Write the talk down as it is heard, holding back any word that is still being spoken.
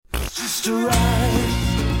just a ride.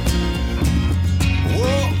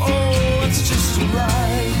 Whoa, oh, it's just a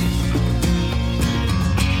ride.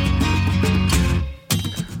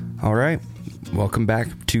 All right. Welcome back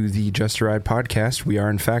to the Just a Ride podcast. We are,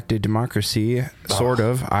 in fact, a democracy, sort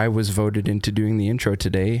of. I was voted into doing the intro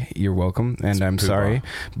today. You're welcome, and I'm sorry.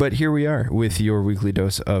 But here we are with your weekly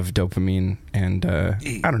dose of dopamine and,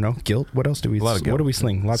 I don't know, guilt. What else do we... What do we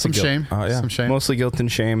sling? Lots of guilt. Shame. Some shame. Mostly guilt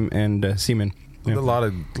and shame and semen. Yeah. A lot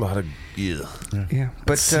of yeah.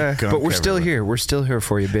 But we're still here. We're still here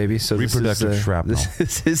for you, baby. So reproductive shrapnel.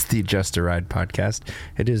 This is the Just a Ride podcast.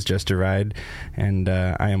 It is Just a Ride, and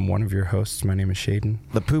I am one of your hosts. My name is Shaden.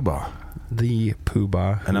 The Poobah. The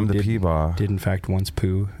Poobah. And I'm the Peebah. Did in fact once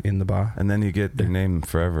poo in the bah. And then you get your name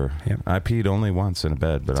forever. Yep. I peed only once in a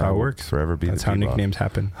bed, but That's how I it will works. forever be That's the how Peebah. nicknames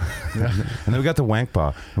happen. And then we got the Wank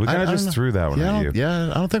Bah. We kind of just threw that one at you.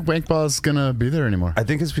 Yeah, I don't think Wank Bah is going to be there anymore. I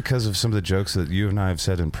think it's because of some of the jokes that you and I have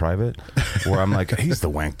said in private, where I'm like, he's the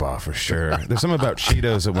Wank Bah for sure. There's something about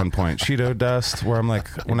Cheetos at one point. Cheeto dust, where I'm like,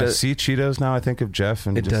 when I see Cheetos now, I think of Jeff.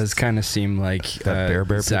 And it does kind of seem like that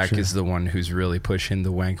Bear Zach picture. is the one who's really pushing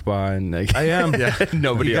the Wank Bah. And like, I am. Yeah.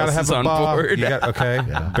 Nobody else is on board.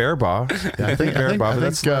 Bear Bah. Yeah, I think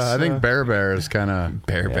Bear Bear is kind of...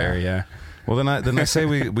 Bear, yeah. Well, then I say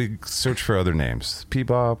we search for other names.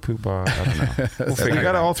 Peebah, Poobah, I don't know. We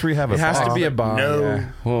got to all three have a It has to be a bah. No.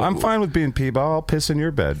 Yeah. Well, I'm fine with being Peebah. I'll piss in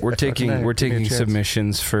your bed. We're taking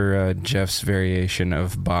submissions for Jeff's variation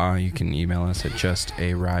of bah. You can email us at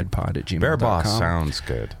justaridepod@gmail.com. Bear Bah sounds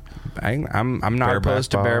good. I'm not Bear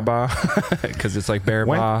opposed to bah. Bear Bah because it's like Bear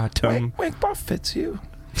Bah. Wank Bah fits you.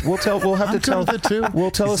 We'll have to tell it too. We'll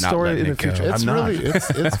tell a He's not story letting in the it go. future. It's I'm really, not.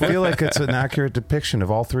 it's I feel like it's an accurate depiction of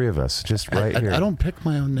all three of us, just right here. I don't pick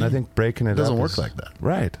my own name. I think breaking it doesn't up work is, like that.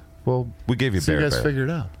 Right. Well, we gave you So Bear you guys Bear. figure it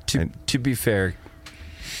out. To be fair,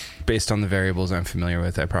 based on the variables I'm familiar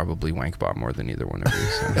with, I probably wank Bah more than either one of you.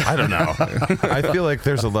 So. I don't know. I feel like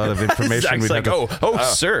there's a lot of information. Zach's like,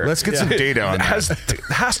 sir. Let's get some data on that.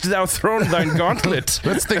 Hast thou thrown thine gauntlet?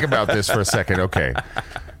 Let's think about this for a second. Okay.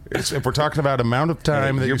 If we're talking about amount of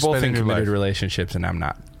time that you're both spend in your committed life. relationships, and I'm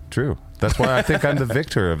not. True. That's why I think I'm the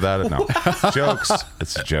victor of that. No. Jokes.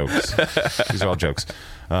 It's jokes. These are all jokes.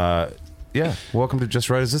 Yeah. Welcome to Just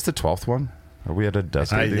Right. Is this the 12th one? Are we at a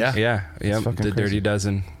dozen? of these? Yeah. The fucking Dirty crazy.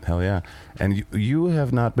 Dozen. Hell yeah. And you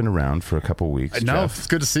have not been around for a couple weeks, No, Jeff. it's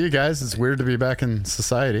good to see you guys. It's weird to be back in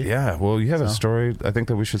society. Yeah. Well, you have a story I think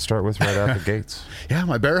that we should start with right out the gates. Yeah,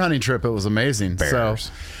 my bear hunting trip, it was amazing. Bears.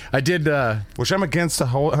 So I did... Which I'm against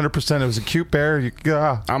 100%. It was a cute bear.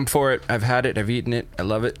 I'm for it. I've had it. I've eaten it. I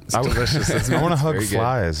love it. It's delicious. I want to hug very good.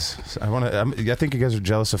 flies. I think you guys are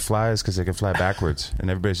jealous of flies because they can fly backwards, and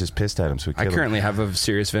everybody's just pissed at them. So we I kill currently have a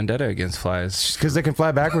serious vendetta against flies. because they can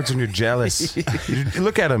fly backwards, and you're jealous. You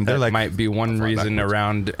look at them; they're That like might be one reason backwards.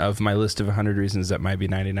 around of my list of 100 reasons that might be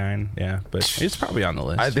 99. Yeah, but it's probably on the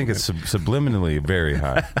list. I think it's subliminally very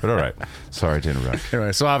high. But all right, sorry to interrupt.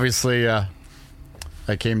 Anyway, so obviously I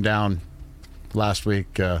came down last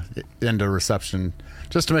week into reception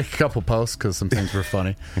just to make a couple posts because some things were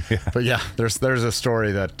funny. But yeah, there's a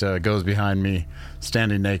story that goes behind me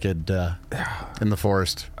standing naked in the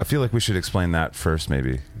forest. I feel like we should explain that first,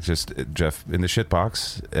 maybe. Just Jeff in the shit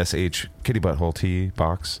box, SH Kitty Butthole T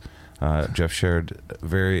box. Jeff shared a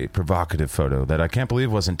very provocative photo that I can't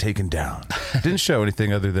believe wasn't taken down. Didn't show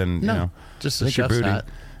anything other than just I a think you're chef's brooding. hat.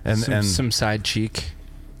 and some side cheek.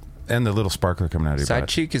 and the little sparkler coming out of your Side butt.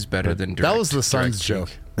 cheek is better than direct. That was the sun's direct joke.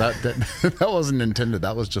 cheek. That wasn't intended.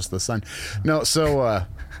 That was just the sun. No, so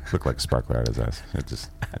Looked like a sparkler out of his ass.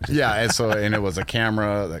 yeah, and it was a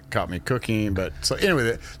camera that caught me cooking. But so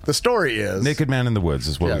anyway, the story is Naked Man in the Woods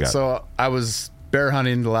is what we got. So I was bear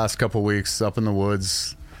hunting the last couple weeks up in the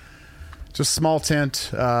woods, just small tent.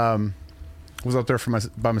 Was up there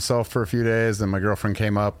by myself for a few days, and my girlfriend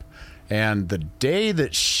came up, and the day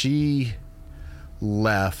that she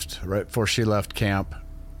left, right before she left camp,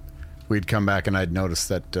 we'd come back and I'd noticed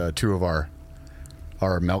that two of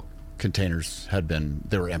our milk containers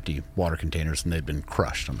they were empty water containers and they'd been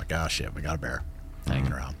crushed. I'm like, oh shit, we got a bear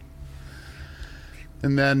hanging around.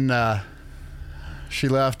 And then she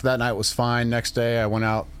left. That night was fine. Next day I went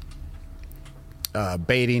out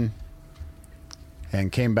baiting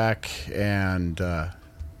and came back, and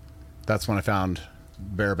that's when I found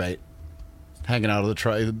bear bait hanging out of the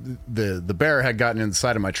truck. The bear had gotten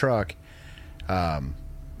inside of my truck.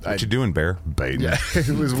 What you doing, bear? Baiting. Yeah,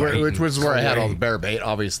 which was where I had all the bear bait.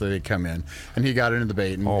 Obviously, they come in, and he got into the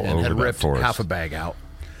bait and had ripped half a bag out,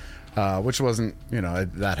 which wasn't,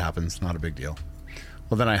 that happens, not a big deal.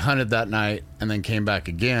 Well, then I hunted that night, and then came back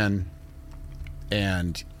again,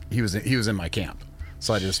 and he was in my camp.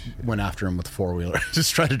 So I just went after him with the 4-wheeler.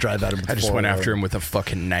 Just tried to drive at him with the 4-wheeler. I just went after him with a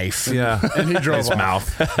fucking knife. Yeah. And he drove his off.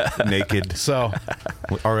 mouth naked. So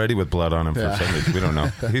Already with blood on him for some reason. We don't know.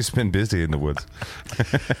 He's been busy in the woods.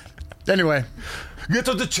 anyway, Get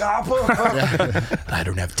to the chopper. I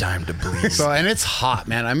don't have time to bleed. so and it's hot,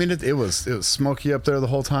 man. I mean, it was smoky up there the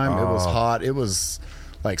whole time. It was hot. It was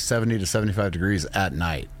like 70 to 75 degrees at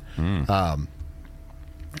night.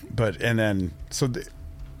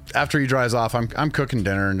 After he drives off, I'm cooking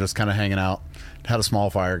dinner and just kind of hanging out. Had a small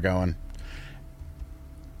fire going,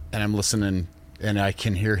 and I'm listening, and I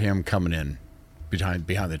can hear him coming in behind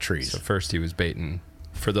the trees. So first he was baiting,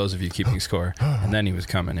 for those of you keeping score, and then he was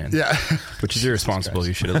coming in. Yeah, Which is irresponsible.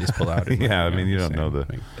 You should at least pull out. Yeah, I mean, you don't know the...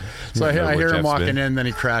 so I hear him Jeff's walking been. in, then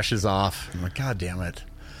he crashes off. I'm like, God damn it!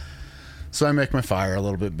 So I make my fire a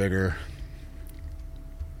little bit bigger.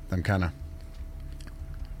 I'm kind of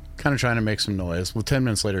trying to make some noise. Well, 10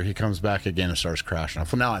 minutes later, he comes back again and starts crashing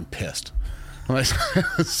off. Well, now I'm pissed. I'm like,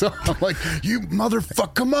 so I'm like, you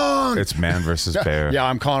motherfucker, come on! It's man versus bear. Yeah,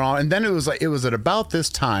 I'm calling on. And then it was at about this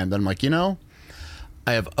time that I'm like,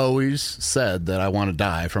 I have always said that I want to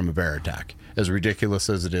die from a bear attack. As ridiculous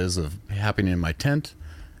as it is of happening in my tent,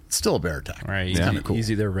 it's still a bear attack. Right, It's kind of cool.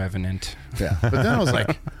 He's either revenant. Yeah. But then I was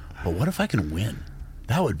like, but what if I can win?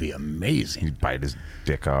 That would be amazing. He'd bite his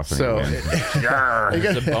dick off and So, he'd win.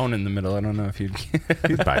 There's a bone in the middle. I don't know if you'd...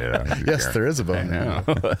 He'd bite it out. yes, there is a bone there.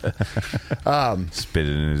 No. Spit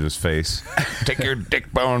it into his face. Take your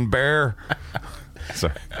dick bone, bear.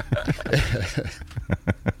 Sorry.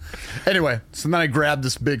 Anyway, so then I grabbed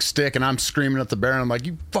this big stick and I'm screaming at the bear and I'm like,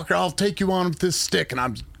 you fucker, I'll take you on with this stick. And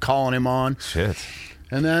I'm calling him on. Shit.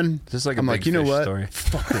 And then Is this like a I'm big like, you know fish what? story?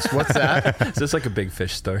 Fuck this. What's that? Is this like a big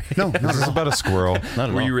fish story? No, not This at is all. about a squirrel. Not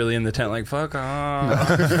at Were all. you really in the tent like, fuck off?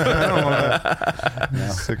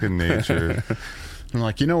 Sick in nature. I'm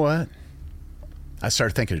like, you know what? I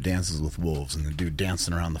started thinking of Dances with Wolves and the dude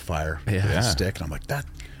dancing around the fire with Yeah. a stick. And I'm like, that's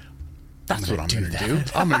what I'm going to do.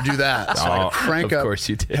 I'm going to do that. So I Oh, crank of up course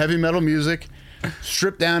you did. heavy metal music,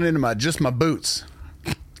 strip down into just my boots.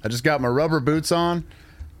 I just got my rubber boots on,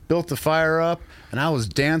 built the fire up, and I was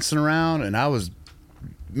dancing around and I was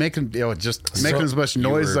making as much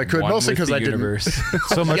noise as I could, mostly because I didn't.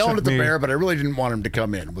 So much Yelling of at the me, bear, but I really didn't want him to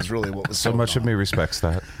come in. Was really what was so going much of on. me respects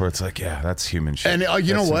that. Where it's like, yeah, that's human shit. And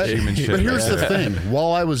you know That's some what? Human shit But here's right the there. thing: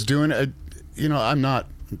 while I was doing it, I'm not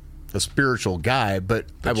a spiritual guy, but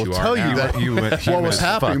I will you tell are you now. that You went what human was as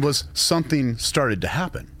happening fuck. was something started to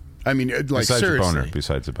happen. I mean, like Besides seriously.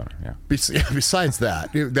 the boner, yeah. Besides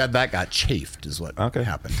that, that got chafed is what Okay.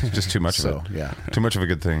 happened. Just too much So, of it. yeah. Too much of a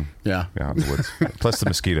good thing. Yeah. Yeah, in the woods. Plus the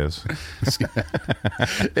mosquitoes.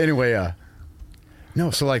 Anyway,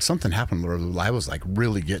 no, so like something happened where I was like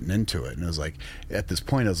really getting into it, and it was like at this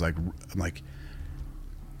point I'm like,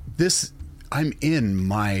 I'm in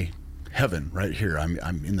my heaven right here. I'm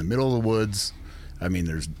in the middle of the woods. I mean,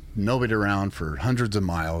 there's nobody around for hundreds of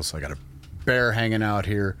miles. I got a bear hanging out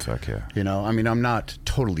here. Fuck yeah. I mean, I'm not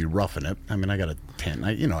totally roughing it. I mean, I got a tent.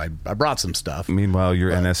 I brought some stuff. Meanwhile,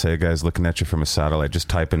 your NSA guy's looking at you from a satellite, just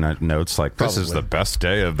typing out notes like, this is Probably. the best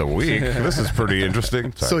day of the week. This is pretty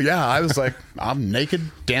interesting. So yeah, I was like, I'm naked,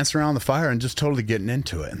 dancing around the fire, and just totally getting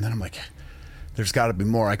into it. And then I'm like, there's got to be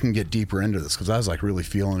more. I can get deeper into this, because I was like really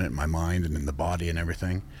feeling it in my mind and in the body and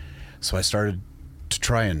everything. So I started to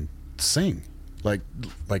try and sing, like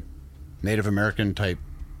Native American type.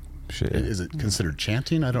 Shit. Is it considered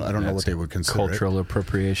chanting? I don't know what That's they would consider Cultural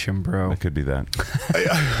appropriation, bro. It could be that.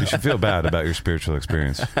 You should feel bad about your spiritual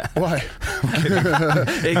experience. it. Why?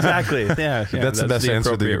 Exactly. Yeah. That's the best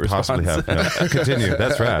answer that you could possibly have. No, continue.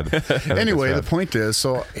 That's rad. I think Anyway, that's the point is,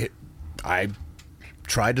 I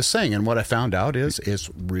tried to sing, and what I found out is it's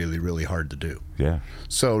really, really hard to do. Yeah.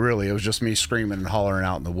 So really, it was just me screaming and hollering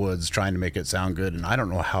out in the woods, trying to make it sound good, and I don't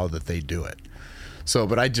know how that they do it. So,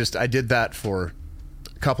 but I did that for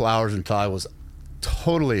a couple hours until I was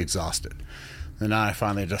totally exhausted. And then I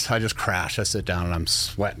finally I just crash. I sit down and I'm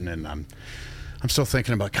sweating, and I'm still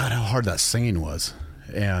thinking about, God, how hard that singing was.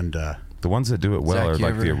 And The ones that do it well Zach, are you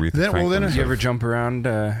like the ever- Aretha Then- well, then Franklin. if Did you ever jump around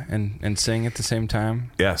and sing at the same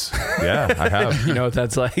time? Yes. Yeah, I have. You know what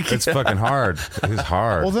that's like? It's fucking hard. It's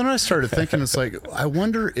hard. well, then I started thinking, it's like, I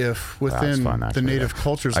wonder if within fun, the actually, native yeah.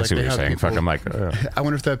 cultures, I like see what they you're have saying. people, Fuck, I'm like, I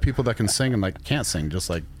wonder if they have people that can sing and like can't sing, just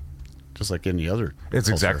like any other. It's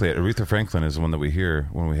culture. exactly it. Aretha Franklin is the one that we hear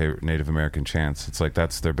when we hear Native American chants. It's like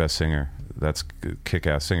that's their best singer. That's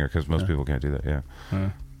kick-ass singer, because most people can't do that. Yeah.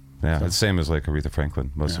 Yeah, So- it's the same as like Aretha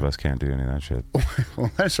Franklin. Most of us can't do any of that shit.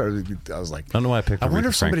 When I started, I was like, I don't know why I picked I wonder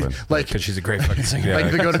Aretha if somebody Franklin. like Because she's a great fucking singer. Yeah.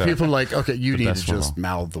 like they go to so- people like, okay, you the need to best one of just all.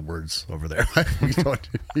 mouth the words over there. You don't-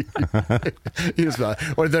 you just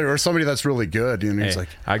mouth- or somebody that's really good, and he's Hey, like,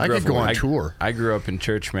 I grew could up- go on tour. I grew up in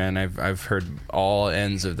church, man. I've heard all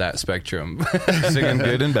ends of that spectrum. Singing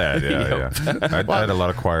good and bad. Yeah, yeah. I had a lot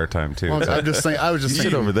of choir time too. Well, I just think I was you just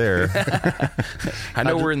sit thinking, over there. I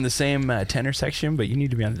know we're in the same tenor section, but you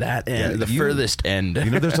need to be on that end, Yeah, the you- furthest end. You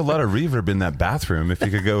know, there's a lot of reverb in that bathroom. If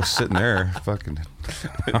you could go sit in there, fucking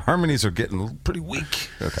harmonies are getting pretty weak.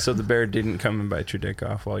 Okay. So the bear didn't come and bite your dick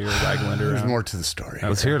off while you were waggling it there's around. more to the story.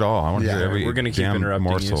 Let's hear it all. I want to Yeah, hear every we're gonna keep damn interrupting you,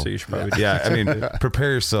 morsel. so you should probably Yeah, I mean,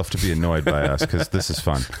 prepare yourself to be annoyed by us because this is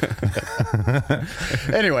fun.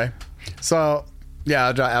 Anyway, so yeah,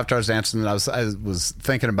 after I was dancing, I was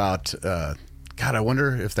thinking about, God, I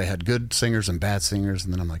wonder if they had good singers and bad singers,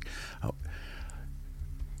 and then I'm like, oh,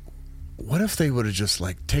 what if they would have just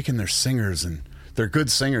like taken their singers and their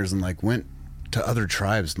good singers and like went to other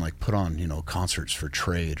tribes and like put on, you know, concerts for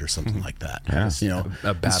trade or something like that. Yeah. You know,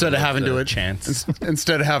 A battle instead of having the to chants.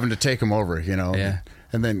 instead of having to take them over, you know. Yeah.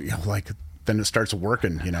 And then, you know, like then it starts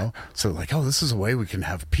working, you know. So like, oh, this is a way we can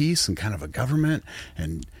have peace and kind of a government,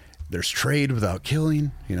 and there's trade without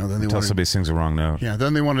killing, you know. Then they Until want somebody sings a wrong note. yeah,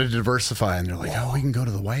 then they wanted to diversify, and they're like, oh, we can go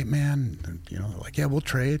to the white man, and, you know, they're like, yeah, we'll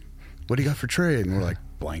trade. What do you got for trade? And we're like,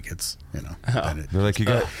 blankets, you know. And it, They're like, you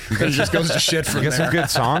got it just goes to shit from you got some there. good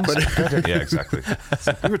songs? Yeah, exactly.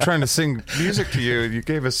 We were trying to sing music to you, and you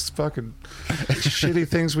gave us fucking shitty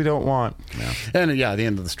things we don't want. Yeah. And yeah, the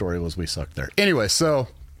end of the story was we sucked there. Anyway, so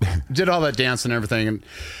did all that dance and everything, and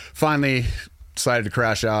finally decided to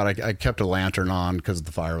crash out. I kept a lantern on because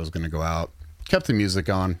the fire was going to go out. Kept the music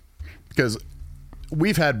on because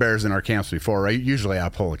we've had bears in our camps before, right? Usually I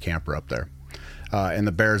pull a camper up there. And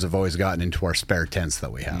the bears have always gotten into our spare tents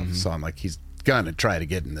that we have. So I'm like, he's going to try to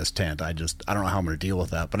get in this tent. I don't know how I'm going to deal with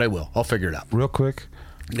that, but I will. I'll figure it out. Real quick,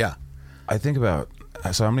 Yeah. I think about,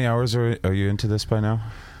 so how many hours are you into this by now?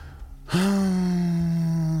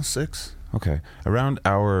 6. Okay. Around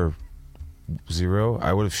hour 0,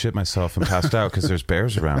 I would have shit myself and passed out because there's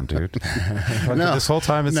bears around, dude. Like, No. this whole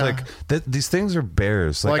time, it's No. like, these things are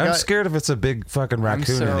bears. Like, Like, I'm I- scared if it's a big fucking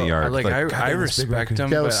raccoon in the yard. Like, I goddamn, this big respect raccoon.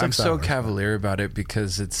 them, Yeah, it but was I'm 6 so hours. cavalier about it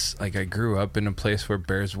because it's like I grew up in a place where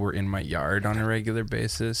bears were in my yard on a regular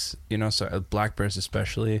basis, you know, so black bears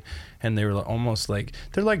especially, and they were almost like,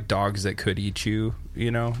 they're like dogs that could eat you, you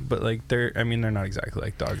know, but like they're not exactly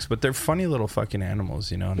like dogs, but they're funny little fucking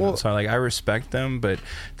animals, you know. Well- So like I respect them, but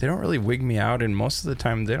they don't really wig me out, and most of the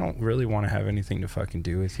time they don't really want to have anything to fucking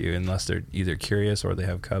do with you unless they're either curious or they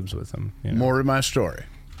have cubs with them, you know? More to my story.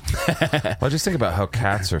 Well, just think about how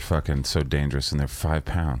cats are fucking so dangerous, and they're 5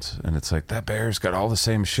 pounds, and it's like that bear's got all the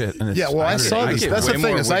same shit. And it's, Yeah, well, I saw I this. get That's the way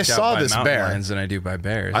thing more is I wigged out saw by this mountain bear. lions than I do by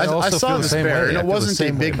bears. I I also saw feel the this same bear, way. and I it feel the wasn't a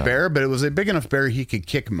same way big about bear, but it was a big enough bear he could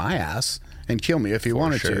kick my ass and kill me if he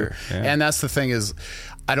wanted sure, to. yeah. And that's the thing is,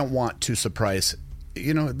 I don't want to surprise.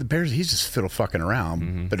 You know, the bears, he's just fiddle fucking around.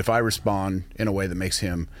 Mm-hmm. But if I respond in a way that makes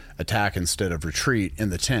him attack instead of retreat in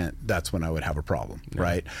the tent, that's when I would have a problem,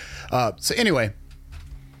 right? So anyway,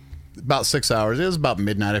 about 6 hours. It was about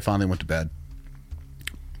midnight. I finally went to bed.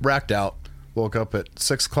 Racked out. Woke up at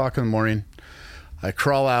 6 o'clock in the morning. I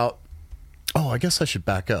crawl out. Oh, I guess I should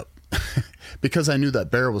back up. Because I knew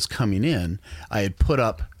that bear was coming in, I had put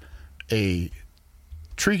up a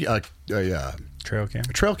tree, Trail cam.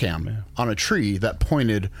 a trail cam on a tree that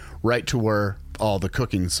pointed right to where all the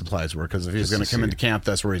cooking supplies were, because if he was going to come into camp,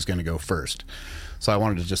 that's where he's going to go first. So I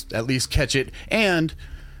wanted to just at least catch it, and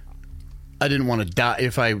I didn't want to die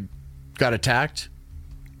if I got attacked.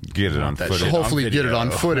 Get it on that footage. shit. Hopefully on get it video. on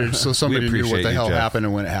footage so somebody knew what appreciate the you, hell Jeff. happened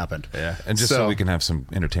and when it happened. Yeah. And just so we can have some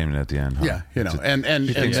entertainment at the end. Huh? Yeah, you know, and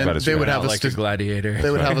thinks about his they would right. have a like a gladiator. they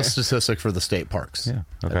would have a statistic for the state parks. Yeah.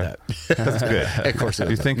 at Okay. that. That's good. Of course, it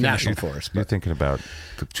You're is a thinking national forest. You're But thinking about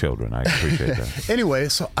the children. I appreciate that. anyway,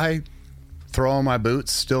 so I throw on my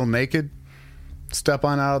boots, still naked, step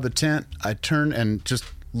on out of the tent. I turn and just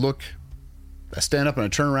look. I stand up and I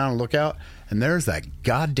turn around and look out, and there's that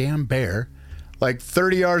goddamn bear, like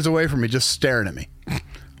 30 yards away from me, just staring at me. I'm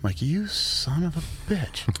like, you son of a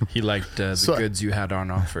bitch. He liked the So- goods you had on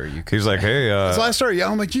offer. You could He's like, hey, So I started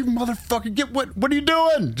yelling, like, you motherfucker, what are you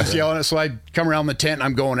doing? Just yelling it. So I come around the tent and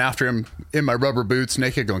I'm going after him in my rubber boots,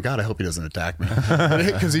 naked, going, God, I hope he doesn't attack me.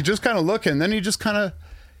 Because he just kind of looked, and then he just kind of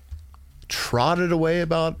trotted away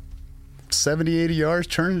about 70, 80 yards,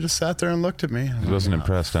 turned and just sat there and looked at me. he wasn't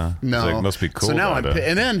impressed, huh? No. He's like, must be cool. So now about it.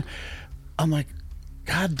 and then I'm like,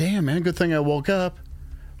 God damn, man, good thing I woke up.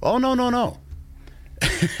 Oh, no.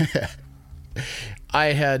 I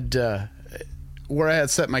had, where I had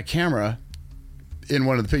set my camera, in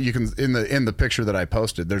one of the in the picture that I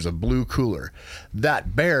posted, there's a blue cooler.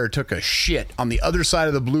 That bear took a shit on the other side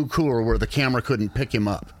of the blue cooler where the camera couldn't pick him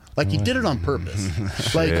up. Like, he did it on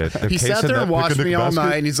purpose. Like, he sat there and watched me all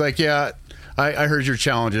night, and he's like, yeah, I heard your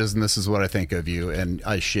challenges, and this is what I think of you, and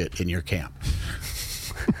I shit in your camp.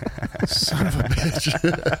 Son of a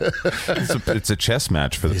bitch. It's a chess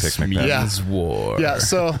match for the picnic. Yeah. war. Yeah,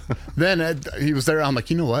 so then he was there. I'm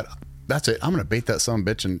like, you know what? That's it. I'm going to bait that son of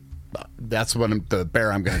a bitch, and that's what the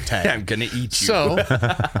bear I'm going to tag. I'm going to eat you. So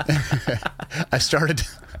I started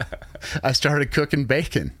cooking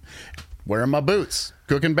bacon, wearing my boots,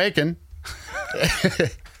 cooking bacon.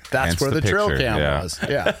 That's Hence where the trail picture, cam was.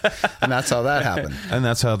 Yeah. And that's how that happened. And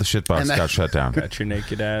that's how the shitbox got shut down. Got your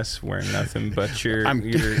naked ass wearing nothing but your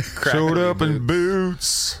Showed up in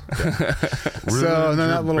boots. So then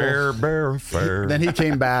that little bear affair. Then he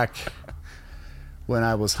came back when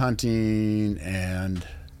I was hunting, and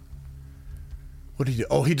what did he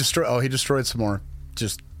do? He destroyed some more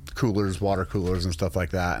just coolers, water coolers and stuff like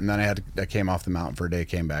that. And then I came off the mountain for a day,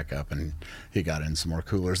 came back up, and he got in some more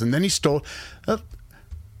coolers. And then he stole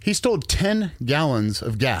 10 gallons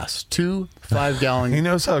of gas, 2 5-gallon He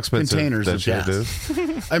knows how expensive containers that of shit gas.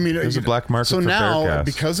 is. I mean, There's a black market so for now, bear gas.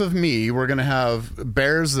 because of me, we're going to have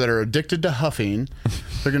bears that are addicted to huffing.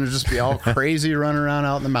 They're going to just be all crazy running around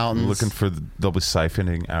out in the mountains. They'll be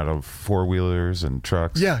siphoning out of 4-wheelers and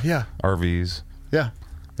trucks. Yeah. RVs. Yeah.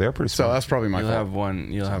 They are pretty So smart. that's probably my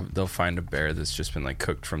They'll find a bear that's just been like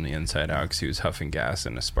cooked from the inside out because he was huffing gas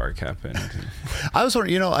and a spark happened. I was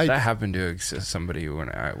wondering, that happened to somebody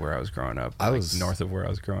where I was growing up. I like was north of where I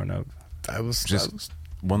was growing up. I was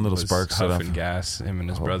one little Was spark set off. huffing gas. Him and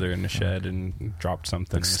his brother in the shed and dropped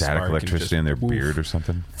something. Like static electricity in their beard or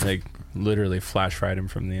something. Like literally flash fried him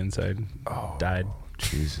from the inside. Died.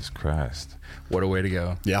 Jesus Christ. What a way to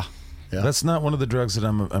go. Yeah. That's not one of the drugs that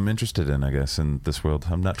I'm interested in, I guess, in this world.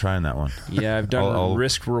 I'm not trying that one. Yeah, I've done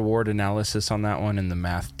risk reward analysis on that one, and the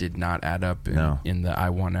math did not add up in the I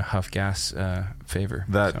want to huff gas favor.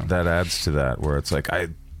 That adds to that, where it's like I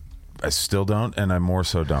still don't, and I more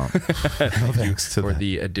so don't. No thanks to for that.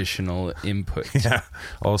 the additional input. Yeah.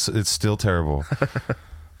 Also, it's still terrible.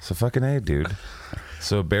 So fucking A, dude.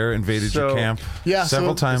 So a bear invaded your camp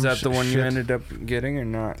several times. Is that the one you ended up getting or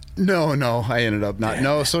not? No, I ended up not.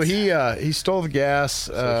 No, so he stole the gas.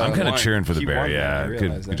 I'm kind of cheering for the He bear. won, Yeah, I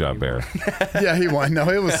realized good that. job, He bear. Yeah, he won. No,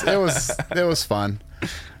 it was fun.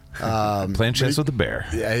 Playing chess with the bear.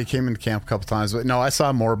 Yeah, he came into camp a couple times, but no, I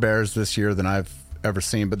saw more bears this year than I've ever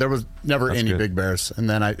seen. But there was never any big bears, and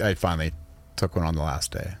then I finally took one on the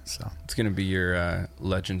last day. So it's gonna be your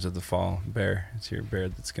Legends of the Fall bear. It's your bear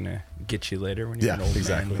that's gonna get you later when you're an old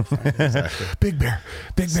man. Exactly. Big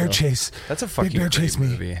bear chase. That's a fucking bear great chase me.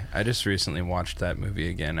 movie. I just recently watched that movie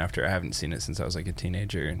again after I haven't seen it since I was like a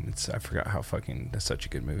teenager, and I forgot how fucking that's such a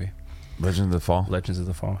good movie. Legend of the Fall. Legends of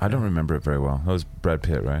the Fall. I don't remember it very well. That was Brad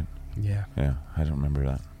Pitt, right? Yeah. Yeah, I don't remember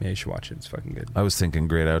that. Yeah, you should watch it. It's fucking good. I was thinking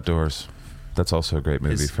Great Outdoors. That's also a great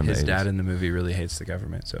movie from the 80s. His dad in the movie really hates the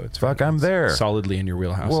government, so it's I'm there. Solidly in your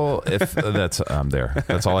wheelhouse. Well, if I'm there.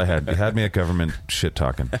 That's all I had. You had me at government shit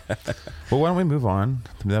talking. Well, why don't we move on?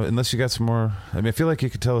 Unless you got some more. I mean, I feel like you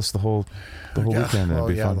could tell us the whole weekend. It'd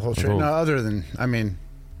be fun. The whole trip. No, other than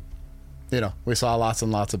we saw lots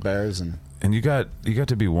and lots of bears, and you got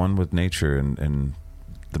to be one with nature and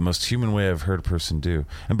the most human way I've heard a person do.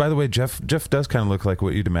 And by the way, Jeff does kind of look like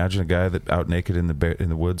what you'd imagine a guy that out naked in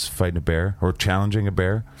the woods fighting a bear or challenging a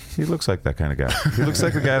bear. He looks like that kind of guy. He looks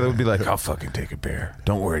like a guy that would be like, "I'll fucking take a bear.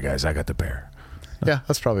 Don't worry, guys, I got the bear." yeah,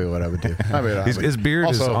 that's probably what I would do. I mean, his beard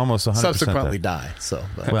is almost 100% subsequently that. die. So,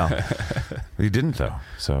 but. Well, you didn't though.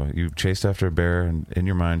 So you chased after a bear, and in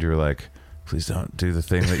your mind you were like, "Please don't do the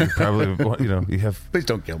thing that you probably want." You have. Please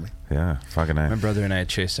don't kill me. Yeah, fucking A. My brother and I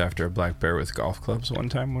chased after a black bear with golf clubs one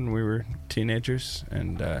time when we were teenagers,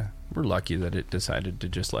 and we're lucky that it decided to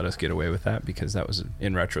just let us get away with that, because that was,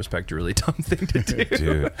 in retrospect, a really dumb thing to do.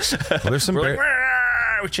 Dude, well, there's some We're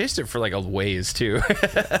bear. we chased it for like a ways too.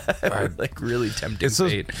 Like really tempting It's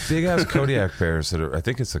those bait. big ass Kodiak bears that are. I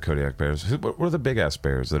think it's the Kodiak bears. What are the big ass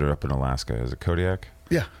bears that are up in Alaska? Is it Kodiak?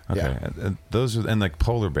 Yeah. Okay, Yeah. and those are like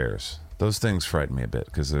polar bears. Those things frighten me a bit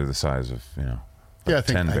because they're the size of Yeah, I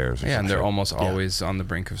think 10 bears. Or Yeah, and they're something. almost always on the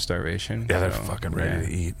brink of starvation. Yeah, they're so, fucking ready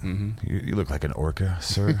to eat. Mm-hmm. You look like an orca,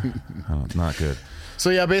 sir. Oh, not good.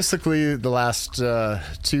 So yeah, basically the last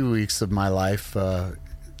 2 weeks of my life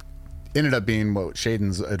ended up being what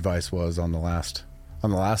Shaden's advice was on the last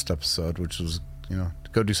episode, which was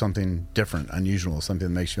go do something different, unusual, something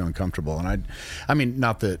that makes you uncomfortable. And I mean,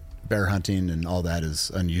 not that bear hunting and all that is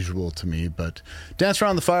unusual to me. But dance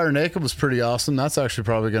around the fire naked was pretty awesome. That's actually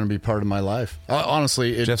probably going to be part of my life.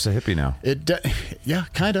 Honestly, Jeff's a hippie now. Yeah,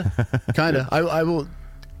 kind of. I will.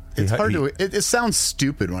 It's hard to. It sounds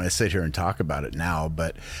stupid when I sit here and talk about it now,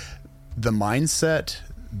 but the mindset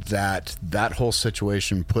that whole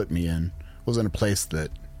situation put me in was in a place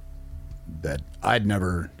that I'd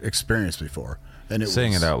never experienced before. And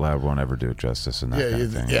Saying it out loud won't ever do it justice in that kind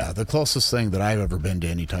of thing. Yeah, the closest thing that I've ever been to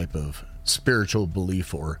any type of spiritual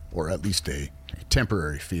belief or at least a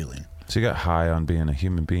temporary feeling. So you got high on being a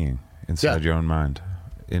human being inside your own mind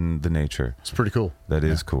in the nature. It's pretty cool. That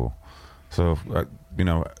is cool. So,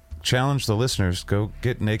 challenge the listeners, go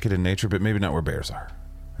get naked in nature, but maybe not where bears are.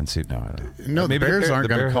 And see, no, the bears aren't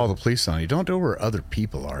going to call the police on you. Don't go where other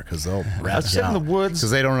people are because they'll rat you out. In the woods. Because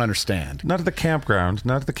they don't understand. Not at the campground.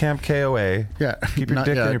 Not at the Camp KOA. Yeah. Keep your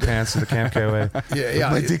dick in your pants at the Camp KOA.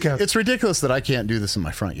 Yeah. It's ridiculous that I can't do this in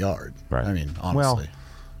my front yard. Right. I mean, honestly. Well,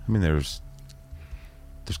 I mean, there's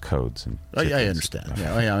codes. And I understand.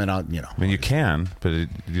 Yeah. I mean, you can, but you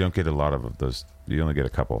don't get a lot of those. You only get a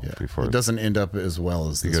couple before. It doesn't end up as well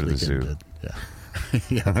as you this go to the weekend zoo. did.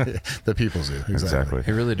 Yeah. The people zoo. Exactly.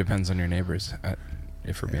 It really depends on your neighbors,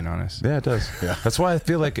 if we're being honest. Yeah, it does. Yeah. That's why I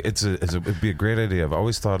feel like it'd be a great idea. I've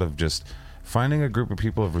always thought of just finding a group of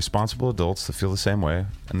people, of responsible adults that feel the same way,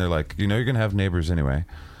 and they're like, you're going to have neighbors anyway,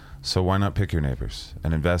 so why not pick your neighbors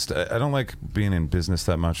and invest? I don't like being in business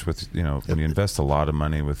that much with, when you invest a lot of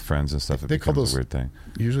money with friends and stuff, it becomes a weird thing.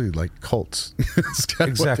 Usually like cults.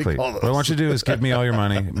 Exactly. What I want you to do is give me all your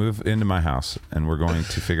money, move into my house, and we're going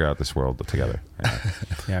to figure out this world together.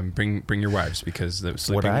 Yeah, and bring your wives, because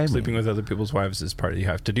sleeping with other people's wives is part of, you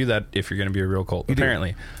have to do that if you're going to be a real cult,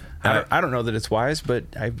 apparently. I don't know that it's wise, but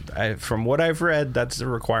I from what I've read, that's a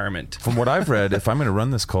requirement. From what I've read, if I'm going to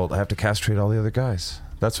run this cult, I have to castrate all the other guys.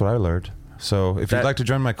 That's what I learned. So if you'd like to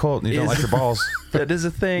join my cult and you don't like your balls, that is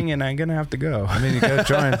a thing, and I'm gonna have to go. I mean, you gotta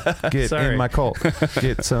join. Get in my cult.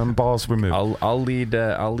 Get some balls removed. I'll lead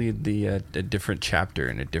a different chapter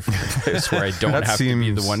in a different place where I don't have to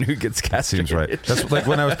be the one who gets castrated. Seems right. That's like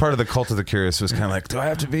when I was part of the Cult of the Curious. It was kind of like, do I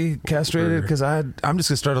have to be castrated? Because I'm just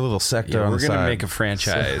gonna start a little sect on the side. We're gonna make a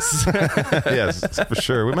franchise. Yes, for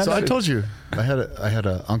sure. I told you I had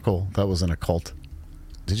an uncle that was in a cult.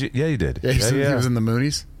 Did you? Yeah, you did. Yeah, he was in the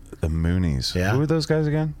Moonies. The Moonies. Yeah. Who were those guys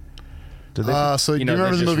again? Did they? So you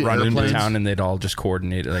remember the movie run Airplanes? into town and they'd all just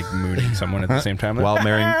coordinate like mooning someone at the same time, while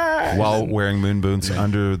wearing moon boots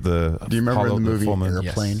under the. Do you remember the movie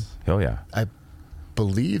Airplane? Yes. Oh yeah. I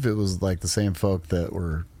believe it was like the same folk that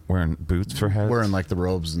were wearing boots for heads, wearing like the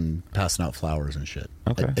robes and passing out flowers and shit.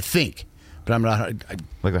 Okay. I think, but I'm not.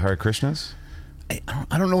 Like the Hare Krishnas.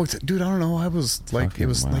 I don't know, dude. I don't know. I was like, it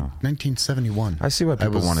was like 1971. I see why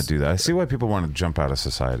people want to do that. I see why people want to jump out of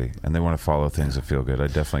society and they want to follow things that feel good. I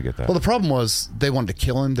definitely get that. Well, the problem was they wanted to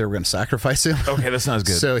kill him. They were going to sacrifice him. Okay, that sounds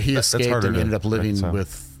good. So he escaped and ended up living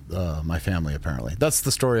with my family. Apparently, that's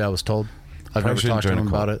the story I was told. I've never talked to him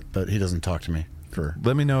about it, but he doesn't talk to me.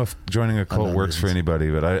 Let me know if joining a cult works for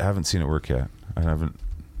anybody, but I haven't seen it work yet.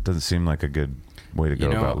 Doesn't seem like a good way to go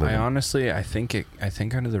about living. I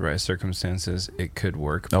think under the right circumstances it could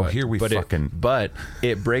work. But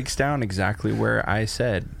it breaks down exactly where I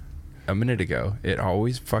said a minute ago. It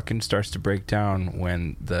always fucking starts to break down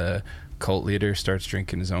when the cult leader starts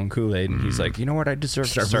drinking his own Kool-Aid and he's like, you know what, I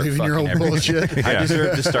deserve to start fucking everybody. I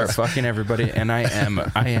deserve to start fucking everybody, and I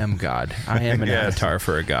am God. I am an avatar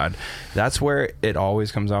for a god. That's where it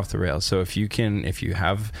always comes off the rails. So if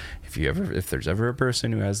there's ever a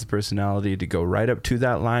person who has the personality to go right up to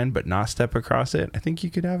that line but not step across it, I think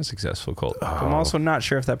you could have a successful cult. Oh. I'm also not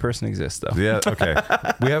sure if that person exists, though. Yeah, okay.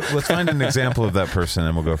 Let's find an example of that person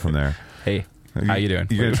and we'll go from there. Hey, how you doing?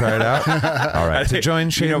 You gonna try it out? All right. To join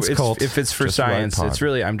Shane's cult, if it's for science, it's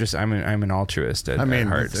really I'm an altruist at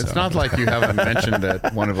heart. It's not like you haven't mentioned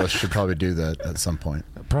that one of us should probably do that at some point.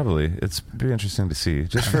 Probably. It'd be interesting to see,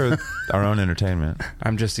 just for our own entertainment.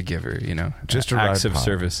 I'm just a giver, Just acts of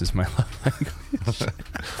service is my love language.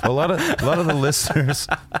 A lot of the listeners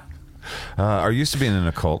are used to being in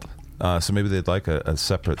a cult, so maybe they'd like a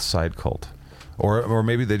separate side cult. Or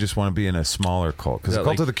maybe they just want to be in a smaller cult. Because the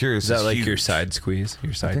Cult of the Curious is that like huge. your side squeeze?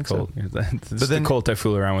 Your side cult? So. This is the cult I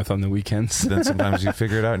fool around with on the weekends. Then sometimes you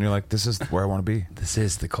figure it out and you're like, this is where I want to be. This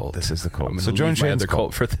is the cult. This is the cult. So join Shane's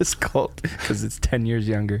cult for this cult because it's 10 years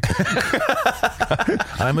younger.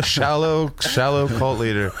 I'm a shallow cult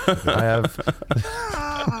leader. I have...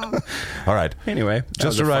 All right. Anyway,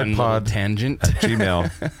 just a ride pod tangent at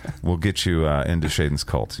Gmail. We'll get you into Shaden's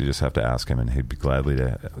cult. You just have to ask him, and he'd be gladly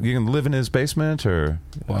to. You can live in his basement, or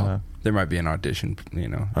there might be an audition.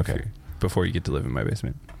 Okay. before you get to live in my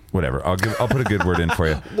basement. Whatever. I'll put a good word in for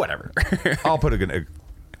you. Whatever. I'll put a good.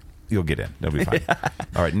 You'll get in. It'll be fine.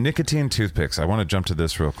 All right, nicotine toothpicks. I want to jump to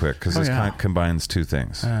this real quick because this kind of combines two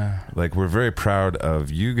things. Like, we're very proud of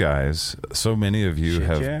you guys. So many of you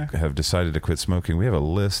have decided to quit smoking. We have a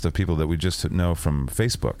list of people that we just know from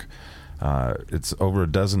Facebook. It's over a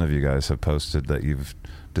dozen of you guys have posted that you've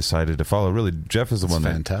decided to follow. Really, Jeff is the one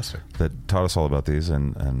that taught us all about these,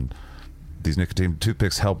 and these nicotine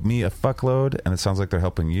toothpicks help me a fuckload, and it sounds like they're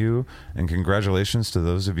helping you. And congratulations to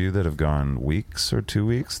those of you that have gone weeks or 2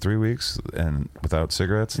 weeks, 3 weeks, and without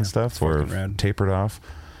cigarettes and stuff, or tapered off.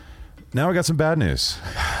 Now I got some bad news,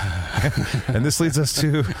 and this leads us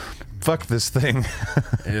to fuck this thing.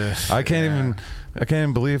 I can't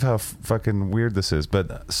even believe how fucking weird this is.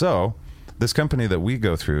 But so this company that we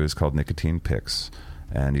go through is called Nicotine Picks,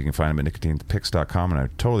 and you can find them at nicotinepicks.com, and I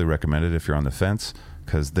totally recommend it if you're on the fence,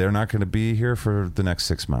 because they're not going to be here for the next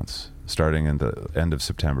 6 months, starting in the end of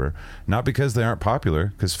September. Not because they aren't popular,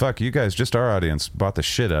 because fuck, you guys, just our audience, bought the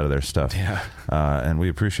shit out of their stuff. Yeah. And we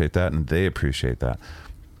appreciate that, and they appreciate that.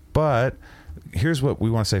 But here's what we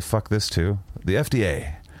want to say fuck this to. The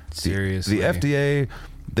FDA. Seriously. The FDA,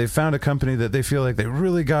 they found a company that they feel like they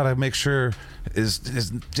really got to make sure is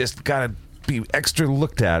just got to be extra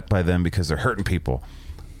looked at by them because they're hurting people.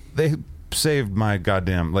 They saved my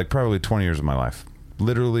goddamn, like, probably 20 years of my life.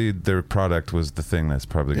 Literally, their product was the thing that's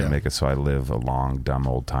probably going to make it so I live a long, dumb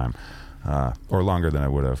old time, or longer than I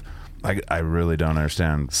would have. I really don't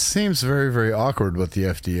understand. Seems very, very awkward what the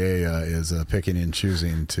FDA is picking and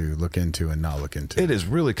choosing to look into and not look into. It is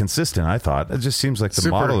really consistent, I thought. It just seems like the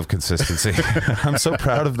model of consistency. I'm so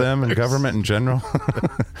proud of them and government in general.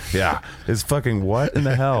 Yeah, it's fucking what in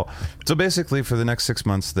the hell? So basically, for the next 6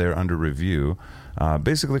 months, they're under review,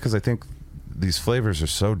 basically because I think these flavors are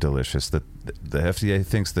so delicious that the FDA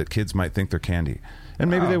thinks that kids might think they're candy, and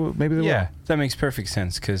maybe they will. Yeah, that makes perfect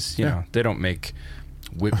sense because you know they don't make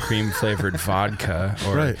whipped cream flavored vodka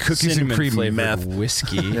or cookies and cream flavored meth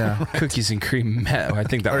whiskey. Cookies and cream meth. I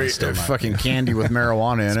think that one's still fucking candy with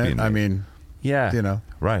marijuana in it. I mean, you know,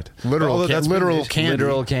 literal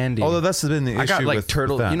candy. Although that's been the issue. I got like with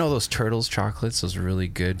turtle. that. You know those Turtles chocolates? Those are really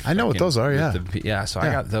good. I know what those are. Yeah, So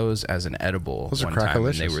I got those as an edible one time,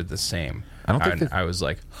 and they were the same. I don't think I was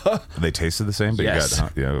like, they tasted the same, but yes.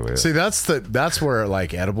 you got See, that's where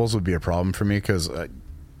like edibles would be a problem for me because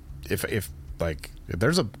if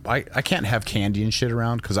there's I can't have candy and shit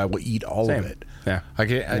around because I will eat all of it. Yeah, I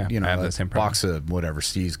get I have the same problem. Box of whatever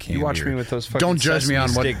Steve's candy. You watch me with those. Don't judge me on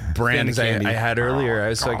what brand of candy I had earlier. I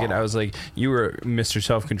was like, you were Mr.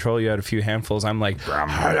 Self Control. You had a few handfuls. I'm like, I'm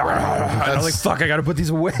like, fuck, I got to put these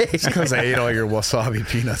away. It's because I ate all your wasabi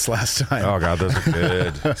peanuts last time. Oh god, those are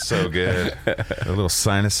good, so good. A little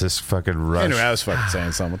sinuses fucking rush. Anyway, I was fucking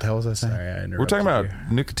saying something. What the hell was I saying? Sorry, we're talking about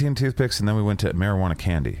nicotine toothpicks, and then we went to marijuana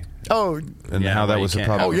candy. Oh, and how that was a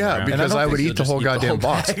problem. Oh yeah, because I would eat the whole goddamn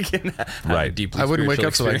box. Right. I wouldn't wake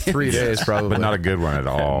up for like 3 days probably. But not a good one at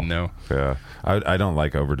all. No. Yeah. I don't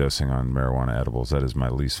like overdosing on marijuana edibles. That is my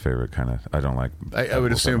least favorite kind of. I don't like. I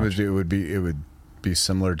would assume it would be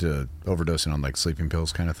similar to overdosing on like sleeping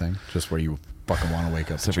pills kind of thing, just where you fucking want to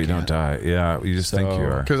wake up. Except you don't die. Yeah, you just think you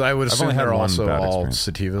are. Because I would assume they're also all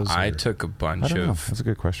sativas. I took a bunch of. That's a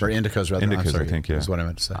good question. Or indicas rather. Indicas, I think. Yeah, is what I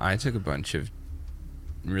meant to say. I took a bunch of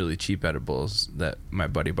really cheap edibles that my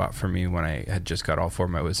buddy bought for me when I had just got all 4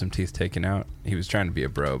 of my wisdom teeth taken out. He was trying to be a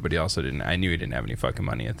bro, but he also didn't. I knew he didn't have any fucking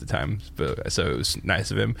money at the time, so it was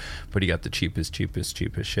nice of him. But he got the cheapest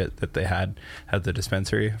shit that they had at the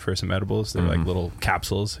dispensary for some edibles. They were like little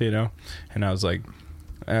capsules, you know. And I was like,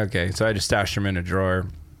 okay. So I just stashed them in a drawer,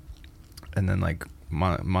 and then like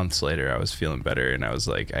months later, I was feeling better, and I was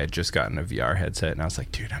like, I had just gotten a VR headset, and I was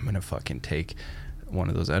like, dude, I'm gonna fucking take one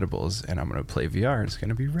of those edibles and I'm gonna play VR. It's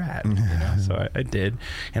gonna be rad, you know? So I did,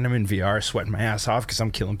 and I'm in VR sweating my ass off because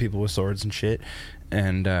I'm killing people with swords and shit.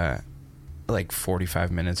 And like 45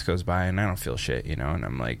 minutes goes by and I don't feel shit, you know. And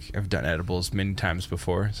I'm like, I've done edibles many times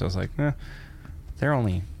before, so I was like, they're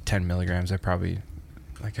only 10 milligrams. I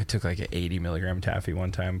took like an 80 milligram taffy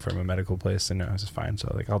one time from a medical place, and I was just fine.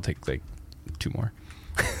 So like, I'll take like 2 more.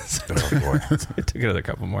 So I took another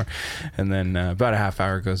couple more, and then about a half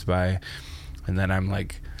hour goes by. And then I'm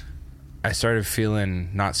like, I started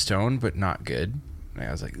feeling not stoned, but not good. And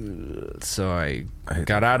I was like, ugh. So I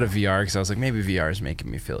got out of VR because I was like, maybe VR is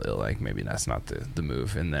making me feel ill. Like maybe that's not the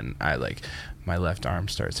move. And then my left arm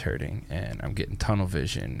starts hurting, and I'm getting tunnel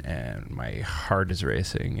vision, and my heart is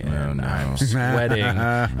racing, and I'm sweating,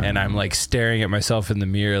 and I'm like staring at myself in the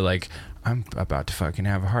mirror, like I'm about to fucking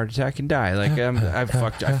have a heart attack and die. Like I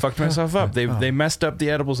fucked myself up. They messed up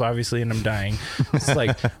the edibles, obviously, and I'm dying. It's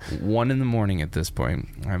like 1 a.m. at this point.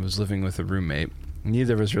 I was living with a roommate,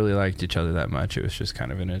 neither of us really liked each other that much. It was just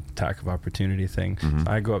kind of an attack of opportunity thing. Mm-hmm.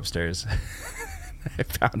 I go upstairs. I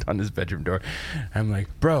found on his bedroom door. I'm like,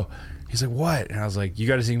 bro. He's like, what? And I was like, you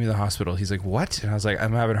got to take me to the hospital. He's like, what? And I was like,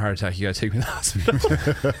 I'm having a heart attack. You got to take me to the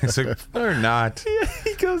hospital. He's like, or not. Yeah,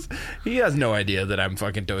 he goes, he has no idea that I'm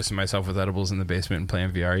fucking dosing myself with edibles in the basement and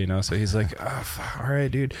playing VR, you know? So he's like, oh, all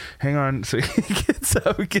right, dude, hang on. So he gets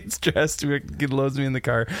up, gets dressed, loads me in the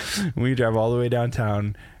car. We drive all the way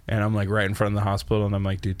downtown. And I'm like right in front of the hospital, and I'm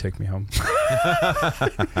like, dude, take me home.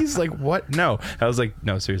 He's like, what? No. I was like,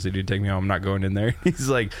 no, seriously, dude, take me home. I'm not going in there. He's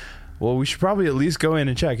like, well, we should probably at least go in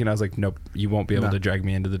and check. And I was like, nope, you won't be able to drag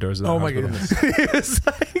me into the doors of the hospital. My goodness.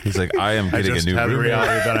 He's like, I am getting a new had the roommate.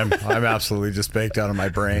 reality that I'm absolutely just baked out of my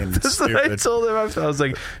brain. That's what I told him. I was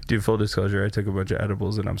like, dude, full disclosure, I took a bunch of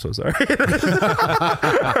edibles, and I'm so sorry.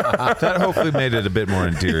 That hopefully made it a bit more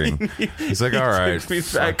endearing. He's like, all right, took me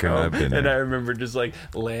back home, and here. I remember just like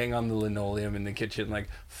laying on the linoleum in the kitchen, like,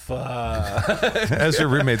 fuck. As your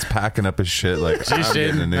roommate's packing up his shit, like, Geez, I'm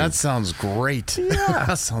getting a Jaden, new- that sounds great. Yeah.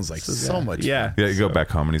 That sounds like so much Yeah. fun. Yeah, you go back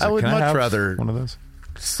home, and he's I like, would can much I have rather- one of those?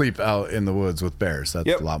 Sleep out in the woods with bears. That's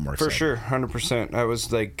a lot more for exciting. sure, 100%. That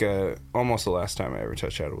was like almost the last time I ever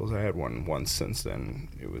touched edibles. I had one once since then.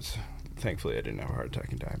 It was, thankfully, I didn't have a heart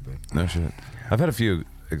attack and die. But No shit. I've had a few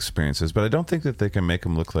experiences, but I don't think that they can make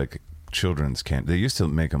them look like children's candy. They used to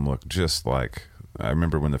make them look just like. I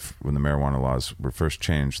remember when the marijuana laws were first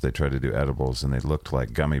changed, they tried to do edibles, and they looked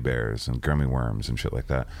like gummy bears and gummy worms and shit like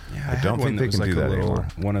that. yeah, I don't think they can do that anymore.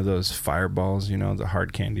 One of those fireballs, you know, the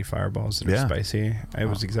hard candy fireballs that are spicy. It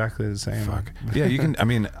was exactly the same. Fuck. Yeah, you can. I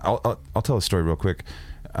mean, I'll tell a story real quick.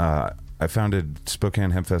 I founded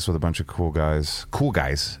Spokane Hemp Fest with a bunch of cool guys,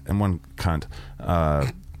 and one cunt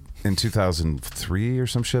in 2003 or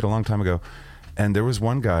some shit, a long time ago. And there was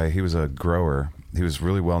one guy. He was a grower. He was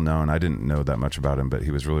really well known. I didn't know that much about him, but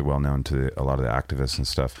he was really well known to a lot of the activists and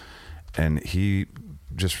stuff. And he,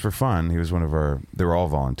 just for fun, he was one of our. They were all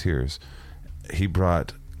volunteers. He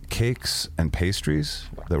brought cakes and pastries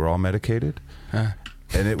that were all medicated.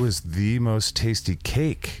 And it was the most tasty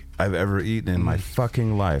cake I've ever eaten in my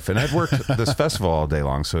fucking life. And I've worked this festival all day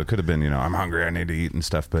long, so it could have been, you know, I'm hungry, I need to eat and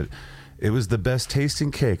stuff. But it was the best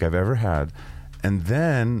tasting cake I've ever had. And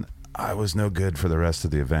then I was no good for the rest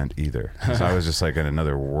of the event either. So I was just like in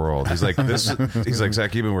another world. He's like,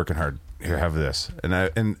 Zach, you've been working hard. Here, have this. And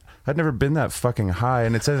I'd never been that fucking high.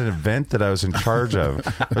 And it's at an event that I was in charge of.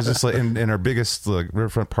 I was just like in our biggest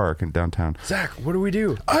riverfront park in downtown. Zach, what do we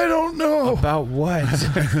do? I don't know. About what?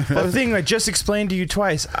 The thing I just explained to you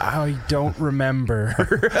twice. I don't remember.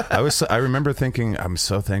 I remember thinking, I'm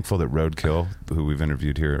so thankful that Roadkill, who we've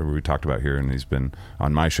interviewed here, or we talked about here, and he's been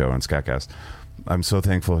on my show on SKATCAST. I'm so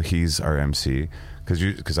thankful he's our MC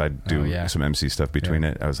because I do some MC stuff between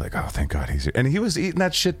it. I was like, oh, thank God he's here. And he was eating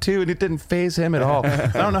that shit too, and it didn't faze him at all. I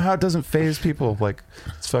don't know how it doesn't faze people. Like,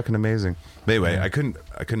 it's fucking amazing. But anyway, I couldn't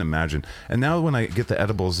imagine. And now when I get the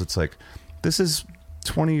edibles, it's like, this is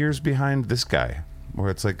 20 years behind this guy. Where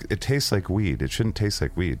it's like, it tastes like weed. It shouldn't taste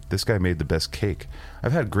like weed. This guy made the best cake.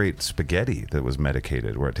 I've had great spaghetti that was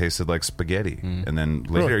medicated, where it tasted like spaghetti. And then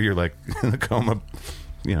later you're like in the coma,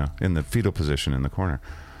 you know, in the fetal position in the corner.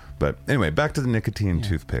 But anyway, back to the nicotine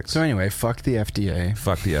toothpicks. So anyway, fuck the FDA.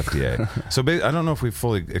 Fuck the FDA. So I don't know if we've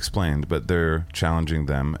fully explained, but they're challenging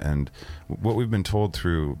them. And what we've been told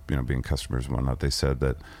through, you know, being customers and whatnot, they said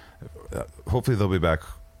that hopefully they'll be back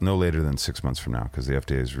no later than 6 months from now, because the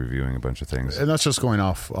FDA is reviewing a bunch of things. And that's just going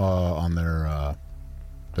off on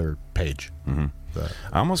their page. Mm-hmm.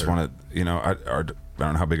 I almost want to, you know, I don't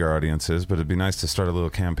know how big our audience is, but it'd be nice to start a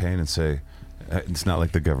little campaign and say, it's not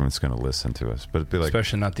like the government's going to listen to us, but it'd be like,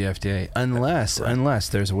 especially not the FDA, unless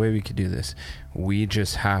there's a way we could do this. We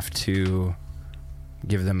just have to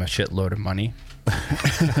give them a shitload of money.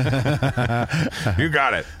 You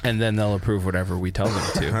got it. And then they'll approve whatever we tell them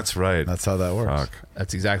to. That's right. That's how that works. Fuck.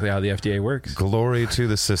 That's exactly how the FDA works. Glory to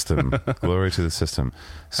the system. Glory to the system.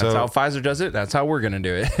 So, that's how Pfizer does it. That's how we're going to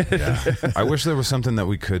do it. Yeah. I wish there was something that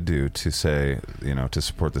we could do to say, you know, to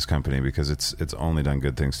support this company, because it's only done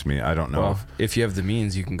good things to me. I don't know. Well, if you have the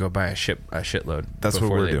means, you can go buy a shitload. That's what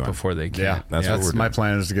we're doing. Before they can. Yeah, that's what we're my doing.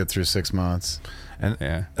 plan is to get through 6 months. And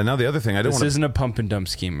now the other thing, I don't want This isn't a pump and dump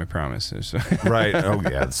scheme, I promise. Right. Oh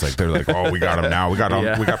yeah. It's like they're like, oh, we got them now. We got them.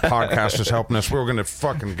 Yeah. We got podcasters helping us. We're gonna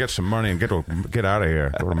fucking get some money and get out of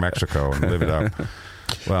here. Go to Mexico and live it up.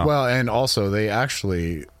 Well, and also they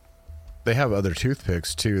have other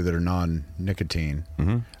toothpicks too that are non-nicotine.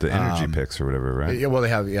 Mm-hmm. The energy picks or whatever, right? Yeah. Well, they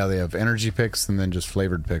have energy picks and then just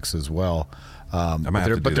flavored picks as well.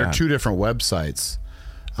 But they're two different websites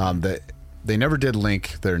that they never did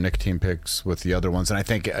link their nicotine picks with the other ones, and I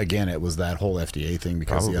think again it was that whole FDA thing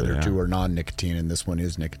because Probably, the other two are non-nicotine and this one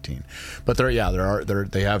is nicotine. But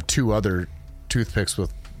they have 2 other toothpicks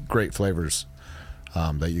with great flavors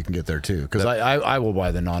that you can get there too. Because I will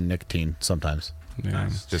buy the non-nicotine sometimes. Yeah.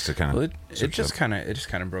 Nice. Just to kind of. Well, it just kind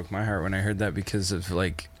of broke my heart when I heard that because of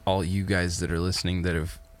like all you guys that are listening that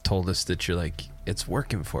have told us that you're like it's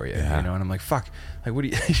working for you, Yeah. you know, and I'm like fuck, like what do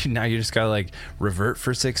you now you just gotta like revert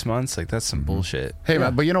for 6 months, like that's some bullshit. Hey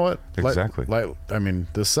man, but you know what? Exactly. I mean,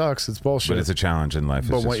 this sucks. It's bullshit. But it's a challenge in life.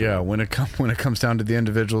 But when it comes down to the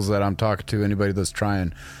individuals that I'm talking to, anybody that's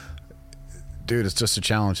trying, dude, it's just a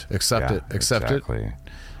challenge. Accept it. Exactly.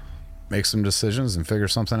 Make some decisions and figure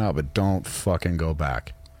something out, but don't fucking go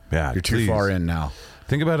back. Yeah, You're too please. far in now.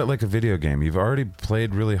 Think about it like a video game. You've already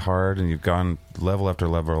played really hard and you've gone level after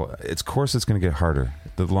level. Of course it's going to get harder.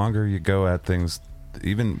 The longer you go at things,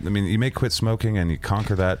 you may quit smoking and you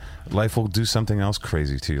conquer that, life will do something else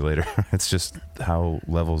crazy to you later. It's just how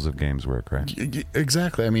levels of games work, right?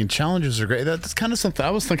 Exactly. I mean, challenges are great. That's kind of something. I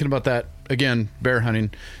was thinking about that, again, bear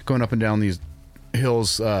hunting, going up and down these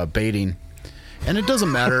hills, baiting. And it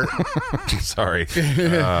doesn't matter. Sorry.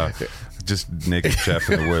 Just naked Jeff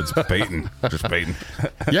in the woods, baiting. Just baiting.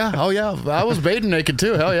 Yeah. Oh, yeah. I was baiting naked,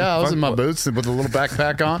 too. Hell yeah. I was in my boots with a little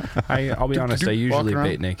backpack on. I'll be honest, I usually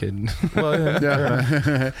bait naked. Well,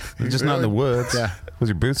 yeah. Just not in the woods. Yeah. With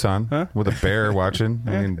your boots on, with a bear watching.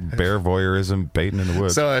 I mean, bear voyeurism, baiting in the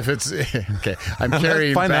woods. So if it's okay, I'm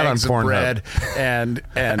carrying Find that bags on of Pornhub. bread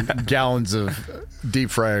and gallons of deep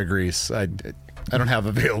fryer grease. I don't have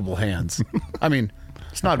available hands. I mean,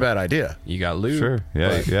 it's not a bad idea. You got lube. Sure.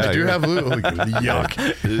 Yeah. Yeah. I do you're- have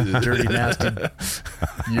yuck, dirty, nasty,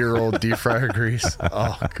 year-old deep fryer grease.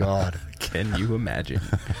 Oh God, Can you imagine?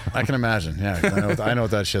 I can imagine. Yeah, I know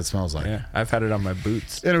what that shit smells like. Yeah, I've had it on my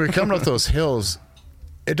boots. Anyway, coming up those hills,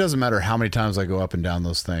 it doesn't matter how many times I go up and down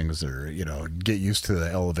those things, or get used to the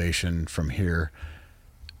elevation from here.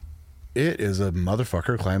 It is a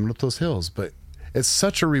motherfucker climbing up those hills, but it's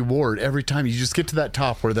such a reward every time you just get to that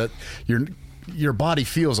top where that your body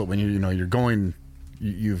feels it when you're going.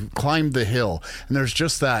 You've climbed the hill, and there's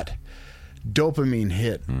just that dopamine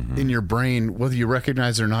hit in your brain, whether you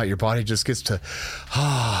recognize it or not. Your body just gets to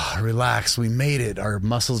relax. We made it. Our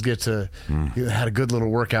muscles get to you had a good little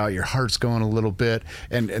workout. Your heart's going a little bit,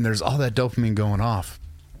 and there's all that dopamine going off.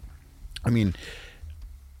 I mean,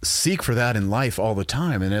 seek for that in life all the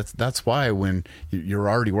time, and that's why when you're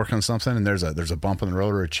already working on something and there's a bump in the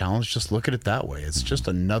road or a challenge, just look at it that way. It's just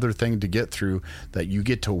another thing to get through that you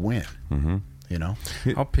get to win.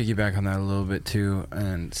 I'll piggyback on that a little bit too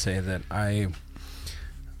and say that I've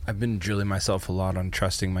been drilling myself a lot on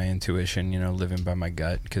trusting my intuition, living by my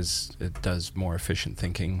gut, because it does more efficient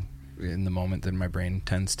thinking in the moment than my brain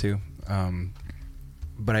tends to.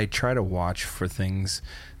 But I try to watch for things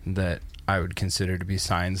that I would consider to be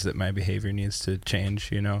signs that my behavior needs to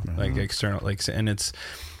change, like external, and it's,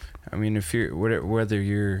 I mean, if you're, whether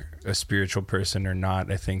you're a spiritual person or not,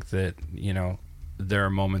 I think that, there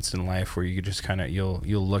are moments in life where you just kind of, you'll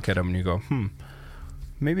look at them and you go,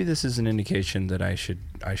 maybe this is an indication that I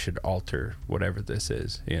should alter whatever this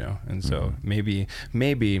is, and so maybe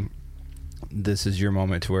this is your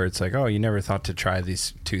moment to where it's like, oh, you never thought to try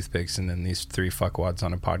these toothpicks, and then these 3 fuckwads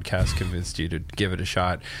on a podcast convinced you to give it a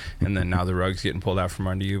shot, and then now the rug's getting pulled out from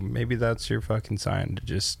under you. Maybe that's your fucking sign to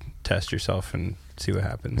just test yourself and see what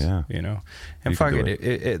happens. And You fuck can do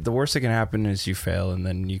it. The worst that can happen is you fail, and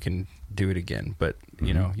then you can do it again. But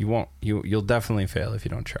you'll definitely fail if you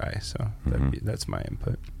don't try. So that's my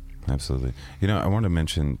input. Absolutely. I want to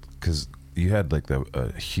mention, because you had like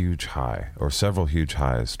a huge high or several huge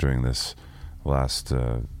highs during this last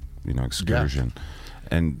excursion,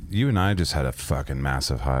 and you and I just had a fucking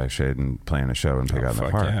massive high, Shade, and playing a show in Pig Out in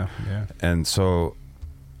the Park. Yeah. And so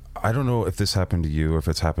I don't know if this happened to you or if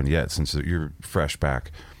it's happened yet, since you're fresh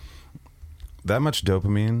back. That much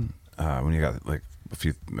dopamine when you got like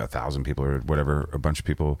 1,000 people or whatever, a bunch of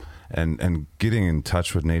people, and getting in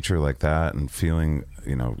touch with nature like that and feeling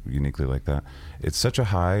uniquely like that, it's such a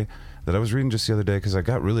high that I was reading just the other day, because I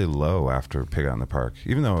got really low after Pig Out in the Park,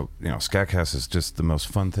 even though SKATCAST is just the most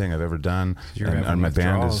fun thing I've ever done, and my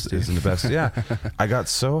band isn't the best. Yeah, I got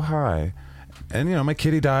so high, and my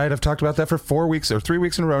kitty died. I've talked about that for 4 weeks or 3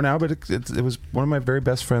 weeks in a row now, but it was one of my very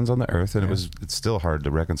best friends on the earth, and it's still hard to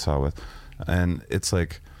reconcile with, and it's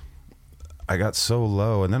like I got so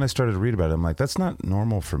low, and then I started to read about it. I'm like, that's not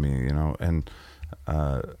normal for me, and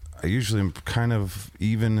I usually am kind of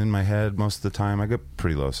even in my head most of the time. I get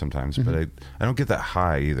pretty low sometimes, but I don't get that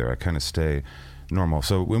high either. I kind of stay normal.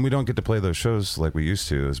 So when we don't get to play those shows like we used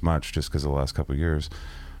to as much, just because of the last couple of years,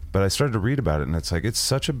 But I started to read about it, and it's like it's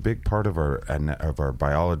such a big part of our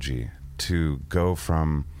biology to go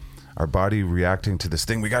from our body reacting to this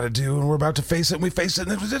thing we got to do, and we're about to face it, and we face it,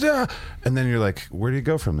 and then you're like, where do you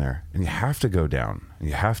go from there? And you have to go down.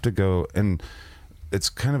 You have to go, and it's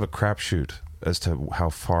kind of a crapshoot as to how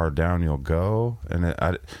far down you'll go. And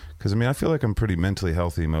because I feel like I'm pretty mentally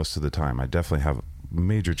healthy most of the time. I definitely have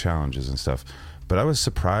major challenges and stuff, but I was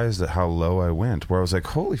surprised at how low I went, where I was like,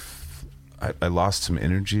 holy I lost some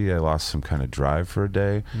energy. I lost some kind of drive for a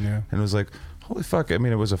day. Yeah. And it was like, holy fuck. It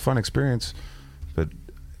was a fun experience, but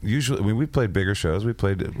usually we've played bigger shows. We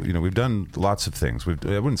played, we've done lots of things. I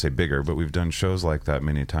wouldn't say bigger, but we've done shows like that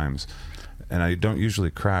many times. And I don't usually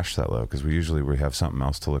crash that low because we have something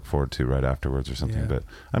else to look forward to right afterwards or something. Yeah. But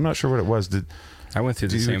I'm not sure what it was. I went through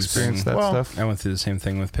the same thing. Stuff? I went through the same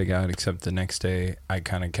thing with Pig Out, except the next day I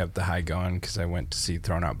kind of kept the high going because I went to see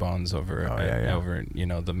Thrown Out Bones over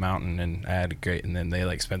the mountain, and I had a great. And then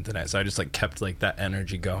they spent the night, so I just kept that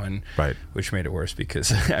energy going, right? Which made it worse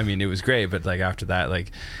because it was great, but after that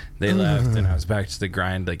they left and I was back to the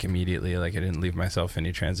grind immediately. I didn't leave myself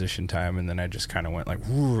any transition time, and then I just kind of went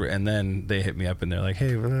woo, and then they hit me up and they're like,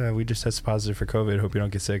 hey, we just tested positive for COVID. Hope you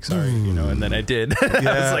don't get sick. Sorry, and then I did. Yeah.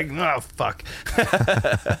 I was like, oh fuck.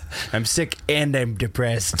 I'm sick and I'm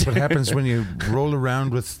depressed. That's what happens when you roll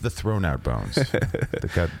around with the Thrown Out Bones.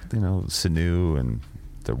 They've got sinew and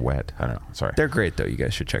they're wet. I don't know. Sorry. They're great though. You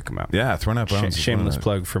guys should check them out. Yeah, Thrown Out Bones. Shameless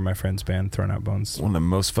plug for my friend's band, Thrown Out Bones. One of the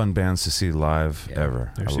most fun bands to see live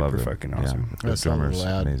ever. They're super fucking awesome. Yeah, the drummer's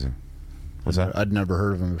amazing. What's that? I'd never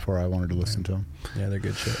heard of them before. I wanted to listen to them. Yeah, they're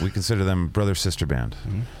good shit. We consider them brother sister band.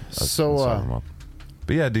 Mm-hmm.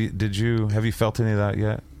 But yeah, have you felt any of that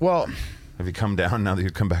yet? Well, have you come down now that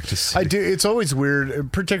you've come back to see? I do. It's always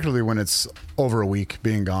weird, particularly when it's over a week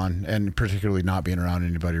being gone, and particularly not being around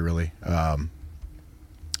anybody really.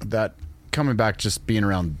 That coming back, just being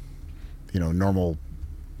around, normal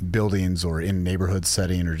buildings or in neighborhood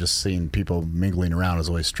setting, or just seeing people mingling around is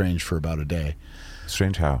always strange for about a day.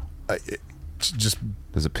 Strange how? Just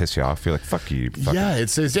does it piss you off? You're like, fuck you. Yeah,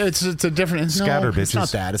 it's a different. Scatter bitches. It's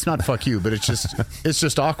not that. It's not fuck you, but it's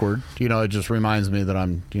just awkward. It just reminds me that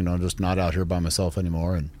I'm just not out here by myself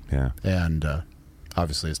anymore, and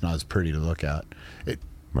obviously it's not as pretty to look at.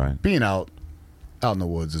 Right. Being out in the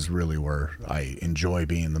woods is really where I enjoy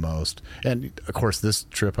being the most. And of course, this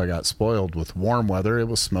trip I got spoiled with warm weather. It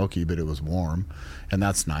was smoky, but it was warm, and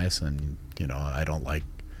that's nice. And I don't like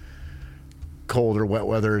cold or wet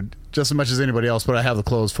weather just as much as anybody else, but I have the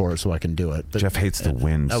clothes for it, so I can do it. But Jeff hates the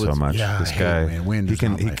wind so much. Yeah, this guy, wind is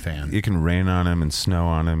not my fan. You can rain on him and snow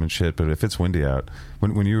on him and shit, but if it's windy out,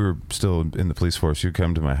 when you were still in the police force, you'd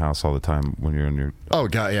come to my house all the time when you're in your. Oh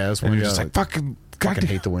god, yeah, that's when you're just like fucking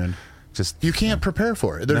hate the wind. Just you can't prepare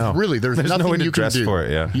for it. There's nothing no way to you can dress do for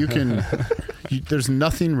it. Yeah, you can. There's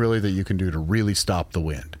nothing really that you can do to really stop the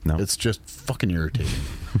wind. No, it's just fucking irritating.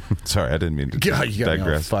 Sorry, I didn't mean to you got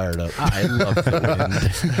me all fired up. I love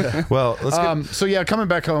the wind. Well, let's get... So yeah, coming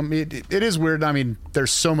back home, it is weird.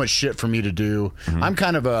 There's so much shit for me to do. Mm-hmm. I'm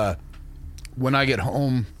kind of when I get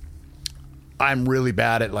home, I'm really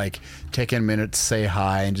bad at taking a minute to say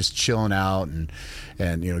hi and just chilling out and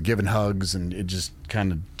giving hugs and it just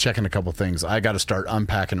kind of checking a couple things. I got to start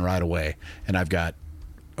unpacking right away, and I've got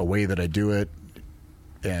a way that I do it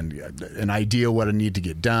and an idea what I need to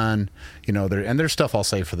get done. There's stuff I'll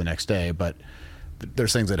save for the next day, but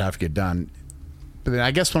there's things that have to get done. But then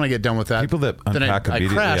I guess when I get done with that, people that unpack I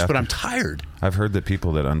immediately crash, after, but I'm tired. I've heard that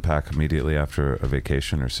people that unpack immediately after a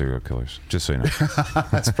vacation are serial killers. Just so you know,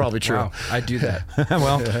 that's probably true. Wow, I do that.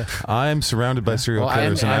 Well, I'm surrounded by serial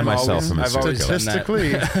killers, and I myself am a serial killer.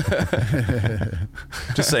 Statistically,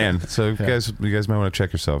 just saying. So you guys might want to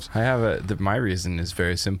check yourselves. I have my reason is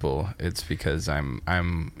very simple. It's because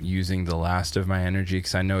I'm using the last of my energy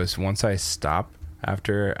because I notice once I stop.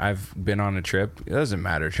 After I've been on a trip, it doesn't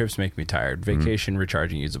matter. Trips make me tired. Vacation,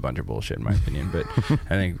 recharging you is a bunch of bullshit in my opinion. But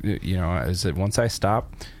I think, I said once I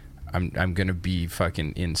stop, I'm going to be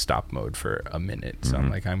fucking in stop mode for a minute. So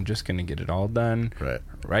I'm like, I'm just going to get it all done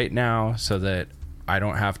right now so that I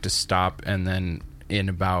don't have to stop and then in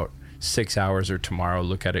about 6 hours or tomorrow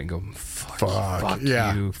look at it and go, fuck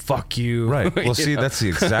you. Right. Well, see, that's the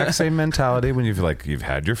exact same mentality when you've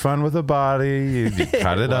had your fun with the body, you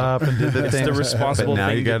cut it up and did the thing. It's the responsible but now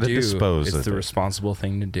thing you got to dispose of it. It's the responsible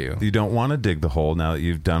thing to do. You don't want to dig the hole now that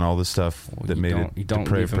you've done all the stuff that made it. You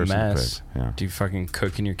don't leave a mess. Yeah. Do you fucking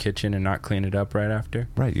cook in your kitchen and not clean it up right after?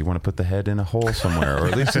 Right. You want to put the head in a hole somewhere, or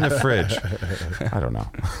at least in the fridge. I don't know.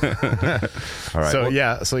 All right.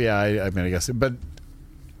 I guess, but.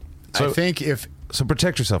 So, I think if So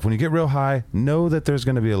protect yourself. When you get real high, know that there's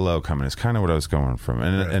going to be a low coming. It's kind of what I was going from.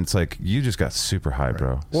 And it's like, you just got super high,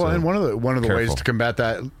 bro. Well, So and one of the careful. ways to combat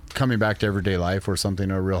that, coming back to everyday life or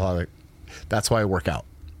something, a real high, that's why I work out.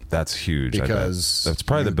 That's huge. Because that's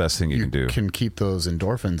probably the best thing you can do. You can keep those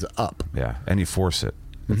endorphins up. Yeah, and you force it.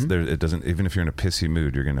 It's there, it doesn't. Even if you're in a pissy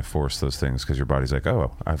mood, you're going to force those things because your body's like,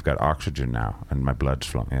 oh, I've got oxygen now, and my blood's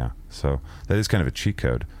flowing. Yeah, so that is kind of a cheat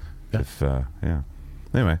code. Yeah. If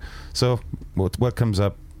anyway, so what comes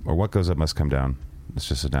up or what goes up must come down. It's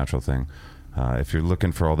just a natural thing. If you're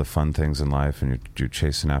looking for all the fun things in life and you're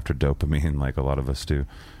chasing after dopamine like a lot of us do,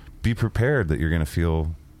 be prepared that you're going to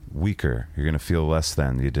feel weaker. You're going to feel less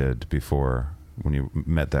than you did before when you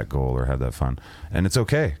met that goal or had that fun. And it's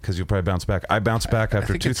okay because you'll probably bounce back. I bounced back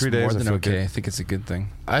after 2-3 days. More than I feel okay. good. I think it's a good thing.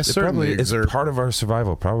 I certainly it's exert part of our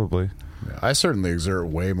survival, probably. I certainly exert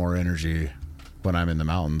way more energy when I'm in the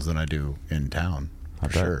mountains than I do in town. I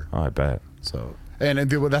For bet. sure. Oh, I bet. So, and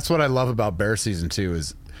that's what I love about bear season too,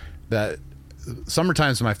 is that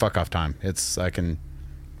summertime's my fuck off time.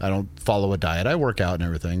 I don't follow a diet. I work out and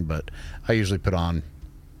everything, but I usually put on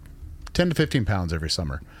 10 to 15 pounds every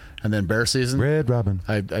summer. And then bear season, Red Robin.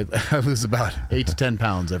 I lose about 8 to 10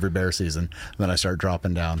 pounds every bear season. And then I start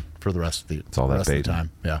dropping down for the rest of the, all that rest of the baiting.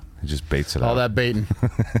 time. Yeah. It just baits it All out. that baiting.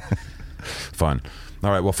 Fun. All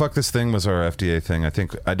right. Well, fuck this thing was our FDA thing.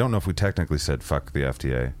 I don't know if we technically said fuck the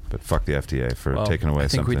FDA, but fuck the FDA for taking away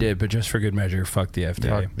something. I think we did, but just for good measure, fuck the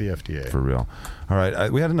FDA. Fuck the FDA. For real. All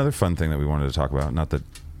right. We had another fun thing that we wanted to talk about. Not that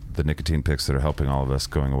the nicotine picks that are helping all of us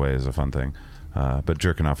going away is a fun thing, but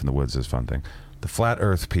jerking off in the woods is a fun thing. The flat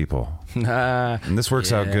earth people. And this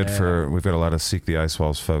works out good for, we've got a lot of Seek the Ice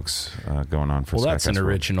Walls folks going on for Well, that's an SKATCAST World.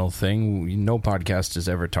 original thing. No podcast has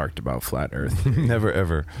ever talked about flat earth. Never,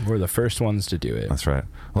 ever. We're the first ones to do it. That's right.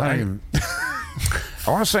 Well, I I don't even-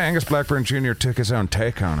 want to say Angus Blackburn Jr. took his own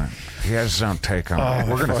take on it. He has his own take on it.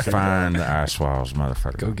 We're going to find the Ice Walls,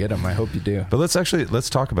 motherfucker. Go get them. I hope you do. But let's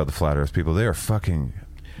talk about the flat earth people. They are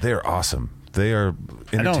awesome. They are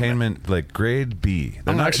entertainment like grade B.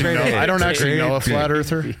 They're not grade A. I don't actually know a Grade B. flat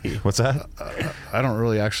earther. What's that? I don't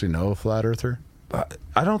really actually know a flat earther.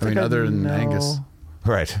 I don't think other than know. Angus.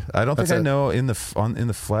 Right. I don't think That's I know in the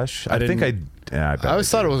flesh. I think I bet I always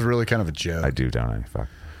thought it was really kind of a joke. I do, don't I? Fuck.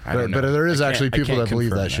 I don't But know. there is I actually can't- I people can't that believe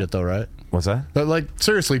confirm that shit, though, right? What's that? But like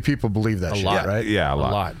seriously, people believe that shit, lot. right? Yeah, a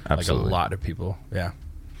lot. Absolutely. Like a lot of people. Yeah.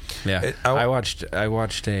 Yeah. I I watched a. I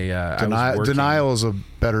was working- Denial is a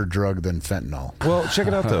better drug than fentanyl. Well, check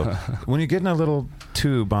it out though. When you get in a little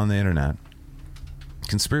tube on the internet,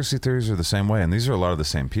 conspiracy theories are the same way, and these are a lot of the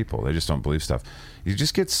same people. They just don't believe stuff. You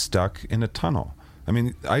just get stuck in a tunnel. I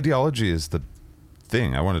mean, ideology is the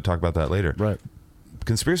thing. I want to talk about that later. Right.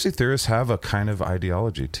 Conspiracy theorists have a kind of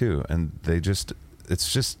ideology too, and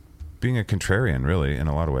it's just being a contrarian, really, in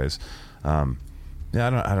a lot of ways. Yeah,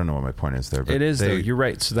 I don't know what my point is there. But It is though. You're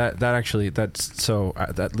right. So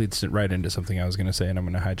that leads right into something I was going to say, and I'm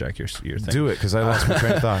going to hijack your thing. do it because I lost my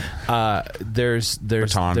train of thought. There's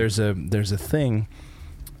Baton. a thing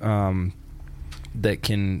that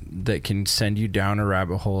can send you down a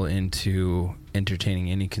rabbit hole into entertaining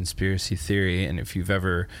any conspiracy theory, and if you've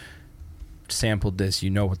ever sampled this, you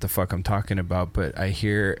know what the fuck I'm talking about. But I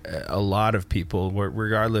hear a lot of people,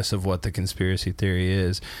 regardless of what the conspiracy theory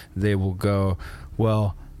is, they will go,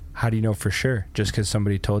 well, how do you know for sure? Just because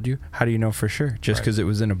somebody told you? How do you know for sure? Just because it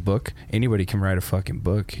was in a book? Anybody can write a fucking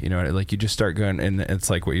book. You know, like you just start going, and it's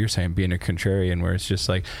like what you're saying, being a contrarian, where it's just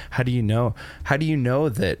like, how do you know? How do you know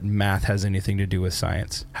that math has anything to do with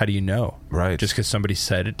science? How do you know? Right. Just because somebody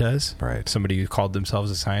said it does? Right. Somebody who called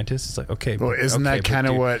themselves a scientist? It's like, okay. Well, isn't that but kind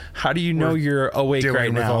of dude, what how do you know we're you're awake dealing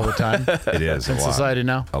right with now? all the time It is a in lot. society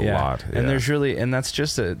now? A lot. Yeah. And there's really, and that's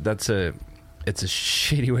just it's a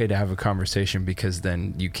shitty way to have a conversation, because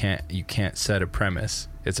then you can't set a premise.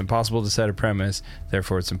 It's impossible to set a premise,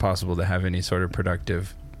 therefore it's impossible to have any sort of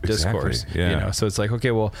productive discourse. Exactly, yeah. You know, so it's like,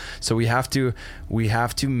 okay, well, so we have to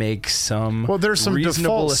make some there's some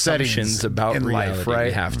reasonable default assumptions settings about in reality. life, right?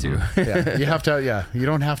 We have to. Yeah, you have to. Yeah, you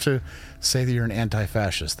don't have to say that you're an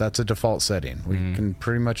anti-fascist. That's a default setting. We can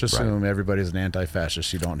pretty much assume everybody's an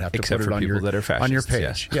anti-fascist. You don't have to Except put for it on people that are on your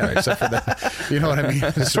fascists, page. Yeah, except for that. You know what I mean? It's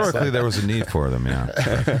just Historically, like- there was a need for them.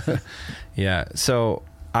 Yeah. Yeah. So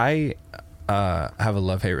I have a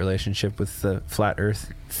love-hate relationship with the flat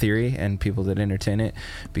Earth theory and people that entertain it,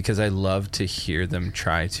 because I love to hear them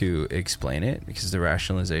try to explain it, because the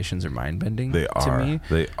rationalizations are mind-bending to me.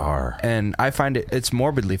 They are. And I find it's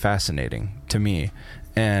morbidly fascinating to me.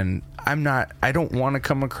 And I don't want to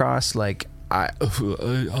come across like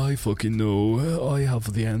I fucking know. I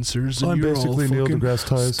have the answers. And I'm you're basically all Neil fucking deGrasse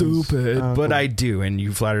Tyson. stupid. But I do, and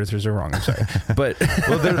you flat earthers are wrong. I'm sorry. But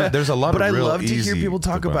there's a lot but of I real love to hear easy people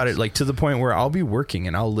talk about debunks. it, like to the point where I'll be working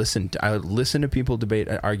and I'll listen to people debate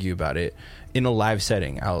and argue about it in a live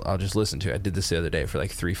setting. I'll just listen to it. I did this the other day for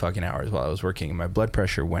like 3 fucking hours while I was working, and my blood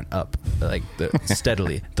pressure went up like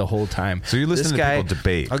steadily the whole time. So you listen to people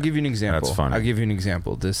debate. I'll give you an example. That's funny. I'll give you an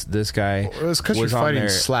example. This guy. Well, it's because you're was on fighting there-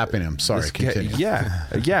 slapping him. Sorry, this guy- continue.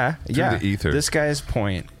 yeah. the ether. This guy's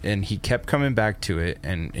point, and he kept coming back to it,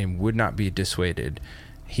 and would not be dissuaded.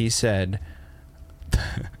 He said,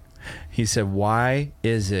 "Why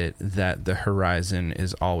is it that the horizon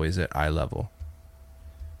is always at eye level?"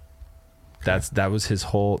 That was his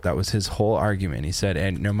whole argument. He said,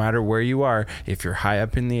 and no matter where you are, if you're high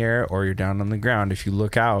up in the air or you're down on the ground, if you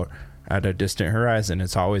look out at a distant horizon,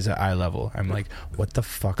 it's always at eye level. I'm like, what the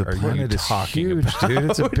fuck are you planet is talking huge, about? dude.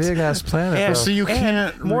 It's a big ass planet. And, bro. So you and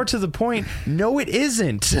can't- more to the point, no, it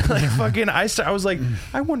isn't. Like fucking, I was like,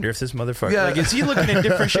 I wonder if this motherfucker, Yeah. like, is he looking at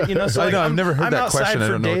different shit? You know, so I like, know, I've never heard I'm that outside question. I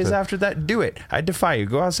for don't know what days to- after that. Do it. I defy you.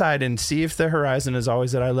 Go outside and see if the horizon is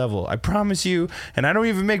always at eye level. I promise you. And I don't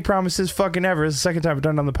even make promises fucking ever. It's the second time I've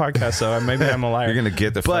done it on the podcast, so maybe I'm a liar. You're gonna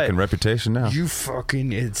get the But fucking reputation now. You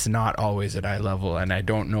fucking, it's not always at eye level, and I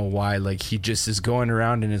don't know why. Like, he just is going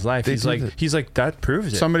around in his life. They He's do like, that. that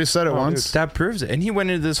proves it. Somebody said it once. That proves it. And he went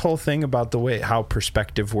into this whole thing about the way how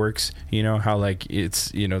perspective works, you know, how like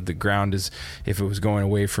it's, you know, the ground is, if it was going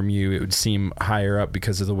away from you, it would seem higher up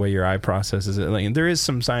because of the way your eye processes it. Like, and there is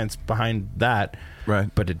some science behind that. Right.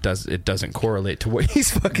 But it doesn't correlate to what he's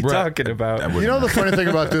fucking Right. talking about. You know the funny thing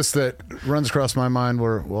about this that runs across my mind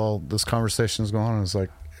while this conversation is going on is like,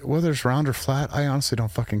 whether it's round or flat, I honestly don't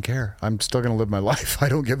fucking care. I'm still going to live my life. I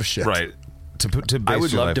don't give a shit. Right. To base I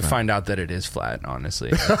would your love life to on. find out that it is flat, honestly.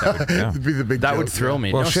 That would, Yeah. It'd be the big that joke, would thrill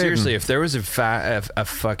me. Well, No, Shaden- seriously, if there was a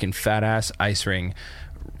fucking fat ass ice ring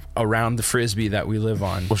around the frisbee that we live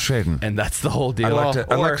on, Well, Shaden, and that's the whole deal.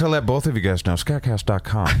 I'd like to let both of you guys know,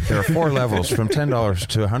 SKATCAST.com. There are 4 levels from $10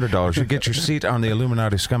 to $100. You get your seat on the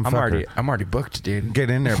Illuminati scum fucker. I'm already booked, dude. Get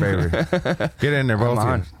in there, baby. Get in there, both I'm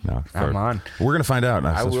of on. you. No, I'm on. We're gonna find out.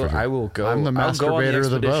 I will go. I'm the I'll go on masturbator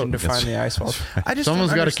of the expedition boat. to find the ice falls. I just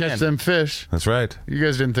Someone's got to catch them fish. That's right. You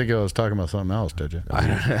guys didn't think I was talking about something else, did you?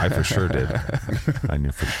 I for sure did. I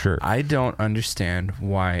knew for sure. I don't understand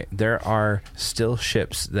why there are still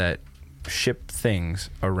ships that ship things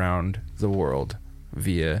around the world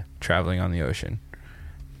via traveling on the ocean.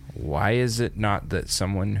 Why is it not that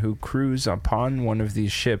someone who cruise upon one of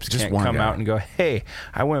these ships Just can't one come guy. out and go, hey,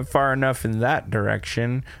 I went far enough in that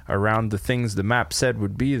direction around the things the map said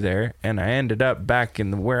would be there, and I ended up back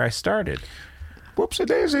in where I started. Whoopsie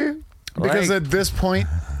daisy. Because Like- at this point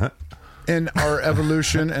in our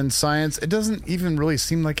evolution and science, it doesn't even really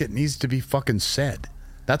seem like it needs to be fucking said.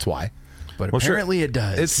 That's why. But Well, sure. apparently it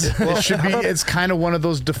does. It should be. It's kind of one of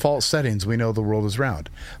those default settings. We know the world is round,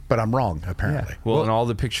 but I'm wrong apparently. Well, and all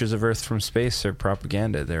the pictures of Earth from space are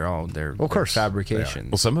propaganda. They're of course they are.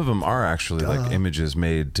 fabrications. Well, some of them are actually like images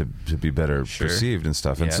made to be better Sure. perceived and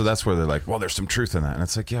stuff. And so Yes. that's where they're like, well, there's some truth in that. And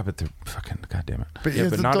it's like, yeah, but they're fucking, goddamn it. But Yeah,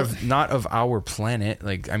 but the- not of our planet.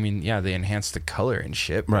 Like, I mean, yeah, they enhance the color and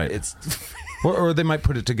shit. But Right. It's Or they might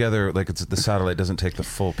put it together like it's the satellite doesn't take the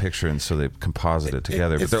full picture, and so they composite it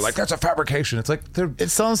together. But they're like, that's a fabrication. It's like they're It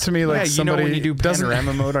sounds to me like yeah, you know somebody when you do doesn't.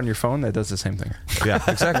 panorama mode on your phone, that does the same thing. yeah,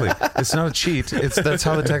 exactly. It's not a cheat. That's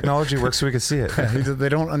how the technology works, so we can see it. They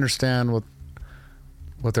don't understand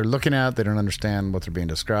what they're looking at. They don't understand what they're being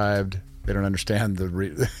described. They don't understand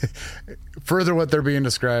further what they're being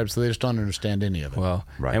described, so they just don't understand any of it. Well,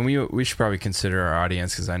 Right. and we should probably consider our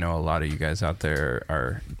audience, because I know a lot of you guys out there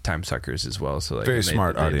are time suckers as well. So like, Very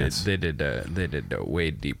smart audience. They did a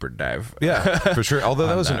way deeper dive. Yeah, for sure. Although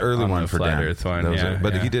that On was an that- early on one the for flat Dan. Earth one, That was yeah,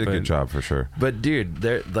 but yeah. he did a But- good job for sure. But dude,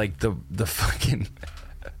 they're like the fucking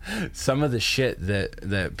some of the shit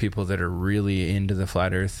that people that are really into the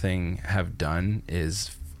flat Earth thing have done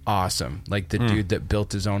is awesome. Like the dude that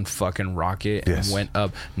built his own fucking rocket and Yes. went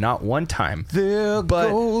up not one time, There but-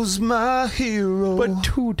 goes my hero. but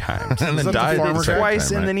 2 times, And then that the died farmer the second twice,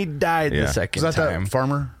 time, and right? then he died Yeah. the second Is that time. that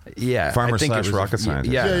farmer? Yeah, Farmer I think slash it was, rocket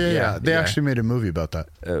scientist. Yeah, They actually made a movie about that.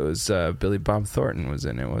 it was Billy Bob Thornton was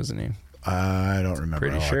in it, wasn't he? I don't remember.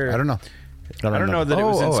 Pretty how sure. I don't know. I don't know that it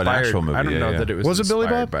was Oh, an inspired. actual movie. I don't Yeah, know yeah. that it was. Was it Billy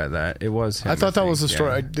inspired Bob? by that? It was. Him, I thought that was the think, story.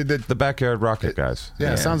 yeah. I did that. The backyard rocket guys. Yeah,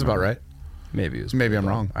 Yeah. it sounds about right. Maybe it was. Maybe Billy I'm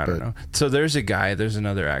Bob. wrong, I don't but- know. So there's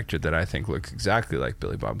another actor that I think looks exactly like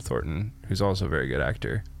Billy Bob Thornton, who's also a very good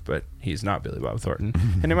actor, but he's not Billy Bob Thornton,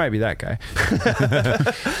 and it might be that guy.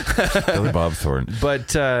 Billy Bob Thornton.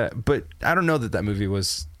 But I don't know that movie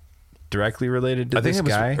was directly related to I think this it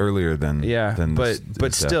was guy. earlier than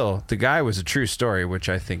But still, the guy was a true story, which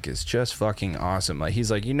I think is just fucking awesome. Like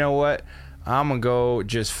he's like, you know what? I'm gonna go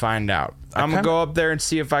just find out. I'm gonna go up there and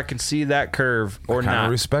see if I can see that curve or not. I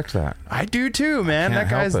respect that. I do too, man. That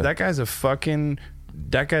That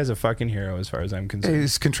guy's a fucking hero as far as I'm concerned.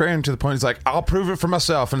 He's contrarian to the point. He's like, I'll prove it for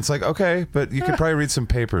myself, and it's like, okay, but you could probably read some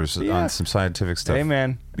papers on some scientific stuff. Hey,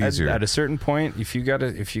 man, easier. at a certain point, if you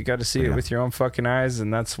gotta see it with your own fucking eyes,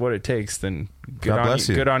 and that's what it takes, then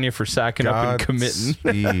good on you for sacking up and committing.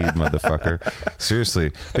 Speed, motherfucker.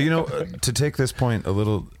 Seriously, but to take this point a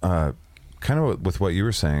little. Kind of with what you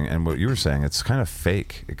were saying and what you were saying, it's kind of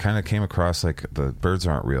fake. It kind of came across like the birds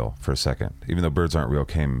aren't real for a second, even though birds aren't real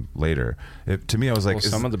came later. To me, I was like,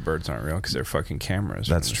 some of the birds aren't real because they're fucking cameras.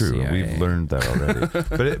 That's true. CIA. We've learned that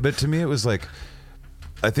already. But to me, it was like,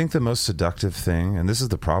 I think the most seductive thing, and this is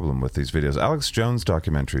the problem with these videos, Alex Jones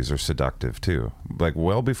documentaries are seductive too. Like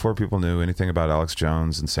well before people knew anything about Alex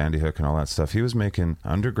Jones and Sandy Hook and all that stuff, he was making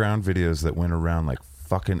underground videos that went around like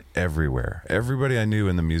fucking everywhere. Everybody I knew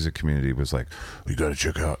in the music community was like, you gotta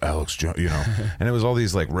check out Alex Jones, and it was all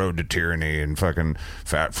these like Road to Tyranny and fucking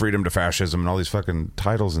Freedom to Fascism and all these fucking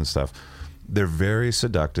titles and stuff. They're very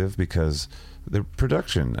seductive because the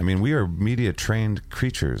production, I mean, we are media trained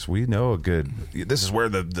creatures. We know this is where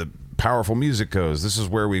the powerful music goes. This is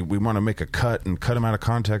where we want to make a cut and cut them out of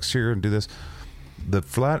context here and do this. The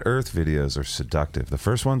flat earth videos are seductive. The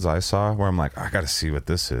first ones I saw where I'm like, I got to see what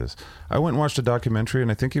this is. I went and watched a documentary,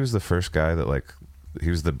 and I think he was the first guy that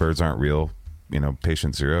he was the birds aren't real,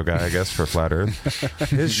 patient zero guy, I guess, for flat earth.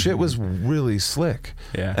 His shit was really slick.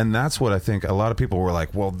 Yeah. And that's what I think a lot of people were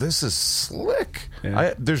like, well, this is slick.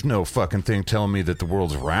 Yeah. There's no fucking thing telling me that the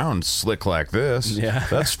world's round slick like this. Yeah.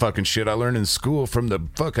 That's fucking shit I learned in school from the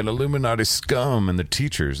fucking Illuminati scum and the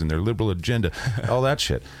teachers and their liberal agenda, all that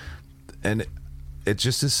shit. And it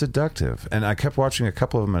just is seductive. And I kept watching a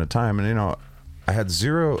couple of them at a time, and I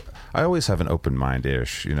always have an open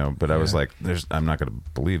mind-ish, but I was like, I'm not going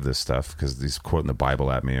to believe this stuff because he's quoting the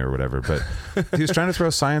Bible at me or whatever. But he was trying to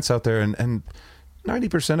throw science out there, and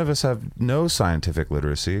 90% of us have no scientific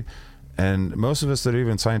literacy. And most of us that are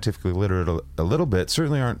even scientifically literate a little bit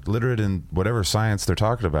certainly aren't literate in whatever science they're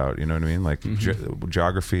talking about. You know what I mean? Like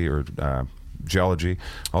geography or geology,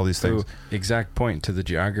 all these things. Exact point to the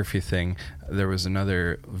geography thing. There was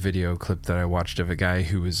another video clip that I watched of a guy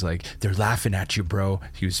who was like, they're laughing at you, bro.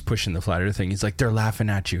 He was pushing the flat earth thing. He's like, they're laughing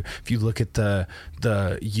at you. If you look at the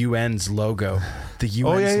UN's logo, the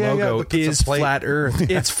UN's logo is flat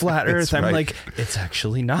earth. It's flat earth. I'm like, it's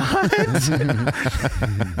actually not.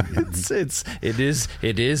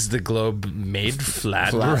 It is the globe made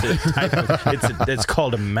flat. It's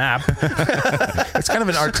called a map. It's kind of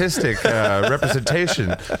an artistic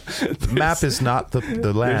representation. Map is not the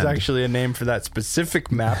land. There's actually a name for that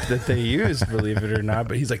specific map that they use, believe it or not.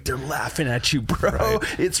 But he's like, they're laughing at you, bro.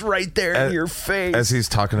 Right. It's right there in your face. As he's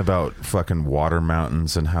talking about fucking water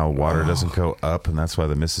mountains and how water doesn't go up, and that's why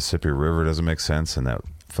the Mississippi River doesn't make sense, and that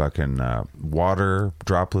fucking water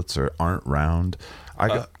droplets aren't round.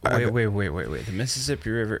 Wait. The Mississippi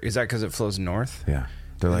River, is that because it flows north? Yeah.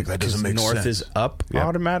 They're like, that doesn't make north sense. Is up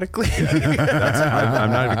automatically. I'm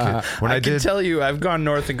not even kidding. I can tell you, I've gone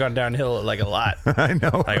north and gone downhill like a lot. I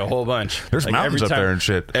know, like a whole bunch. There's mountains up there and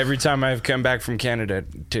shit. Every time I've come back from Canada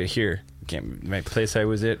to here, my place I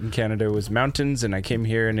was at in Canada was mountains, and I came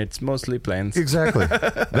here and it's mostly plains. Exactly.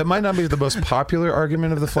 That might not be the most popular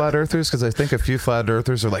argument of the flat earthers, because I think a few flat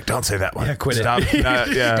earthers are like, don't say that one. Yeah, quit Stop. it.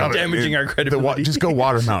 Stop damaging our credibility. Just go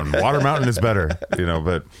Water Mountain. Water Mountain is better.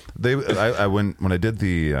 But when I did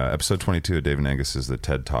the episode 22 of Dave and Angus's the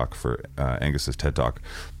TED Talk for Angus's TED Talk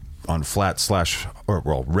on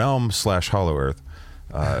realm/hollow earth,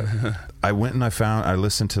 I went and I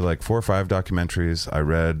listened to like 4 or 5 documentaries. I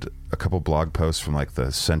read a couple blog posts from like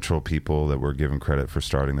the central people that were given credit for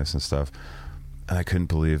starting this and stuff. And I couldn't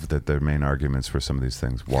believe that their main arguments were some of these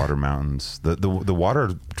things. Water mountains, the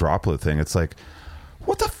water droplet thing. It's like,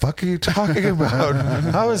 what the fuck are you talking about?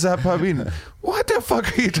 How is that? I mean, what the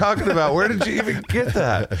fuck are you talking about? Where did you even get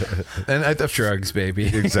that? And drugs, baby.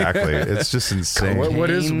 Exactly. It's just insane. What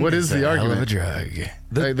is the argument? Of a drug.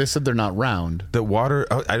 They said they're not round. The water.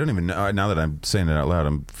 I don't even know. Now that I'm saying it out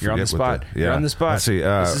loud, You're on the spot. You're on the spot. Let's see.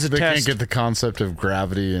 This is a they test. Can't get the concept of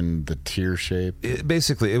gravity and the tear shape.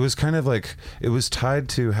 Basically, it was kind of like, it was tied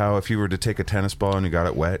to how if you were to take a tennis ball and you got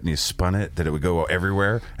it wet and you spun it, that it would go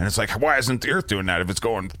everywhere. And it's like, why isn't the Earth doing that if it's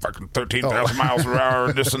going fucking 13,000 miles per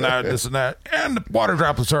hour, this and that, and the water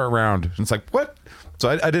droplets are around? And it's like, what? So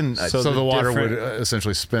I didn't. So the the water different- would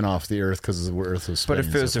essentially spin off the Earth because the Earth was But spinning.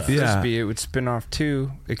 if it was so a fast. Yeah. frisbee, it would spin off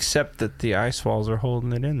too, except that the ice walls are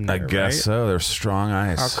holding it in there, I guess right? so. There's strong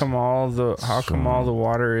ice. How come all the So-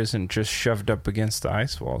 water isn't just shoved up against the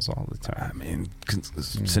ice walls all the I time? mean,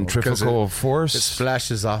 centrifugal it force.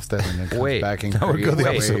 splashes off that and then comes Wait. back and That would go the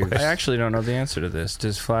creates opposite waves. I actually don't know the answer to this.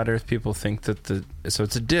 Does flat Earth people think that so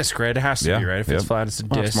it's a disc, right? It has to Yeah, be, right? If yep. it's flat, it's a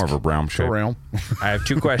Well, disc. it's more of a realm The shape. realm. I have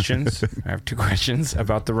two questions.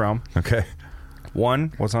 About the realm. Okay.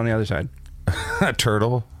 One, what's on the other side? A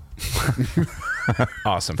turtle.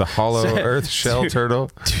 Awesome. The hollow So- earth shell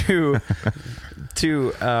turtle.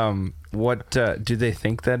 Two, what do they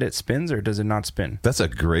think that it spins or does it not spin? That's a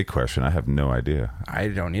great question. I have no idea. I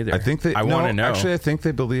don't either. I think they. I want to know. Actually, I think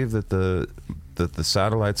they believe that the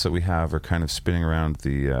satellites that we have are kind of spinning around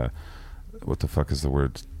the. What the fuck is the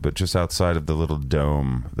word? But just outside of the little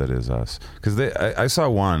dome that is us. Because I saw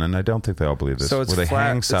one, and I don't think they all believe this. so it's where they flat.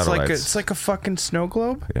 hang satellites. It's like a fucking snow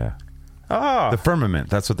globe. Yeah. Oh, The firmament.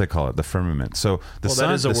 That's what they call it. The firmament. So the well, sun.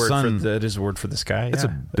 that is a the word sun, that is a word for the sky. It's yeah.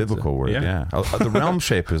 a biblical word. yeah. Yeah. The realm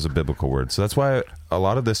shape is a biblical word. So that's why a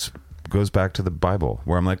lot of this goes back to the Bible,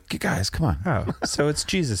 where I'm like, you guys, come on. Oh, so it's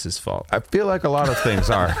Jesus's fault. I feel like a lot of things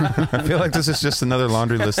are. I feel like this is just another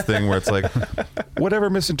laundry list thing where it's like, whatever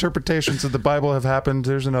misinterpretations of the Bible have happened,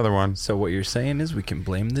 there's another one. So what you're saying is we can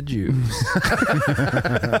blame the Jews.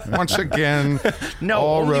 Once again, No,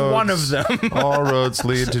 all only roads, one of them. all roads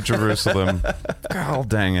lead to Jerusalem. God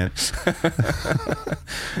dang it.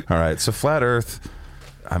 All right, so flat Earth,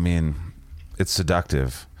 I mean, it's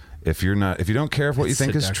seductive. If you don't care if what It's you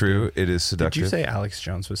think is seductive. true, it is seductive. Did you say Alex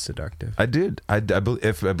Jones was seductive? I did. I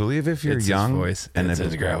believe if you're It's young his voice. and It's if-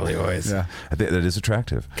 his gravelly voice. Yeah. I think that is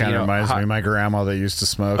attractive. Kind You of know, reminds hot- me of my grandma that used to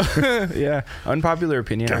smoke. Yeah, unpopular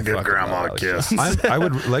opinion. Can I I give fucking grandma love a Alex kiss? Jones. I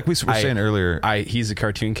would, like we were saying earlier. He's a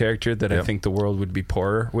cartoon character that I Yep. think the world would be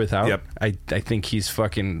poorer without. Yep. I think he's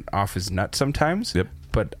fucking off his nut sometimes. Yep.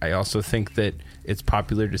 But I also think that it's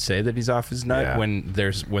popular to say that he's off his nut Yeah. when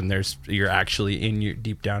you're actually in your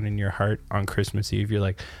deep down in your heart on Christmas Eve. You're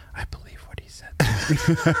like, I believe what he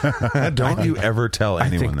said. Don't you ever tell I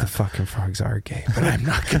anyone think the that. fucking frogs are gay, but I'm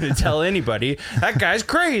not going to tell anybody. That guy's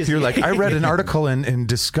crazy. You're like, I read an article in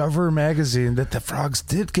Discover magazine that the frogs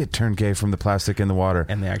did get turned gay from the plastic in the water,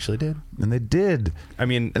 and they actually did. and they did. I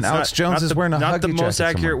mean, And it's Alex Jones not is the, wearing a not the Huggy most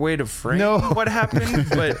jacket accurate somewhere. way to frame No. what happened,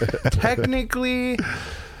 but technically,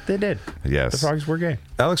 they did. Yes. The frogs were gay.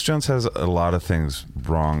 Alex Jones has a lot of things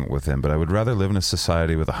wrong with him, but I would rather live in a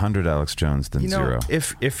society with 100 Alex Jones than zero.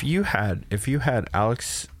 If you had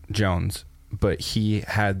Alex Jones, but he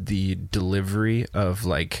had the delivery of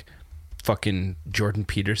like fucking Jordan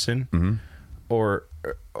Peterson, Mm-hmm. or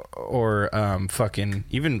fucking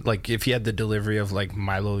even like if he had the delivery of like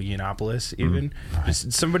Milo Yiannopoulos, even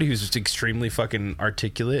just somebody who's just extremely fucking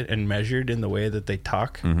articulate and measured in the way that they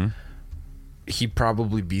talk. Mm-hmm. He'd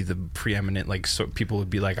probably be the preeminent, like, so people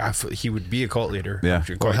would be like, he would be a cult leader. Yeah.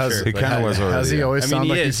 I'm quite Well, sure. he But- kinda was already, Has he yeah. always I mean, sound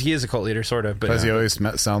like he is a cult leader, sort of. But Does he always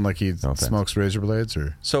sound like he offense. smokes razor blades?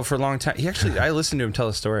 Or so for a long time, I listened to him tell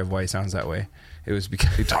a story of why he sounds that way. It was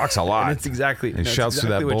because He talks a lot. And it's exactly. He no, shouts it's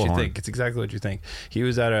through that exactly what you bullhorn. think. It's exactly what you think. He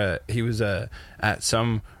was at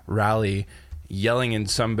some rally yelling in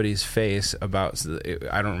somebody's face about,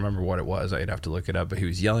 I don't remember what it was, I'd have to look it up, but he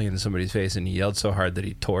was yelling in somebody's face, and he yelled so hard that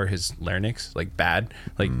he tore his larynx like bad,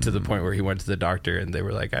 like to the point where he went to the doctor and they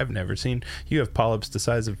were like, I've never seen, you have polyps the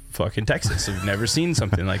size of fucking Texas. I've never seen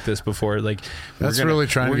something like this before. Like, That's really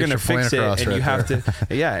trying to we're get gonna your point fix it, across and right you have there.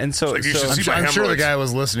 to, yeah. And so, I'm so sure the guy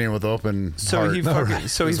was listening with open heart. he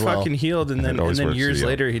fucking healed, and It then always works years for you.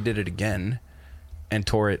 later he did it again and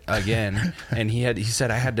tore it again. And he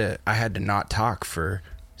said I had to not talk for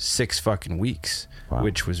 6 fucking weeks. Wow.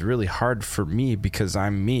 Which was really hard for me because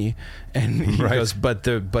I'm me. And he Right. goes, but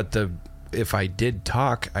the if I did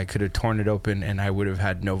talk, I could have torn it open and I would have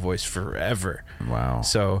had no voice forever. Wow.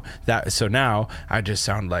 So now I just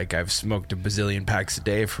sound like I've smoked a bazillion packs a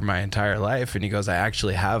day for my entire life. And he goes, I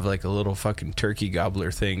actually have like a little fucking turkey gobbler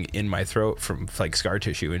thing in my throat from like scar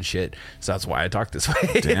tissue and shit. So that's why I talk this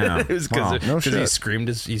way. Damn. It was Wow. because No he shit.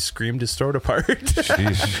 screamed his throat apart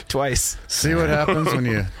Sheesh. twice. See what happens when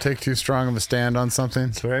you take too strong of a stand on something?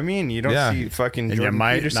 That's what I mean. You don't Yeah. see fucking And you Jordan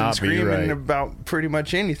might Peterson not be screaming right. about pretty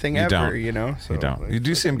much anything You ever, don't. you know? So, You don't. like, You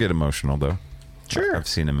do see him get emotional, though. Sure. I've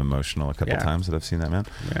seen him emotional a couple Yeah. times that I've seen that man.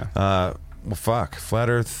 Yeah. Well, fuck. Flat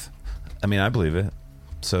Earth. I mean, I believe it.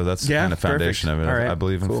 So that's the Yeah, kind of foundation perfect. of it. All right, I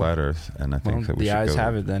believe in cool. flat Earth, and I think that we the should eyes go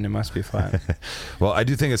have there. it, then it must be flat. Well, I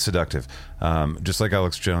do think it's seductive, just like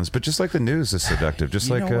Alex Jones, but just like the news is seductive, just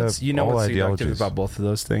you like know what's all seductive ideologies. about both of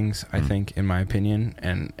those things, I think, in my opinion,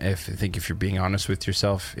 and I think if you're being honest with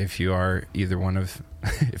yourself, if you are either one of,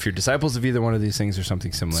 if you're disciples of either one of these things or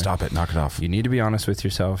something similar, Stop it, knock it off. you need to be honest with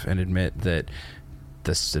yourself and admit that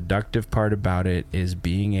the seductive part about it is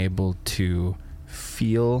being able to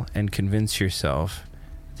feel and convince yourself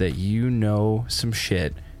that you know some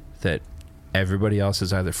shit that everybody else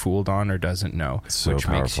is either fooled on or doesn't know, So which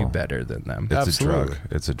makes you powerful. better than them. It's Absolutely. a drug.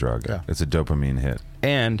 It's a drug. Yeah. It's a dopamine hit.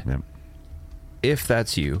 And Yep. if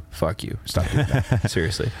that's you, fuck you. Stop doing that.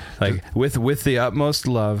 Seriously. Like, with the utmost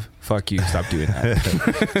love, fuck you. Stop doing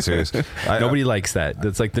that. Serious. Nobody likes that.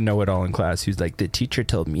 That's like the know-it-all in class who's like, the teacher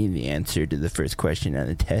told me the answer to the first question on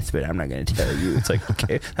the test, but I'm not going to tell you. It's like,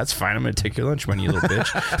 okay, that's fine. I'm going to take your lunch money, you little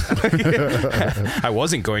bitch. I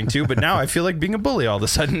wasn't going to, but now I feel like being a bully all of a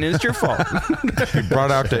sudden is your fault. You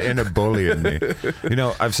brought out the inner bully in me. You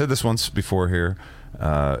know, I've said this once before here.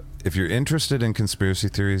 If you're interested in conspiracy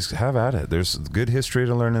theories, have at it. There's good history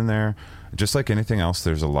to learn in there. Just like anything else,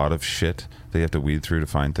 there's a lot of shit that you have to weed through to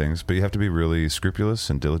find things. But you have to be really scrupulous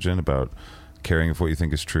and diligent about caring if what you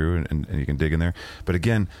think is true, and you can dig in there. But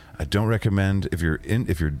again, I don't recommend if you're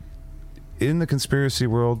in the conspiracy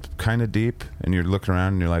world kind of deep and you're looking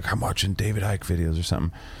around and you're like, I'm watching David Icke videos or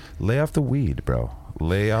something. Lay off the weed, bro.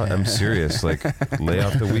 Lay out. I'm serious. Like, lay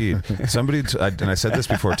off the weed. And I said this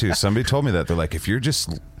before too. Somebody told me that. They're like, if you're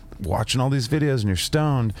just watching all these videos and you're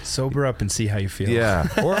stoned, Sober up and see how you feel. yeah.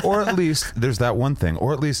 Or at least there's that one thing.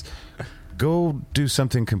 Or at least go do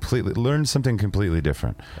something learn something completely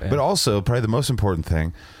different. Yeah. But also, probably the most important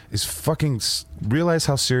thing is fucking realize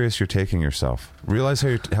how serious you're taking yourself. Realize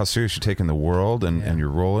how serious you're taking the world and your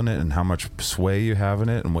role in it, and how much sway you have in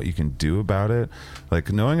it, and what you can do about it.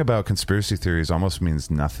 Like, knowing about conspiracy theories almost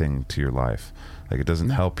means nothing to your life. Like, it doesn't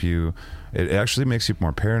help you. It actually makes you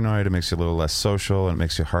more paranoid. It makes you a little less social, and it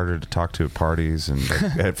makes you harder to talk to at parties and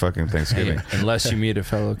at fucking Thanksgiving. Hey, unless you meet a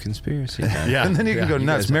fellow conspiracy guy. Yeah. And then you can go You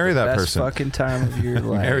nuts. guys have Marry the that best person. fucking time of your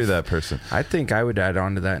life. Marry that person. I think I would add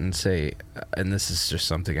on to that and say, and this is just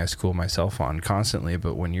something I school myself on constantly,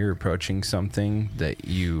 but when you're approaching something that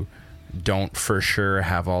you don't for sure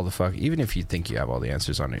have all the even if you think you have all the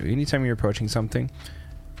answers on it, anytime you're approaching something,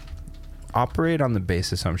 operate on the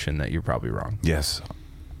base assumption that you're probably wrong. Yes.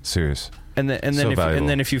 Serious. And then So valuable.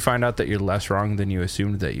 if you find out that you're less wrong than you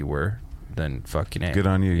assumed that you were, then fucking A. Good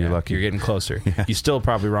on you. You're lucky. You're getting closer. Yeah. You're still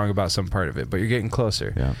probably wrong about some part of it, but you're getting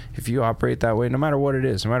closer. Yeah. If you operate that way, no matter what it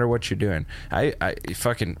is, no matter what you're doing, I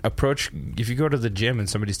fucking approach. If you go to the gym and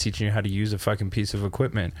somebody's teaching you how to use a fucking piece of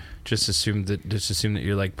equipment, just assume that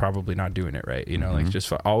you're like probably not doing it right. You know, like just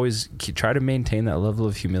always try to maintain that level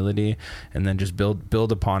of humility, and then just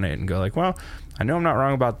build upon it and go like, well, I know I'm not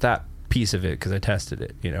wrong about that piece of it because I tested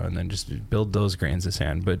it, you know, and then just build those grains of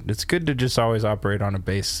sand. But it's good to just always operate on a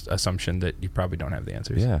base assumption that you probably don't have the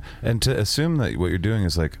answers. Yeah. And to assume that what you're doing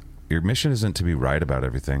is like, your mission isn't to be right about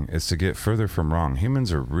everything. It's to get further from wrong.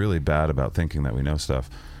 Humans are really bad about thinking that we know stuff.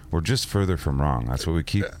 We're just further from wrong. That's what we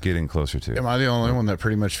keep getting closer to. Am I the only one that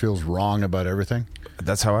pretty much feels wrong about everything?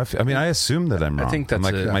 That's how I feel. I mean, I assume that I'm wrong. I think that's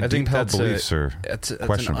my deep held beliefs are that's an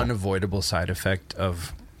questionable. unavoidable side effect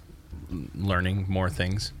of learning more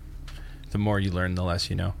things. The more you learn, the less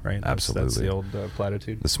you know, right? That's Absolutely. the old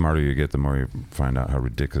platitude. The smarter you get, the more you find out how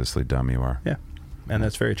ridiculously dumb you are. Yeah, and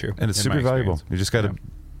that's very true. And it's in super my valuable. experience. You just got to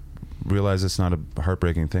realize it's not a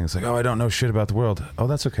heartbreaking thing. It's like, oh, I don't know shit about the world. Oh,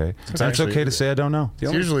 that's okay. It's actually- okay to say I don't know.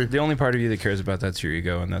 The only part of you that cares about that's your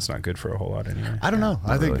ego, and that's not good for a whole lot anyway. I don't know.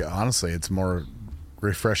 I think really. honestly, it's more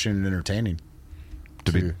refreshing and entertaining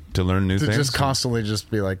To learn new to things. just constantly just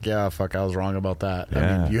be like, yeah, fuck, I was wrong about that. I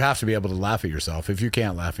Yeah. mean, you have to be able to laugh at yourself. If you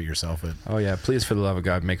can't laugh at yourself, Oh yeah, please, for the love of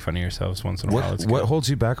God, make fun of yourselves once in a while. It's What good. holds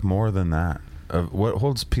you back more than that? What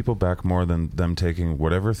holds people back more than them taking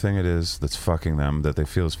whatever thing it is that's fucking them, that they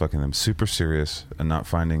feel is fucking them, super serious, and not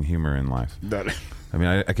finding humor in life? I mean,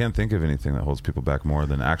 I can't think of anything that holds people back more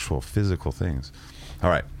than actual physical things. All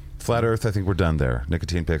right. Flat Earth, I think we're done there.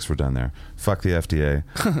 Nicotine picks, we're done there. Fuck the FDA.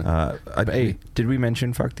 Hey, did we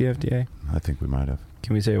mention fuck the FDA? I think we might have.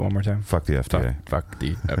 Can we say it one more time? Fuck the FDA. Fuck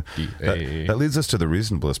the FDA. That leads us to the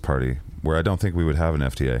reasonablest party, where I don't think we would have an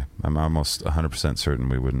FDA. I'm almost 100% certain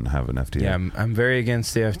we wouldn't have an FDA. Yeah, I'm very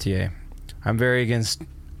against the FDA. I'm very against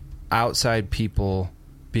outside people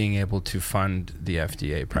being able to fund the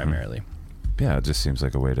FDA primarily. Yeah, it just seems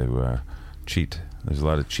like a way to cheat. There's a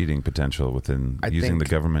lot of cheating potential within using the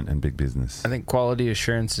government and big business. I think quality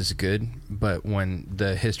assurance is good, but when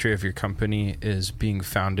the history of your company is being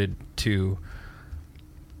founded to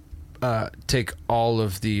take all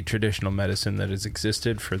of the traditional medicine that has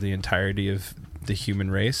existed for the entirety of the human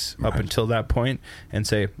race up until that point and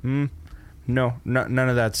say, no, none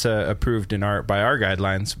of that's approved by our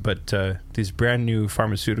guidelines, but these brand new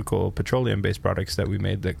pharmaceutical petroleum-based products that we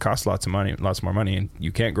made that cost lots more money, and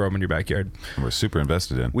you can't grow them in your backyard. We're super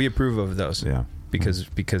invested in. We approve of those. Yeah. Because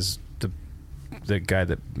the guy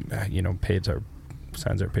that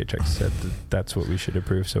signs our paychecks said that's what we should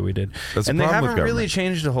approve, so we did. That's and the they problem haven't with really government.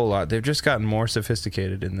 changed a whole lot. They've just gotten more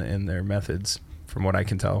sophisticated in their methods, from what I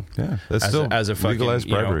can tell. Yeah, that's as still a fucking legalized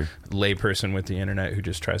bribery. Layperson with the internet who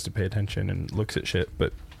just tries to pay attention and looks at shit.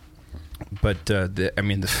 But the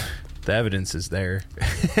evidence is there.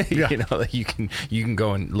 Yeah. Like you can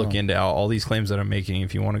go and look into all these claims that I'm making.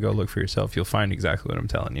 If you want to go look for yourself, you'll find exactly what I'm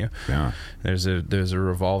telling you. Yeah. There's a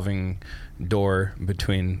revolving door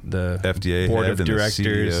between the FDA board head of and the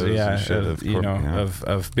directors, CEOs and shit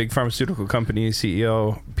of big pharmaceutical companies,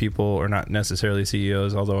 CEO people, or not necessarily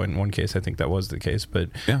CEOs, although in one case I think that was the case. But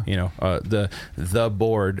the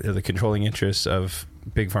board, the controlling interests of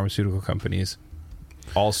big pharmaceutical companies,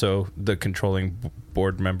 also the controlling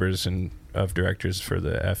board members and of directors for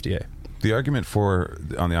the FDA. The argument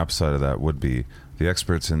on the opposite side of that would be the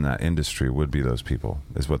experts in that industry would be those people,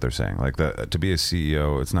 is what they're saying. Like to be a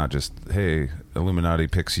CEO, it's not just, hey, Illuminati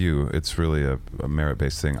picks you. It's really a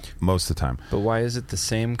merit-based thing most of the time. But why is it the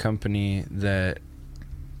same company that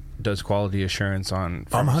does quality assurance on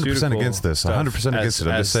I'm 100% against this. 100% against it.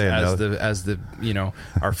 I'm just saying. As the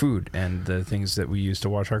our food and the things that we use to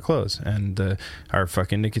wash our clothes and our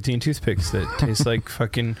fucking nicotine toothpicks that taste like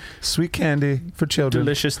fucking sweet candy for children.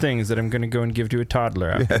 delicious things that I'm going to go and give to a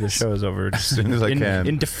toddler after the show is over. As soon as I can.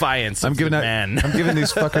 In defiance of man. I'm giving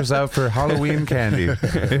these fuckers out for Halloween candy.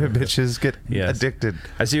 Bitches get addicted.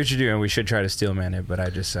 I see what you're doing. We should try to steel man it, but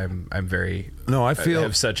I'm very... No, I I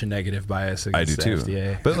have such a negative bias against I do the too.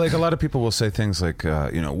 FDA. But like a lot of people will say things like,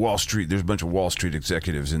 Wall Street. There's a bunch of Wall Street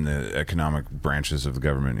executives in the economic branches of the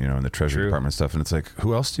government, in the Treasury Department stuff, and it's like,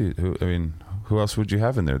 who else who else would you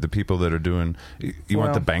have in there? The people that are doing. You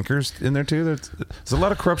want the bankers in there too? There's a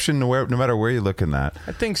lot of corruption no matter where you look in that.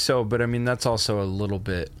 I think so, but I mean that's also a little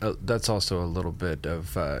bit. That's also a little bit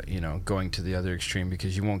of going to the other extreme,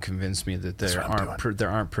 because you won't convince me that there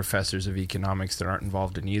aren't professors of economics that aren't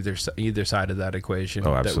involved in either side of that equation.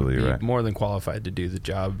 Oh, absolutely that would be right. more than qualified to do the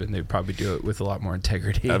job, and they'd probably do it with a lot more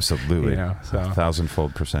integrity. Absolutely, so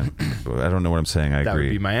 1,000-fold%. I don't know what I'm saying. I that agree.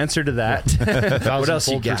 would be my answer to that. What else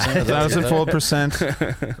you got? 1,000-fold%,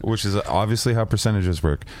 which is obviously how percentages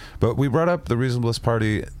work. But we brought up the Reasonableness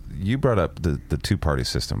Party. You brought up the two-party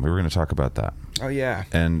system. We were going to talk about that. Oh, yeah.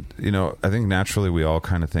 And, I think naturally we all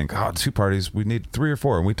kind of think, two parties, we need 3 or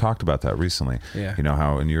 4. And we talked about that recently. Yeah.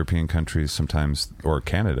 How in European countries sometimes, or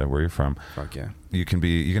Canada, where you're from, Fuck yeah. you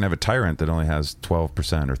can have a tyrant that only has 12%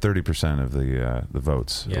 or 30% of the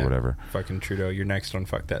votes or whatever. Fucking Trudeau, you're next on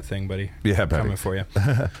Fuck That Thing, buddy. Yeah, buddy. Coming for you.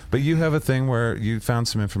 But you have a thing where you found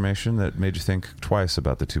some information that made you think twice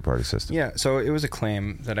about the two-party system. Yeah, so it was a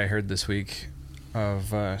claim that I heard this week of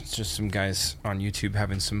just some guys on YouTube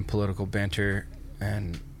having some political banter,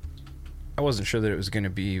 and I wasn't sure that it was going to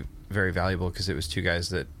be very valuable because it was two guys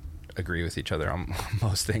that agree with each other on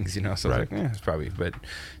most things, so I was like, it's probably, but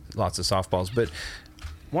lots of softballs. But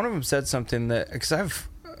one of them said something that, because I've,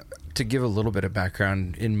 to give a little bit of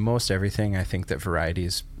background, in most everything, I think that variety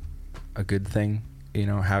is a good thing.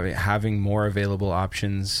 Having more available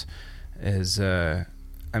options is,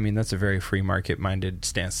 that's a very free market-minded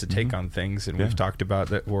stance to take on things, and we've talked about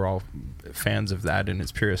that. We're all fans of that in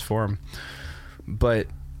its purest form. But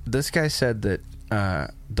this guy said that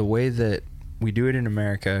the way that we do it in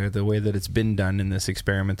America, the way that it's been done in this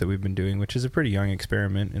experiment that we've been doing, which is a pretty young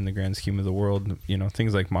experiment in the grand scheme of the world,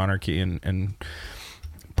 things like monarchy and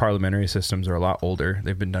parliamentary systems are a lot older.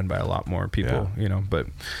 They've been done by a lot more people, but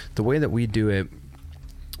the way that we do it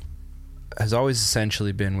has always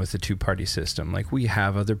essentially been with a two-party system. Like, we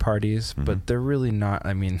have other parties, but they're really not.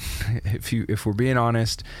 I mean, if we're being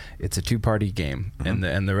honest, it's a two-party game, and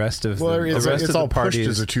the rest of it's all parties pushed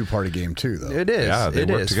as a two-party game too, though. It is. Yeah, they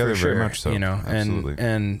work together for very sure, much so.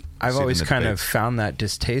 And I've always kind of found that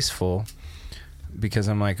distasteful, because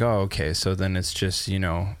I'm like, oh, okay, so then it's just,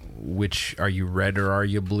 which are you, red or are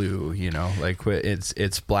you blue? Like,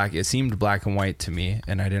 it's black. It seemed black and white to me,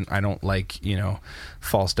 and I don't like,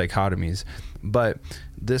 false dichotomies. But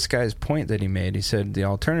this guy's point that he made, he said the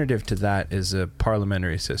alternative to that is a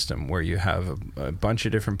parliamentary system where you have a bunch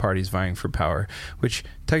of different parties vying for power, which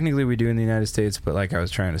technically we do in the United States, but like I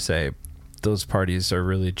was trying to say, those parties are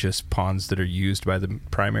really just pawns that are used by the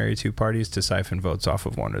primary two parties to siphon votes off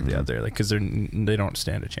of one or the other, like because they don't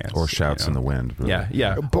stand a chance. Or shouts in the wind. Really.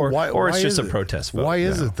 Yeah. But Or it's just a protest vote. Why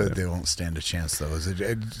is it that they won't stand a chance, though? Is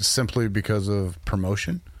it simply because of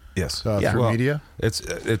promotion? Yes. Through media?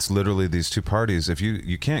 It's literally these two parties. If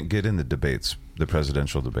you can't get in the debates, the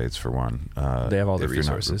presidential debates for one, they have all the if you're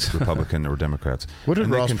not resources. Republican or Democrats. What did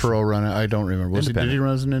Ross Perot run? I don't remember. Did he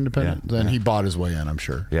run as an independent? Yeah. Then he bought his way in, I'm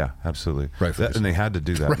sure. Yeah, absolutely. Rightfully so. And they had to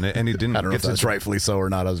do that. And he didn't. I don't know if that's rightfully so or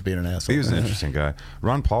not. I was being an asshole. He was an interesting guy.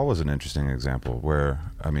 Ron Paul was an interesting example where,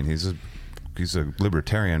 I mean, he's a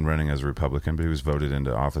libertarian running as a Republican, but he was voted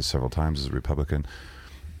into office several times as a Republican.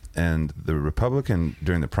 And the Republican,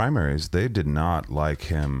 during the primaries, they did not like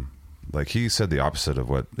him. Like, he said the opposite of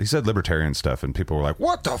what he said, libertarian stuff, and people were like,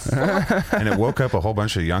 "What the fuck?" And it woke up a whole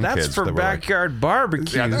bunch of young kids. That's for that backyard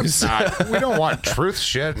barbecues. Yeah, that's not. We don't want truth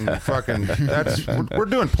shit and fucking. We're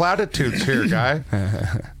doing platitudes here, guy.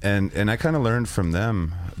 And I kind of learned from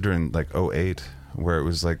them during like 2008, where it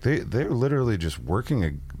was like they're literally just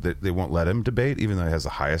working. They won't let him debate, even though he has the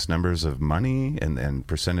highest numbers of money and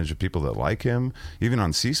percentage of people that like him. Even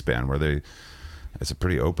on C-SPAN, where it's a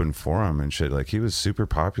pretty open forum and shit. Like, he was super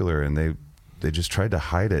popular, and they just tried to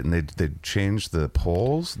hide it, and they changed the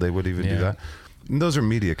polls. They would even do that. And those are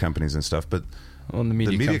media companies and stuff, but the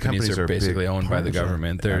media companies are basically owned by the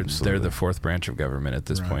government. They're the fourth branch of government at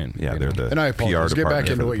this point. Yeah, they're the and I apologize. PR Get back department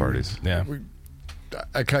into for what the parties.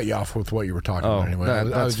 I cut you off with what you were talking about anyway.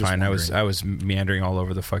 That's just fine. wondering. I was meandering all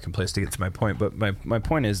over the fucking place to get to my point. But my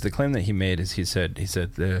point is, the claim that he made is he said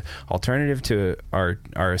the alternative to are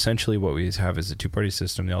essentially what we have is a two-party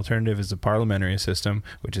system. The alternative is a parliamentary system,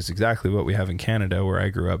 which is exactly what we have in Canada, where I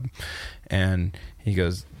grew up. And he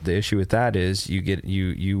goes, the issue with that is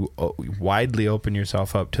you widely open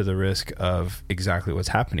yourself up to the risk of exactly what's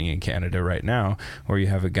happening in Canada right now, where you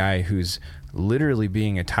have a guy who's literally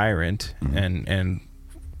being a tyrant and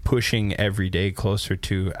pushing every day closer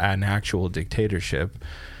to an actual dictatorship.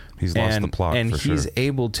 He's lost the plot, and for he's sure.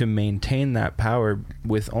 able to maintain that power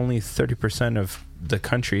with only 30% of the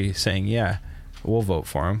country saying, yeah, we'll vote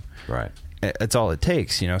for him. Right. It's all it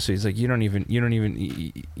takes, So he's like, the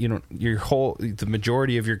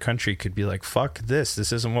majority of your country could be like, fuck this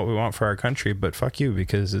isn't what we want for our country, but fuck you,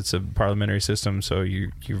 because it's a parliamentary system, so your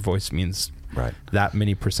voice means that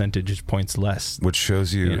many percentage points less. Which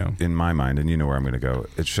shows you, in my mind, and you know where I'm going to go,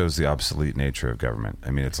 it shows the obsolete nature of government. I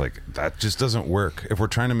mean, it's like, that just doesn't work. If we're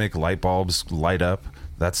trying to make light bulbs light up,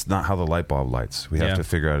 that's not how the light bulb lights. We have to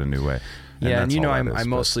figure out a new way. And I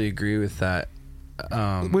mostly agree with that.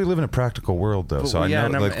 We live in a practical world, though, so I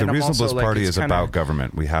know the Reasonableness Party is about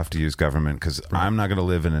government. We have to use government, because I'm not going to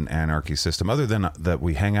live in an anarchy system, other than that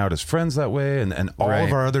we hang out as friends that way, and all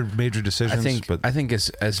of our other major decisions. I think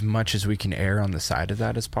as much as we can err on the side of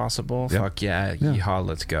that as possible. Fuck yeah, yeehaw,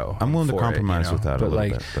 let's go. I'm willing to compromise with that a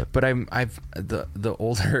little bit. But I've the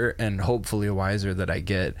older and hopefully wiser that I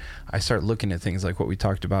get, I start looking at things like what we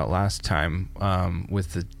talked about last time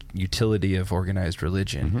with the utility of organized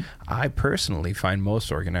religion. I personally find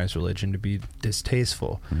most organized religion to be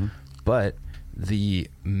distasteful, but the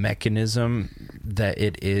mechanism that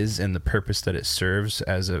it is and the purpose that it serves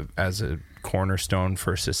as a cornerstone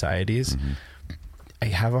for societies, I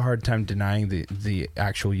have a hard time denying the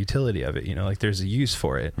actual utility of it. Like, there's a use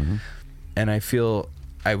for it, and I feel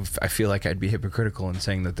like I'd be hypocritical in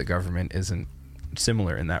saying that the government isn't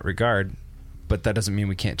similar in that regard. But that doesn't mean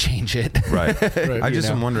we can't change it. Right. I just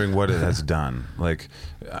am wondering what it has done. Like,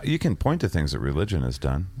 you can point to things that religion has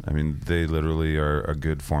done. I mean, they literally are a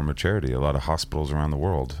good form of charity. A lot of hospitals around the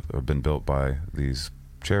world have been built by these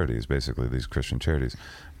charities, basically, these Christian charities.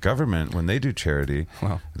 Government, when they do charity,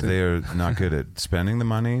 they are not good at spending the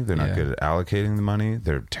money. They're not good at allocating the money.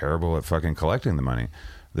 They're terrible at fucking collecting the money.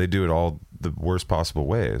 They do it all the worst possible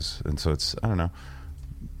ways. And so it's, I don't know,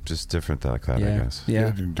 just different like that, I guess.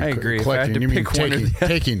 Yeah, I agree. If I had to pick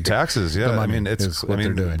taking taxes, I mean,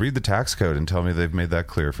 read the tax code and tell me they've made that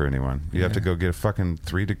clear for anyone. You have to go get a fucking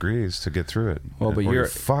 3 degrees to get through it. Well, but you're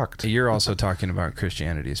fucked. You're also talking about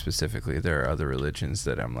Christianity specifically. There are other religions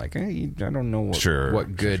that I'm like, I don't know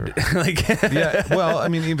what good. Like, well, I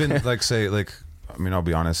mean, even I'll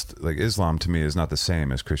be honest, like, Islam to me is not the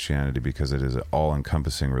same as Christianity, because it is an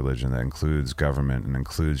all-encompassing religion that includes government and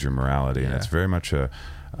includes your morality, and it's very much a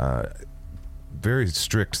very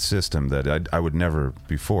strict system that I would never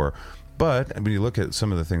before. But when you look at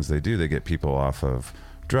some of the things they do, they get people off of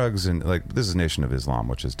drugs, and like, this is Nation of Islam,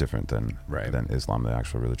 which is different than Islam, the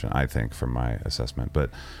actual religion, I think, from my assessment. But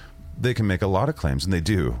they can make a lot of claims, and they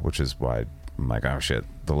do, which is why I'm like, oh shit,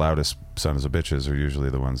 the loudest sons of bitches are usually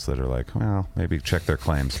the ones that are like, well, maybe check their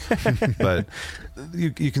claims. But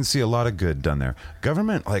you can see a lot of good done there.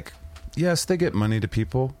 Government, like, yes, they get money to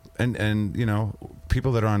people, and you know,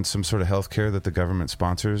 people that are on some sort of health care that the government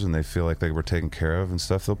sponsors and they feel like they were taken care of and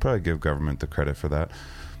stuff, they'll probably give government the credit for that.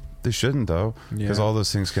 They shouldn't, though, because all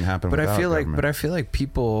those things can happen without government. I feel like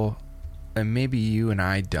people, and maybe you and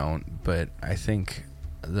I don't, but I think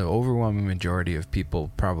the overwhelming majority of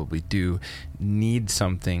people probably do need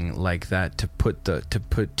something like that to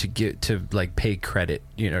pay credit,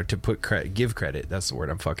 you know, give credit. That's the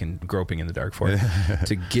word I'm fucking groping in the dark for.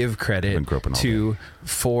 To give credit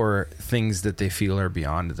for things that they feel are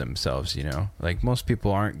beyond themselves, you know? Like, most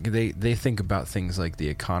people aren't, they think about things like the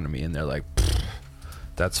economy and they're like,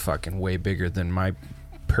 that's fucking way bigger than my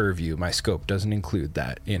purview. My scope doesn't include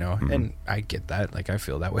that, you know. And I get that. Like, I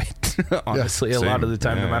feel that way honestly, a lot of the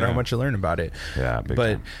time, no matter how much I learn about it.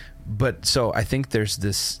 But so I think there's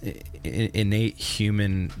this innate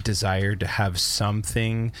human desire to have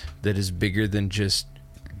something that is bigger than just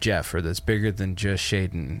Jeff, or that's bigger than just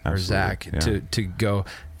Shaden or Zach, to go,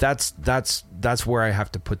 that's where I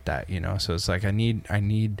have to put that, you know. So it's like, I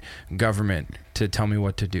need government to tell me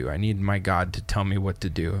what to do. I need my God to tell me what to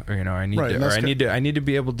do, or, you know, I need to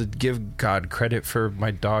be able to give God credit for my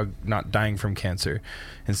dog not dying from cancer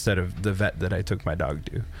instead of the vet that I took my dog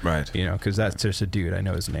to. Right. You know, because that's just a dude. I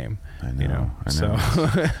know his name. I know. You know? So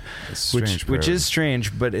it's strange, which is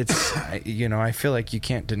strange, but it's, you know, I feel like you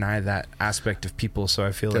can't deny that aspect of people. So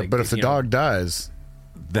I feel like, but if the dog dies,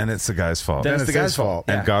 then it's the guy's fault. Then it's the guy's fault.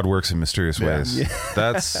 And God works in mysterious ways. Yeah.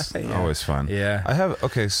 That's always fun. Yeah.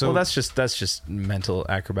 Well, that's just mental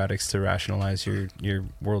acrobatics to rationalize your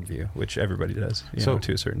worldview, which everybody does, you know,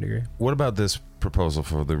 to a certain degree. What about this proposal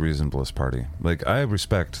for the reasonableness party? Like, I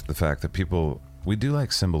respect the fact that we do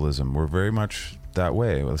like symbolism. We're very much that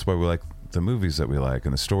way. That's why we like the movies that we like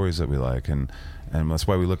and the stories that we like, and that's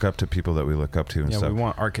why we look up to people that we look up to and stuff. Yeah, we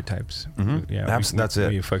want archetypes. Mm-hmm. Yeah, that's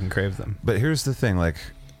it. You fucking crave them. But here's the thing, like,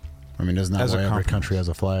 I mean, isn't that why every country has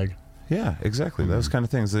a flag? Yeah, exactly. Those kind of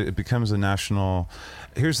things. It becomes a national.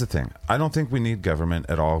 Here's the thing. I don't think we need government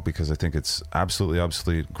at all, because I think it's absolutely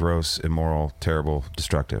obsolete, gross, immoral, terrible,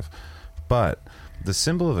 destructive. But the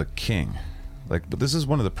symbol of a king, like, but this is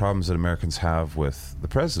one of the problems that Americans have with the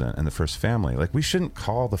president and the first family. Like, we shouldn't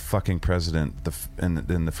call the fucking president and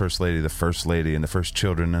the first lady, and the first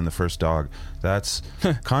children, and the first dog. That's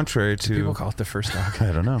contrary to. People call it the first dog.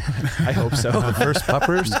 I don't know. I hope so. The first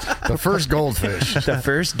puppers, the first goldfish, the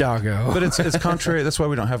first doggo. But it's contrary. That's why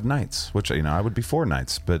we don't have knights. Which, you know, I would be for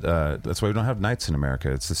knights, but that's why we don't have knights in America.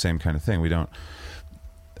 It's the same kind of thing. We don't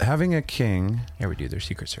having a king. Yeah, we do. They're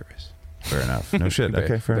Secret Service. Fair enough. No shit.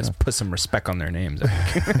 Okay, fair enough. Put some respect on their names.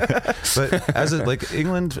 But like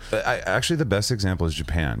England, actually the best example is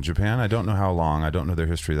Japan. Japan, I don't know how long. I don't know their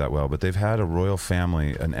history that well, but they've had a royal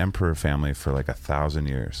family, an emperor family, for like 1,000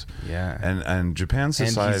 years. Yeah. And Japan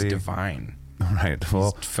society. And he's divine. Right.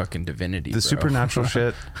 Well, he's fucking divinity. The supernatural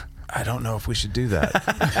shit. I don't know if we should do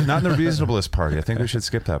that. Not in the reasonableness party. I think we should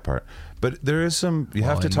skip that part. But there is some. You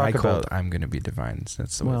have to talk about. I'm going to be divine.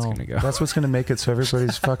 That's the way it's going to go. That's what's going to make it so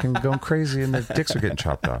everybody's fucking going crazy and their dicks are getting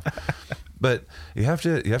chopped off. But you have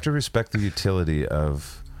to respect the utility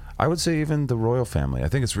of. I would say even the royal family. I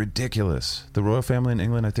think it's ridiculous. The royal family in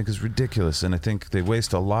England, I think, is ridiculous, and I think they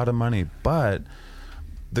waste a lot of money. But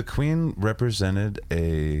the Queen represented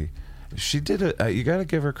a. She did it. You got to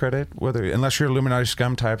give her credit, unless you're Illuminati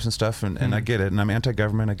scum types and stuff, and I get it, and I'm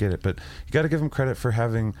anti-government, I get it, but you got to give them credit for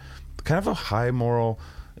having kind of a high moral.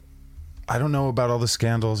 I don't know about all the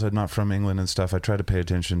scandals. I'm not from England and stuff. I try to pay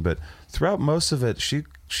attention, but throughout most of it,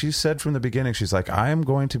 she said from the beginning, she's like, I am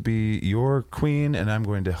going to be your queen, and I'm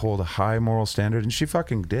going to hold a high moral standard, and she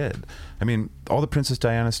fucking did. I mean, all the Princess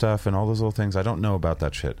Diana stuff and all those little things, I don't know about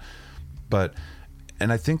that shit,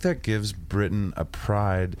 and I think that gives Britain a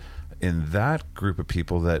pride in that group of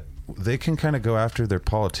people that they can kind of go after their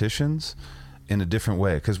politicians in a different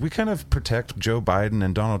way, because we kind of protect Joe Biden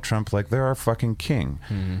and Donald Trump like they're our fucking king.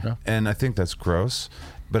 Mm-hmm. And I think that's gross.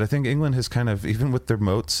 But I think England has kind of, even with their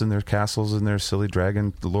moats and their castles and their silly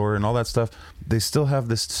dragon lore and all that stuff, they still have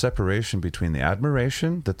this separation between the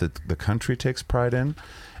admiration that the country takes pride in,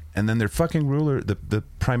 and then their fucking ruler, the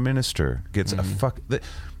prime minister, gets a fuck.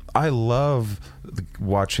 I love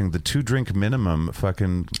watching the 2-drink minimum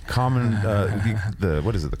fucking common the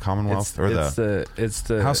what is it, the Commonwealth it's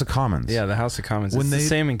the House of Commons. Yeah, the House of Commons. It's the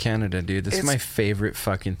same in Canada, dude. This is my favorite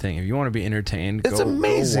fucking thing. If you want to be entertained, it's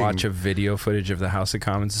amazing. Go watch a video footage of the House of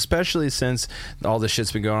Commons, especially since all the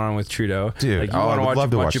shit's been going on with Trudeau. Dude, like, you want to watch a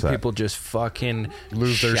bunch of that. people just fucking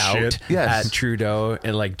lose their shit at Trudeau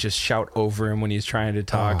and like just shout over him when he's trying to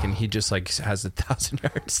talk, and he just like has 1,000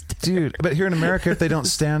 yards. Dude, but here in America, if they don't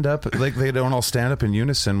stand up, like they don't all stand up in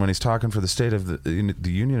unison when he's talking for the State of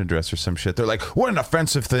the Union address or some shit, they're like, what an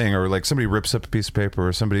offensive thing, or like somebody rips up a piece of paper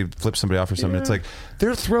or somebody flips somebody off or something. It's like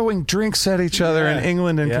they're throwing drinks at each other in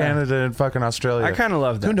England and Canada and fucking Australia. I kind of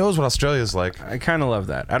love that. Who knows what Australia's like? I kind of love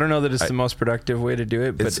that. I don't know that it's the most productive way to do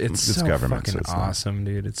it, but it's so government, fucking so awesome,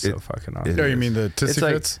 dude. It's so fucking awesome. Oh, you mean the tissy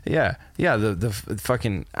fits? Yeah. The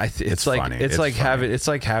fucking. It's like funny. it's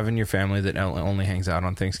like having your family that only hangs out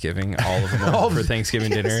on Thanksgiving, all of them over for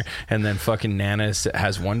Thanksgiving dinner, and then fucking Nana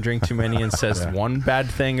has one drink too many and says one bad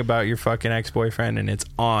thing about your fucking ex-boyfriend, and it's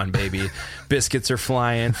on, baby. Biscuits are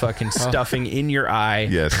flying, fucking stuffing in your eye.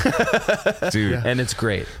 Yes, dude, and it's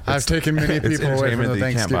great. I've taken many people away from the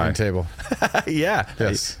Thanksgiving table. Yeah,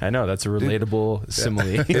 yes, I know that's a relatable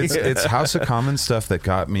simile. It's House of Commons stuff that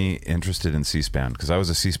got me interested in C-SPAN, because I was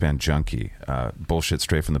a C-SPAN junkie, bullshit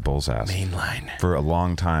straight from the bull's ass. Mainline. For a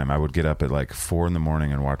long time, I would get up at like 4 a.m.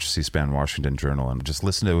 and watch C-SPAN Washington Journal and just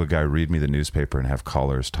listen to a guy read me the newspaper and have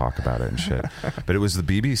callers talk about it and shit. But it was the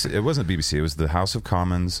BBC. It wasn't BBC. It was the House of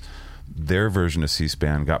Commons. Their version of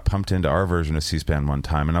C-SPAN got pumped into our version of C-SPAN one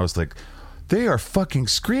time, and I was like, they are fucking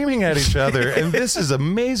screaming at each other, and this is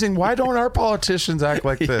amazing. Why don't our politicians act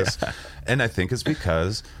like this? And I think it's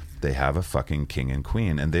because they have a fucking king and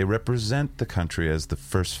queen, and they represent the country as the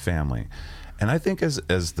first family. And I think as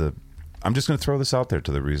the, I'm just going to throw this out there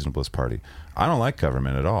to the reasonablest party. I don't like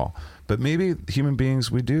government at all, but maybe human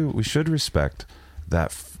beings, we should respect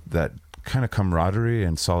that kind of camaraderie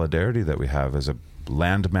and solidarity that we have as a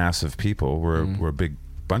landmass of people. We're a big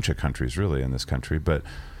bunch of countries really in this country, but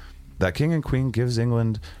that king and queen gives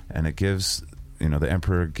England, and it gives, the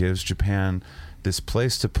emperor gives Japan this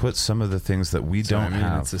place to put some of the things that we don't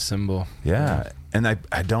have. It's a symbol. Yeah. And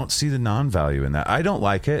I don't see the non-value in that. I don't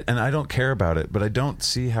like it, and I don't care about it, but I don't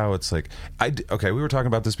see how it's like... Okay, we were talking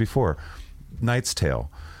about this before. Knight's Tale.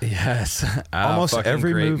 Yes. Almost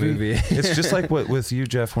every movie. It's just like what with you,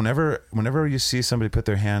 Jeff. Whenever you see somebody put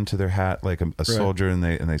their hand to their hat, like a soldier, and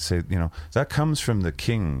they say, that comes from the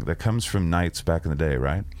king, that comes from knights back in the day,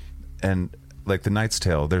 right? And... like the Knight's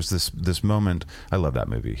Tale, there's this moment. I love that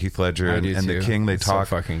movie. Heath Ledger and the king, they talk.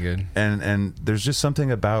 So fucking good. And there's just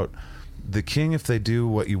something about the king, if they do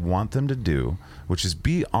what you want them to do, which is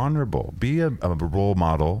be honorable, be a role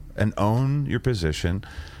model, and own your position,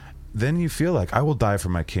 then you feel like I will die for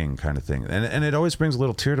my king kind of thing. And it always brings a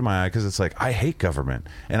little tear to my eye, because it's like, I hate government,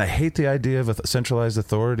 and I hate the idea of a centralized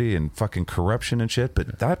authority and fucking corruption and shit,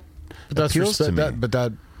 but that appeals to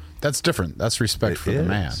me. That's different. That's respect for the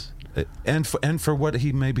man. And for what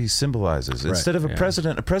he maybe symbolizes. Instead of a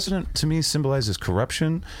president to me symbolizes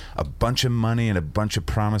corruption, a bunch of money and a bunch of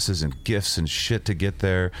promises and gifts and shit to get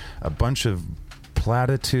there, a bunch of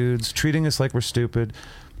platitudes, treating us like we're stupid.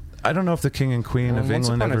 I don't know if the king and queen of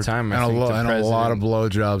England ever... and a lot of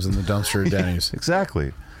blowjobs in the dumpster at Denny's.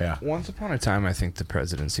 Exactly. Yeah. Once upon a time, I think the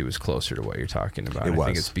presidency was closer to what you're talking about. I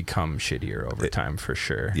think it's become shittier over time, for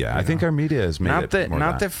sure. Yeah, I think our media has made not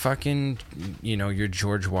that fucking, your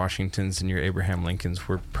George Washingtons and your Abraham Lincolns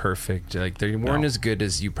were perfect. Like, they weren't as good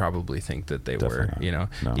as you probably think that they were. No.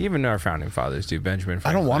 Even our founding fathers do. Benjamin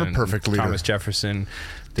Franklin, I don't want a perfect leader. Thomas Jefferson.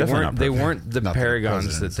 They weren't the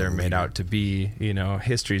paragons that they're made out to be.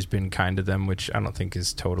 History's been kind to them, which I don't think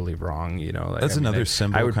is totally wrong. That's another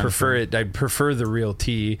symbol. I would prefer it. I'd prefer the real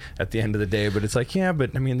tea at the end of the day. But it's like,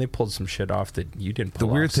 but they pulled some shit off that you didn't pull off.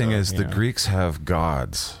 The weird thing is the Greeks have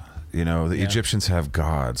gods. The Egyptians have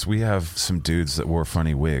gods. We have some dudes that wore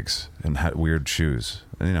funny wigs and had weird shoes.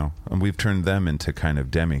 And we've turned them into kind of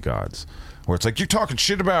demigods. Where it's like, you're talking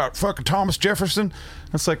shit about fucking Thomas Jefferson.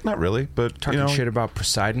 It's like, not really, but talking shit about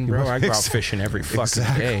Poseidon, bro. I go out fishing every fucking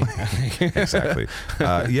day. Exactly.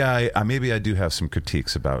 Maybe I do have some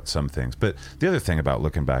critiques about some things, but the other thing about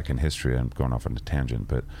looking back in history, I'm going off on a tangent,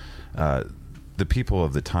 but the people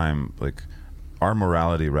of the time, like, our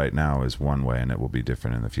morality right now is one way, and it will be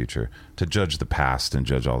different in the future. To judge the past and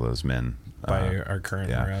judge all those men by our current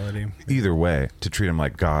morality. Either way, to treat them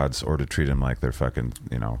like gods or to treat them like they're fucking,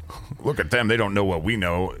 look at them. They don't know what we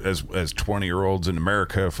know as 20-year-olds in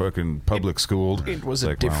America, fucking public schooled. It was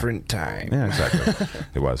a different time. Yeah, exactly.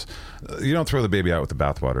 It was. You don't throw the baby out with the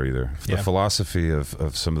bathwater either. The philosophy of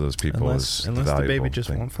some of those people is unless valuable. The baby just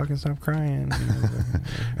won't fucking stop crying.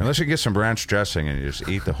 Unless you get some ranch dressing and you just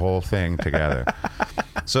eat the whole thing together.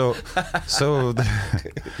 So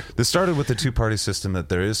this started with the two-party system, that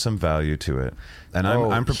there is some value to it, and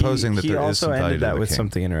I'm proposing that there is some value to the king. He also ended that with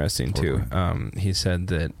something interesting too. He said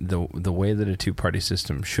that the way that a two-party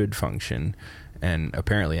system should function, and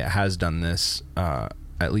apparently it has done this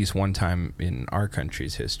at least one time in our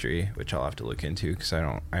country's history, which I'll have to look into because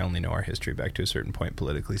I only know our history back to a certain point,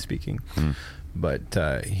 politically speaking.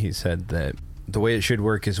 But he said that the way it should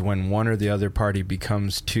work is when one or the other party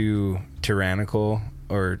becomes too tyrannical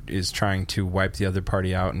or is trying to wipe the other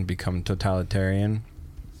party out and become totalitarian,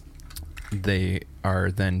 they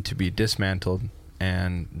are then to be dismantled,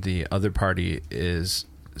 and the other party is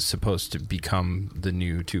supposed to become the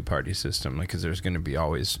new two-party system, like, because there's going to be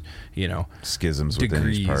always, schisms degrees,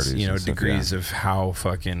 within each party, degrees of how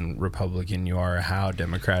fucking Republican you are, how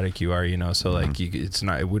Democratic you are, so like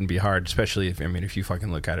it wouldn't be hard, especially if you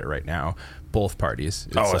fucking look at it right now, both parties.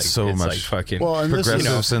 It's so much like fucking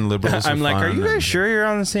progressives and liberals. I'm like, are you guys sure you're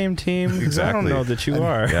on the same team? Exactly. I don't know that you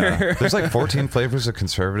are. Yeah. There's like 14 flavors of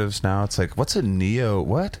conservatives now. It's like, what's a neo?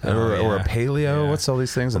 What or a paleo? Yeah. What's all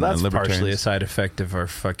these things? Well, and that's partially a side effect of our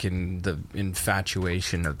fucking the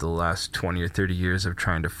infatuation of the last 20 or 30 years of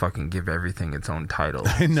trying to fucking give everything its own title.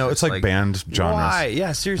 I know, it's like banned genres. Why?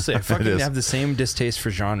 Yeah, seriously, I fucking have the same distaste for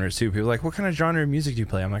genres too. People are like, what kind of genre of music do you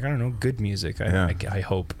play? I'm like, I don't know, good music. I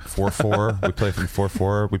hope 4/4. We play from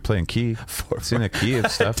 4/4. We play in key. Seen a key of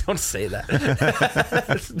stuff. Don't say that.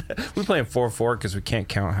 We play in 4/4 because we can't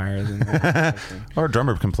count higher than. Our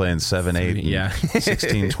drummer can play in 7/8,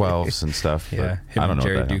 16/12s and stuff. Yeah, I don't know.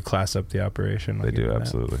 Jerry do class up the operation. They do,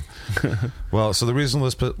 absolutely. Well, so the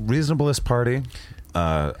reasonableist party.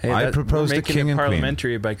 I proposed a king and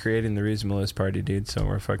parliamentary by creating the reasonableist party, dude. So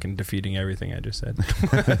we're fucking defeating everything I just said.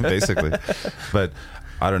 Basically, but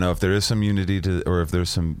I don't know if there is some unity to, or if there's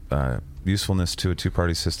some usefulness to a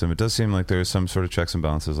two-party system. It does seem like there is some sort of checks and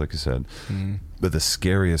balances, like you said. But the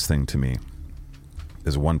scariest thing to me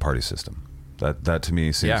is a one-party system. That to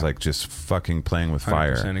me seems like just fucking playing with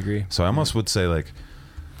fire. 100% agree. So I almost would say, like,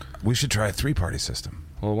 we should try a three-party system.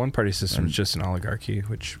 Well, one-party system is just an oligarchy,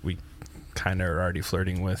 which we kind of are already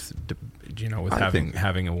flirting with, with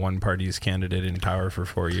having a one-party's candidate in power for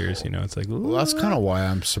 4 years. It's like, well, that's kind of why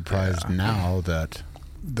I'm surprised now that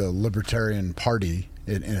the Libertarian Party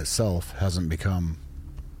in itself hasn't become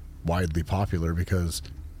widely popular, because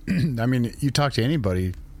I mean, you talk to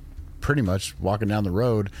anybody pretty much walking down the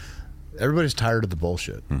road, everybody's tired of the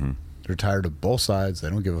bullshit. They're tired of both sides. They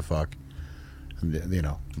don't give a fuck.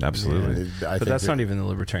 Absolutely. But that's not even the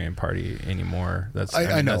Libertarian Party anymore.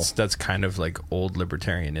 I know. That's kind of like old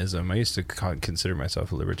libertarianism. I used to consider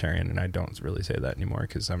myself a libertarian, and I don't really say that anymore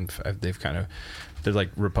because they're like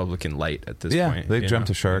Republican light at this point. They jumped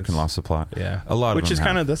a shark and lost the plot. Yeah, a lot of them. Which is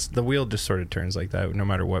kind of the wheel just sort of turns like that. No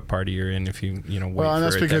matter what party you're in, if you wait well, and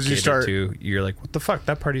that's for because you're like, what the fuck?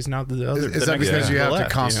 That party's now the other. Is that because you have to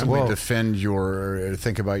constantly defend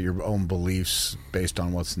think about your own beliefs based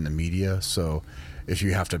on what's in the media? So if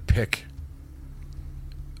you have to pick.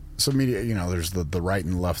 So media, there's the right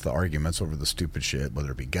and left, the arguments over the stupid shit,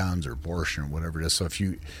 whether it be guns or abortion or whatever it is. So if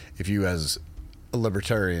you as a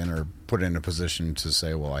libertarian are put in a position to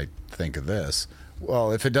say, well, I think of this.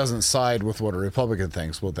 Well, if it doesn't side with what a Republican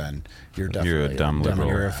thinks, well, then you're definitely a dumb liberal.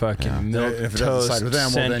 You're a fucking milquetoast,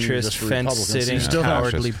 centrist, fence-sitting,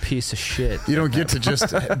 cowardly piece of shit. You don't get to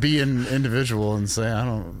just be an individual and say, I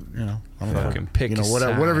don't fucking pick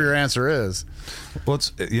whatever your answer is. Well,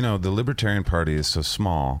 it's the Libertarian Party is so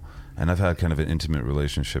small, and I've had kind of an intimate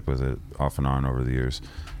relationship with it off and on over the years.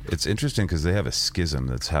 It's interesting because they have a schism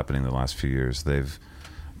that's happening the last few years. They've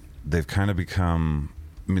kind of become.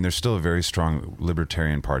 I mean, there's still a very strong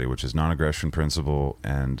libertarian party, which is non-aggression principle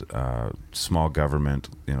and small government.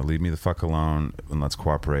 Leave me the fuck alone and let's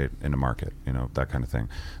cooperate in a market. That kind of thing.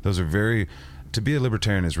 Those are very. To be a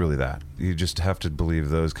libertarian is really that. You just have to believe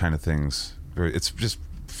those kind of things. It's just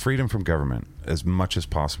freedom from government as much as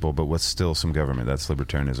possible, but with still some government. That's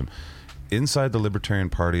libertarianism. Inside the Libertarian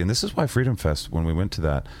Party, and this is why Freedom Fest, when we went to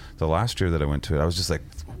that, the last year that I went to it, I was just like,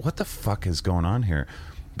 what the fuck is going on here?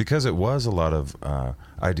 Because it was a lot of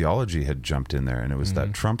ideology had jumped in there, and it was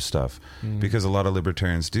that Trump stuff. Because a lot of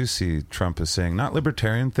libertarians do see Trump as saying not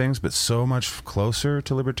libertarian things, but so much closer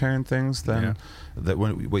to libertarian things than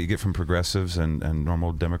what you get from progressives and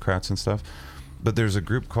normal Democrats and stuff. But there's a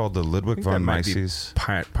group called the Ludwig von Mises.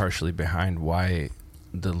 Partially behind why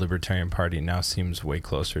the Libertarian Party now seems way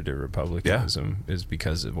closer to republicanism is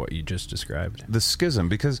because of what you just described. The schism,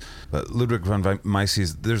 because Ludwig von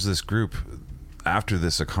Mises, there's this group after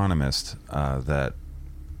this economist that,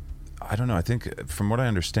 I don't know, I think from what I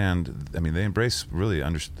understand, I mean, they embrace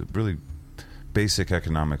really basic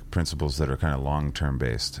economic principles that are kind of long-term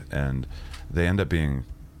based, and they end up being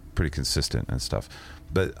pretty consistent and stuff.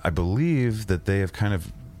 But I believe that they have kind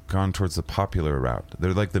of gone towards the popular route.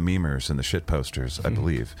 They're like the memers and the shit posters, I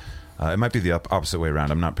believe. It might be the opposite way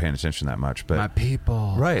around. I'm not paying attention that much, but my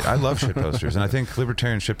people. Right. I love shit posters, and I think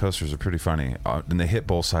libertarian shit posters are pretty funny, and they hit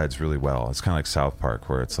both sides really well. It's kind of like South Park,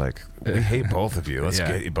 where it's like, we hate both of you. Let's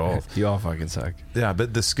get you both. You all fucking suck. Yeah,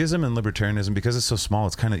 but the schism in libertarianism, because it's so small,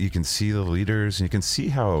 it's kind of, you can see the leaders, and you can see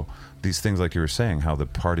how these things, like you were saying, how the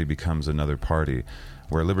party becomes another party.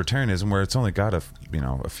 Where libertarianism, where it's only got a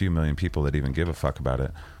few million people that even give a fuck about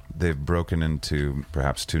it, they've broken into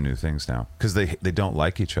perhaps two new things now, because they don't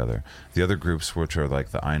like each other. The other groups, which are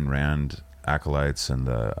like the Ayn Rand acolytes and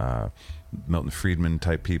the Milton Friedman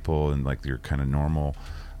type people, and like your kind of normal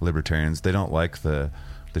libertarians, they don't like the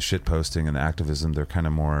shit posting and the activism. They're kind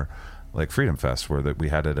of more like Freedom Fest, where we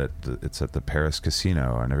had it it's at the Paris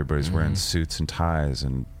casino, and everybody's wearing suits and ties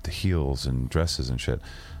and heels and dresses and shit.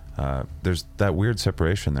 There's that weird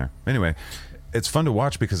separation there. Anyway, it's fun to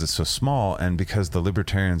watch because it's so small, and because the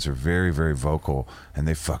libertarians are very, very vocal, and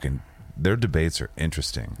their debates are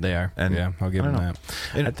interesting. They are. And yeah, I'll give them that.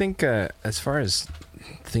 I think as far as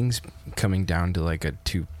things coming down to like a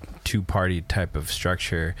two-party type of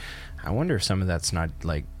structure, I wonder if some of that's not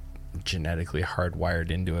like genetically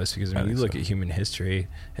hardwired into us, because when you look at human history,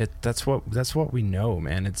 that's what we know,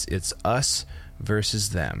 man. It's us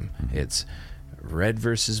versus them. It's red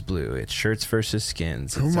versus blue. It's shirts versus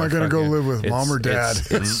skins. Who am I going to go live with, mom or dad?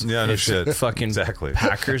 It's yeah, no shit. Fucking exactly.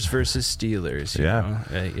 Packers versus Steelers. You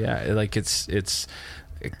know? Like it's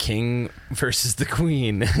a king versus the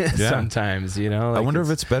queen. Sometimes, you know. Like, I wonder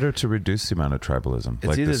if it's better to reduce the amount of tribalism.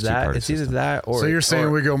 It's either that. It's either that, or so you're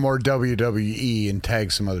saying we go more WWE and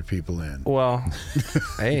tag some other people in? Well,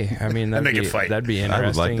 hey, I mean that'd be interesting. I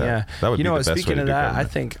would like that. Yeah, that would be the best speaking way of to that,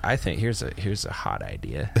 do I think here's a hot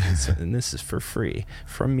idea, and this is for free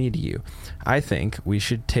from me to you. I think we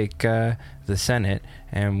should take the Senate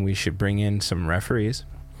and we should bring in some referees.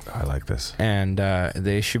 I like this. And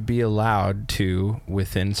they should be allowed to,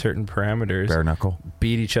 within certain parameters, bare knuckle,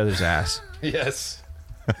 beat each other's ass. Yes.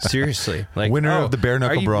 Seriously. Like, winner of the bare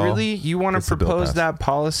knuckle brawl. Really? You want to propose that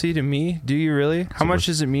policy to me? Do you really? How much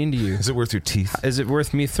does it mean to you? Is it worth your teeth? Is it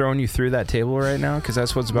worth me throwing you through that table right now? Because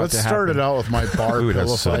that's what's about to happen. Let's start it out with my bar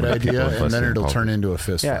pillow fight idea, and then it'll turn into a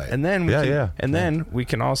fist fight. And then then we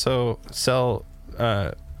can also sell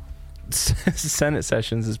Senate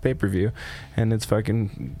sessions as pay-per-view, and it's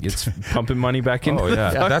pumping money back into the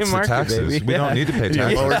fucking that's market, the taxes. baby. We don't need to pay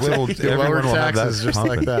taxes. Lower taxes just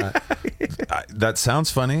like that. That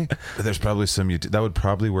sounds funny, but there's probably that would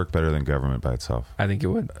probably work better than government by itself. I think it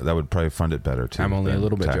would. That would probably fund it better too. I'm only a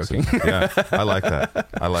little bit joking. Yeah, I like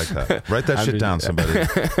that. Write that shit down, somebody.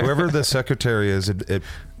 Whoever the secretary is,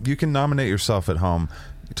 you can nominate yourself at home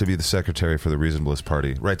to be the secretary for the Reasonablest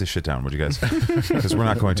Party. Write this shit down, would you guys? Because we're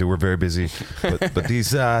not going to. We're very busy. But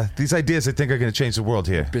these ideas, I think, are going to change the world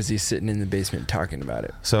here. Busy sitting in the basement talking about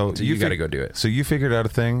it. So you got to go do it. So you figured out a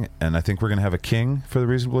thing, and I think we're going to have a king for the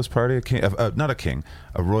Reasonablest Party. A king, not a king,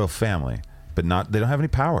 a royal family, but they don't have any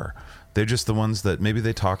power. They're just the ones that maybe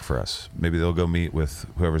they talk for us. Maybe they'll go meet with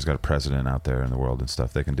whoever's got a president out there in the world and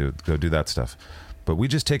stuff. They can go do that stuff. But we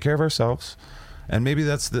just take care of ourselves. And maybe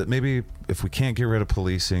maybe if we can't get rid of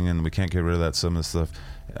policing and we can't get rid of some of the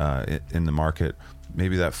stuff in the market,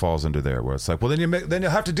 maybe that falls under there, where it's like, well, then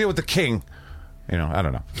you'll have to deal with the king. You know, I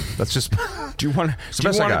don't know. That's just. Do you want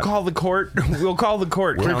to call the court? We'll call the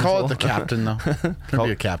court. We're gonna call it the captain, though. Could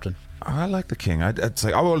be a captain. I like the king. It's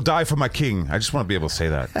like, I will die for my king. I just want to be able to say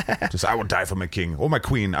that. Just, I will die for my king or my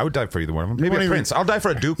queen. I would die for either one of them. Maybe a prince. I'll die for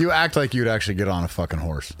a duke. You act like you'd actually get on a fucking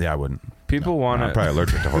horse. Yeah, I wouldn't. People want. I'm probably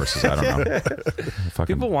allergic to horses. I don't know.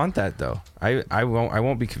 People want that though. I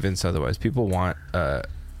won't be convinced otherwise. People want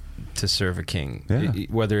to serve a king,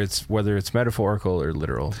 whether it's metaphorical or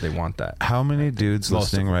literal. They want that. How many dudes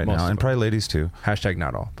listening right now, and probably ladies too? Hashtag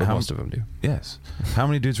not all, but most of them do. Yes. How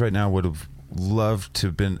many dudes right now would have loved to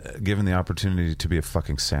have been given the opportunity to be a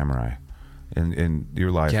fucking samurai in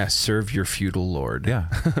your life? Yeah, serve your feudal lord. Yeah.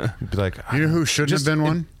 Be like, you know who shouldn't have been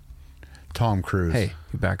one? Tom Cruise. Hey,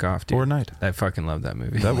 you back off, dude. Or Night. I fucking love that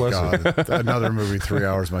movie. That was God, another movie, 3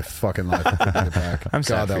 hours of my fucking life. I'm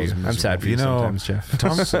sad for you. I'm sad for you sometimes, Jeff.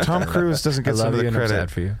 Tom Cruise doesn't get I some love of you the and I'm credit.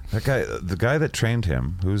 sad for you. That guy, the guy that trained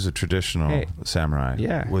him, who's a traditional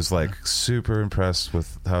samurai, was like super impressed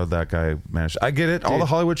with how that guy managed. I get it, all the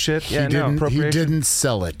Hollywood shit. Yeah, he didn't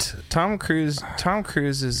sell it. Tom Cruise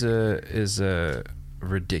is a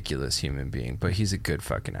ridiculous human being, but he's a good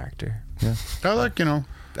fucking actor. Yeah, I like,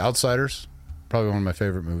 Outsiders. Probably one of my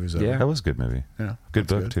favorite movies ever. Yeah. that was a good movie. Yeah, Good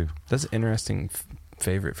that's book too. That's an interesting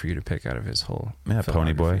favorite for you to pick out of his whole. Yeah,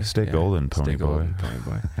 Pony Boy. filmography. Stay golden, Pony Boy. Golden, Pony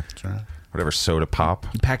Boy. That's right. Whatever, Soda Pop.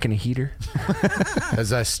 You packing a heater?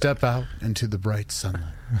 As I step out into the bright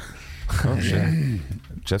sunlight. Oh shit.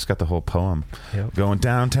 Jeff's got the whole poem. Yep. Going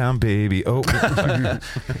downtown, baby. Oh.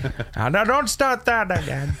 Now don't start that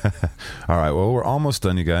again. All right. Well, we're almost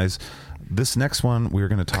done, you guys. This next one we're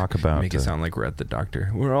going to talk about. Make it sound like we're at the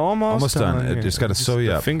doctor. We're almost done. here. It just got to sew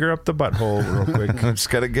you up. Finger up the butthole real quick. Just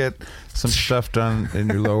got to get some stuff done in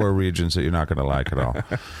your lower regions that you're not going to like at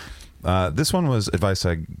all. This one was advice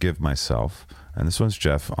I give myself, and this one's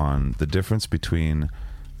Jeff on the difference between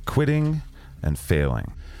quitting and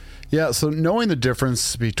failing. Yeah, so knowing the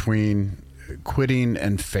difference between quitting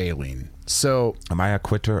and failing. So, am I a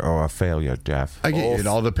quitter or a failure, Jeff? It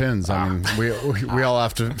all depends. I mean, we all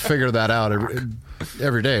have to figure that out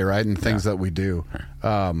every day, right? And things that we do.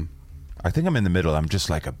 I think I'm in the middle. I'm just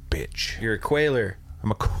like a bitch. You're a quailer.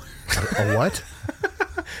 I'm a A what?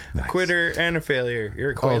 Nice. Quitter and a failure.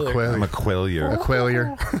 You're a quailer. Oh, I'm a quailure. A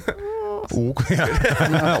quailure.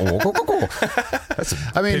 That's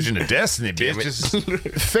a I mean, pigeon of destiny,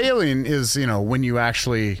 bitch. Failing is, when you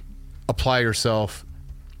actually apply yourself,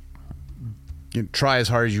 you try as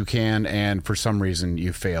hard as you can, and for some reason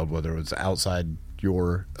you failed, whether it was outside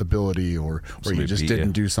your ability or you just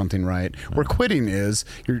didn't do something right. Where quitting is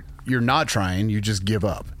you're not trying, you just give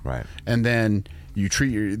up. Right. And then you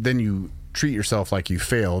treat yourself like you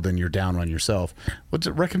failed and you're down on yourself.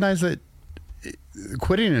 Recognize that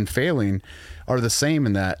quitting and failing are the same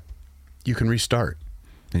in that you can restart.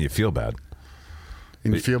 And you feel bad.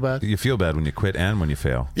 And you feel bad? You feel bad when you quit and when you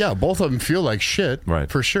fail. Yeah, both of them feel like shit, right?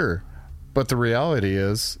 For sure. But the reality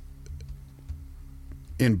is,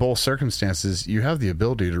 in both circumstances, you have the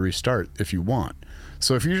ability to restart if you want.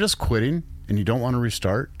 So if you're just quitting and you don't want to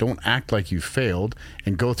restart, don't act like you failed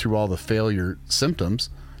and go through all the failure symptoms.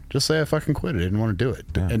 Just say, I fucking quit. I didn't want to do it.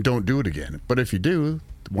 Yeah. And don't do it again. But if you do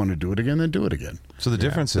want to do it again, then do it again. So the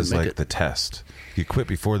difference is like the test. You quit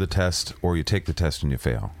before the test, or you take the test and you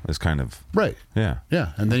fail. It's kind of right. Yeah.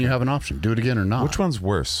 Yeah, and then you have an option: do it again or not. Which one's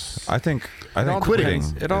worse? I think quitting.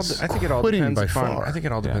 I think it all depends by upon. far. I think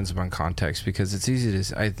it all depends upon context, because it's easy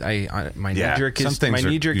to. My knee jerk is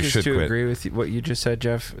you to quit. agree with what you just said,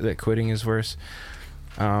 Jeff. That quitting is worse.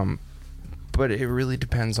 But it really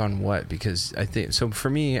depends on what, because I think so. For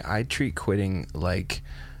me, I treat quitting like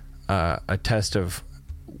a test of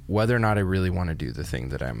whether or not I really want to do the thing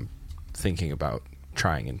that I'm thinking about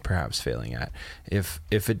trying and perhaps failing at. If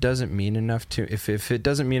it doesn't mean enough to if it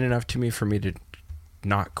doesn't mean enough to me for me to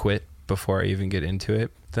not quit before I even get into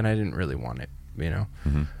it, then I didn't really want it,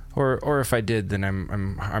 Mm-hmm. Or if I did, then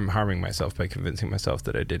I'm harming myself by convincing myself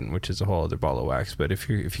that I didn't, which is a whole other ball of wax. But if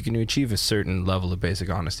you can achieve a certain level of basic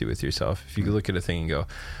honesty with yourself, if you look at a thing and go,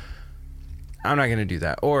 I'm not going to do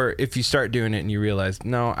that, or if you start doing it and you realize,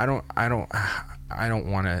 no, I don't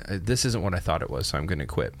want to. This isn't what I thought it was, so I'm going to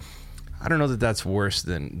quit. I don't know that that's worse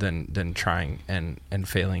than trying and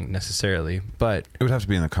failing necessarily, but it would have to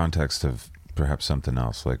be in the context of perhaps something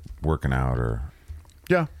else, like working out or.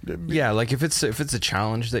 Yeah, like if it's a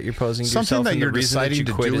challenge that you're posing to something yourself, that and you're the reason that you deciding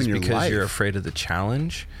to quit do is in your because life. you're afraid of the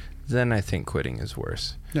challenge, then I think quitting is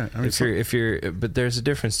worse. Yeah, I mean, if you're, but there's a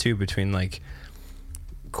difference too between like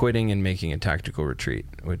quitting and making a tactical retreat,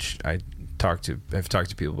 which I've talked to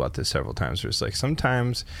people about this several times, where it's like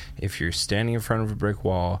sometimes if you're standing in front of a brick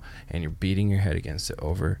wall and you're beating your head against it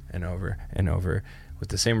over and over and over with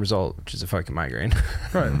the same result, which is a fucking migraine,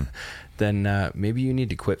 right? Then maybe you need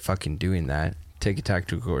to quit fucking doing that. Take a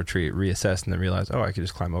tactical retreat, reassess, and then realize, I could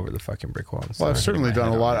just climb over the fucking brick wall. Well, I've certainly done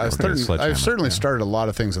a lot. I've certainly yeah. started a lot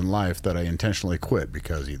of things in life that I intentionally quit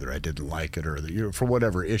because either I didn't like it or for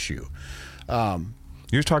whatever issue.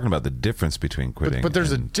 You're talking about the difference between quitting, but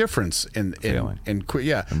there's a difference in quit.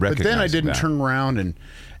 Yeah, but then I didn't turn around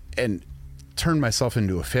and turn myself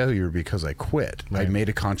into a failure because I quit. Right. I made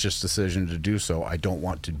a conscious decision to do so. I don't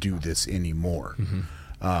want to do this anymore.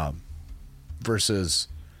 Mm-hmm. Versus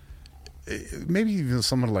maybe even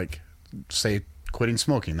someone like, say, quitting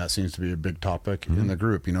smoking. That seems to be a big topic in the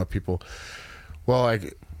group. People, well,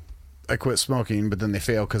 I quit smoking, but then they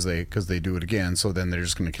fail because they do it again. So then they're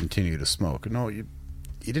just going to continue to smoke. No, you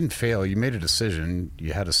didn't fail. You made a decision.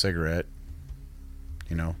 You had a cigarette.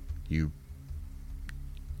 You know, you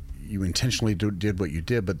intentionally did what you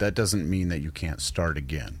did, but that doesn't mean that you can't start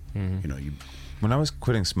again. Mm-hmm. You know, When I was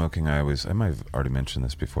quitting smoking, I might have already mentioned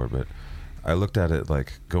this before, but I looked at it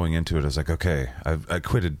like going into it, I was like, okay, I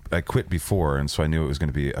quit before, and so I knew it was going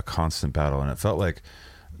to be a constant battle, and it felt like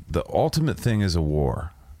the ultimate thing is a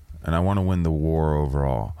war, and I want to win the war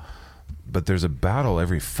overall. But there's a battle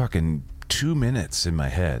every fucking 2 minutes in my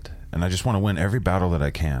head, and I just want to win every battle that I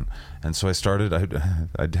can. And so I started,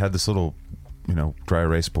 I had this little, dry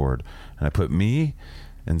erase board, and I put me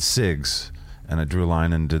and cigs, and I drew a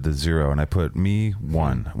line and did the 0, and I put me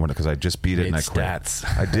 1 because I just beat it and I quit.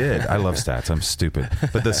 Stats. I did. I love stats. I'm stupid.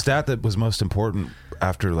 But the stat that was most important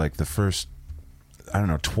after like the first,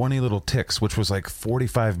 20 little ticks, which was like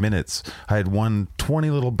 45 minutes. I had won 20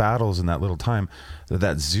 little battles in that little time.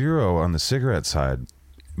 That 0 on the cigarette side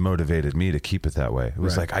motivated me to keep it that way. It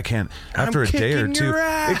was like, I can't, after a day or two,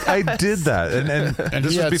 I did that. And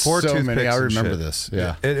this was before so toothpicks many. I remember and shit. this.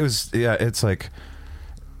 Yeah. It's like,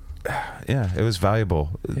 it was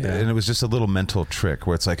valuable. And it was just a little mental trick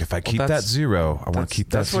where it's like, if I keep that 0, I want to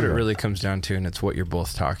keep that 0. That's what it really comes down to, and it's what you're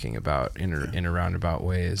both talking about in a roundabout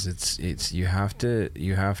way. Is it's you have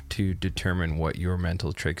to determine what your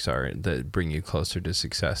mental tricks are that bring you closer to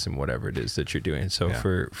success in whatever it is that you're doing. So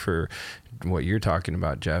for what you're talking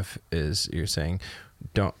about, Jeff, is you're saying,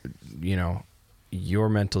 your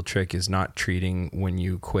mental trick is not treating when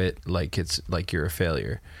you quit like it's like you're a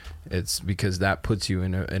failure. It's because that puts you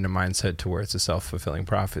in a mindset to where it's a self-fulfilling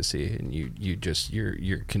prophecy, and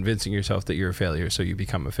you're convincing yourself that you're a failure, so you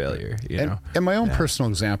become a failure. And my own personal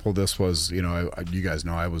example, this was, you guys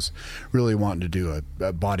know I was really wanting to do a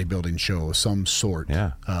bodybuilding show of some sort.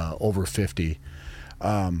 Over 50.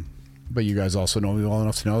 But you guys also know me well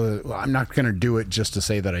enough to know that I'm not going to do it just to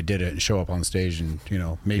say that I did it and show up on stage and,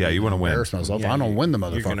 maybe you want to win. Myself. I don't win the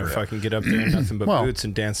motherfucker. You're going to fucking get up there in nothing but boots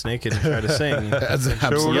and dance naked and try to sing.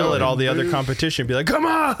 Yell at all the other competition, be like, come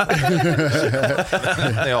on!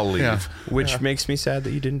 They all leave. Yeah. Which makes me sad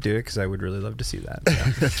that you didn't do it, because I would really love to see that.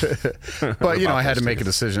 But, I had to make a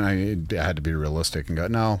decision. I had to be realistic and go,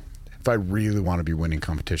 no, if I really want to be winning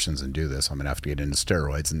competitions and do this, I'm going to have to get into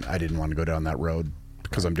steroids. And I didn't want to go down that road,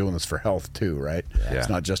 because I'm doing this for health too, right? Yeah. It's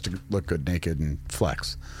not just to look good naked and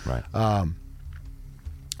flex. Right.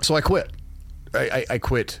 So I quit. I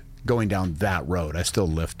quit going down that road. I still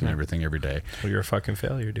lift and everything every day. Well, you're a fucking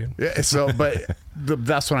failure, dude. Yeah, so, but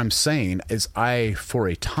that's what I'm saying is for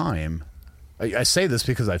a time, I say this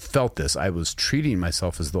because I felt this. I was treating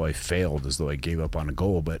myself as though I failed, as though I gave up on a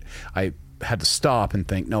goal, but I had to stop and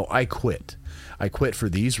think, no, I quit. I quit for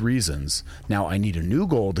these reasons. Now I need a new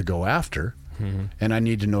goal to go after. Mm-hmm. And I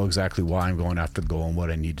need to know exactly why I'm going after the goal and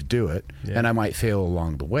what I need to do it. Yeah. And I might fail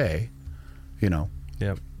along the way,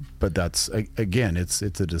 Yep. But that's, again, it's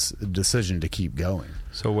a decision to keep going.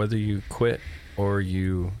 So whether you quit or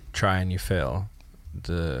you try and you fail,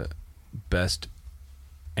 the best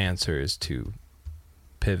answer is to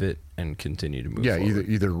pivot and continue to move forward.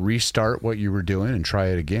 Either restart what you were doing and try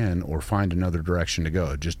it again, or find another direction to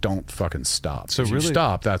go. Just don't fucking stop. So if really, you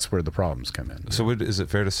stop, that's where the problems come in. So is it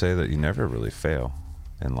fair to say that you never really fail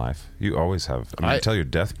in life? You always have, until your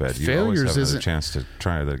deathbed, you always have another chance to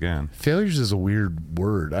try it again. Failures is a weird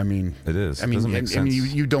word. I mean, it is. I mean, doesn't make sense.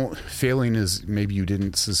 You don't, failing is maybe you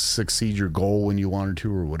didn't succeed your goal when you wanted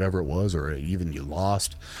to, or whatever it was, or even you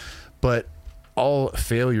lost. But all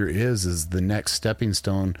failure is the next stepping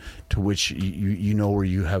stone to which you know where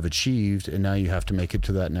you have achieved, and now you have to make it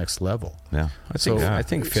to that next level. Yeah, I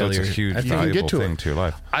think failure. So it's a huge, valuable thing to your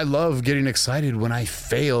life. I love getting excited when I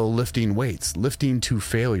fail lifting weights, lifting to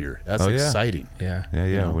failure. That's exciting.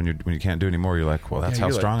 Yeah. When you can't do anymore, you're like, well, that's how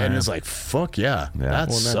strong I am. And it's like, fuck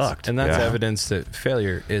that sucked. And that's evidence that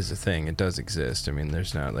failure is a thing. It does exist. I mean,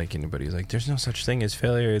 there's not like anybody's like, there's no such thing as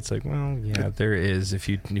failure. It's like, well, yeah, there is. If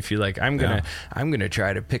you like, I'm gonna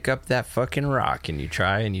try to pick up that fucking rock, and you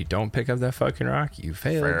try and you don't pick up that fucking rock, you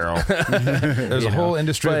fail. There's a whole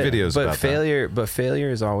industry of videos about failure, that. But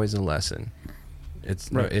failure is always a lesson.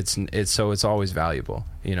 It's always valuable,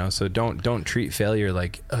 so don't treat failure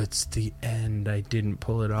like, oh, it's the end, I didn't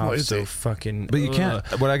pull it off, but you can't.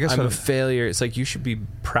 What I guess I'm a failure. It's like, you should be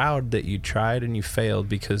proud that you tried and you failed,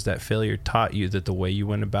 because that failure taught you that the way you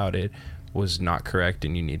went about it was not correct,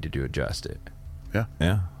 and you need to adjust it.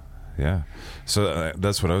 Yeah. So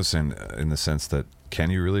that's what I was saying, in the sense that can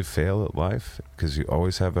you really fail at life? Because you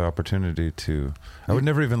always have the opportunity to. I would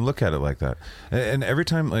never even look at it like that. And every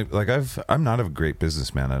time, like I'm not a great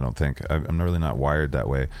businessman. I don't think I'm really not wired that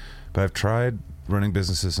way. But I've tried running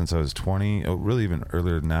businesses since I was 20, really even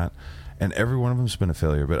earlier than that, and every one of them's been a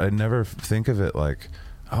failure. But I never think of it like,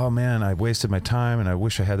 oh man, I wasted my time and I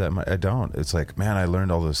wish I had that. I don't. It's like, man, I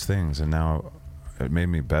learned all those things, and now it made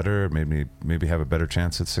me better. It made me maybe have a better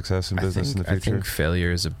chance at success in business in the future. I think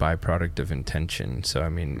failure is a byproduct of intention. So, I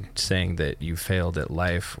mean, saying that you failed at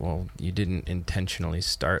life, well, you didn't intentionally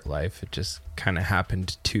start life. It just kind of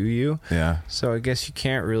happened to you. Yeah. So I guess you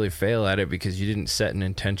can't really fail at it because you didn't set an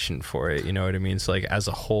intention for it. You know what I mean? It's like, as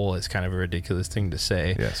a whole, it's kind of a ridiculous thing to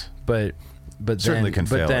say. Yes. But certainly then, can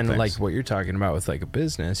fail but then at like things. what you're talking about with like a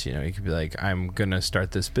business, you know, you could be like, I'm gonna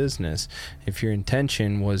start this business. If your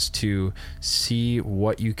intention was to see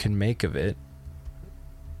what you can make of it,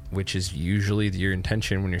 which is usually your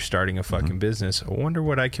intention when you're starting a fucking business, I wonder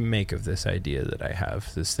what I can make of this idea that I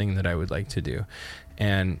have, this thing that I would like to do.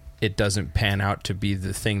 And it doesn't pan out to be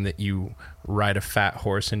the thing that you ride a fat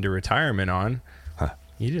horse into retirement on.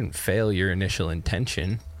 You didn't fail your initial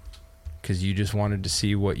intention, because you just wanted to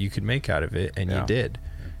see what you could make out of it, and you did.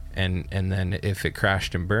 And then if it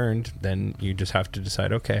crashed and burned, then you just have to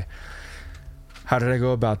decide, okay, how did I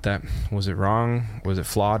go about that? Was it wrong? Was it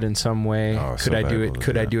flawed in some way? Could I do it?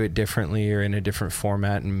 Could I do it differently or in a different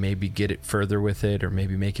format and maybe get it further with it, or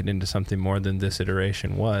maybe make it into something more than this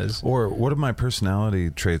iteration was? Or what are my personality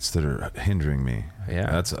traits that are hindering me?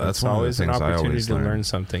 Yeah, that's one always of the an things I opportunity always to learn. learn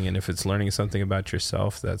something, and if it's learning something about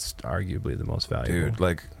yourself, that's arguably the most valuable. Dude,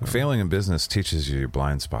 like failing in business teaches you your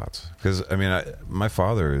blind spots. Because I mean, my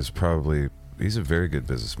father is probably. He's a very good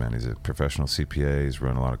businessman. He's a professional CPA. He's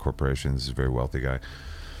run a lot of corporations. He's a very wealthy guy.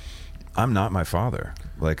 I'm not my father.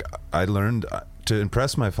 Like, I learned to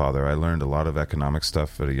impress my father. I learned a lot of economic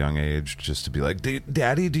stuff at a young age, just to be like,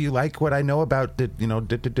 Daddy, do you like what I know about Can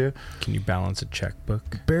you balance a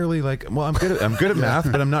checkbook? Barely. Like, well, I'm good at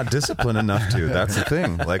math, but I'm not disciplined enough to. That's the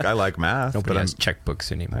thing. Like, I like math. Nobody but has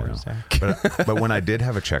checkbooks anymore, Zach. but when I did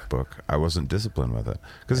have a checkbook, I wasn't disciplined with it,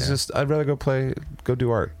 because it's just, I'd rather go do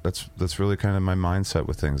art. That's really kind of my mindset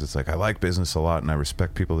with things. It's like, I like business a lot and I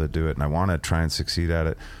respect people that do it and I want to try and succeed at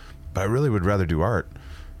it, but I really would rather do art.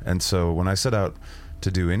 And so when I set out to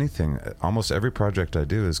do anything, almost every project I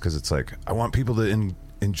do is because it's like, I want people to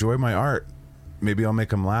enjoy my art. Maybe I'll make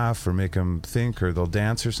them laugh or make them think, or they'll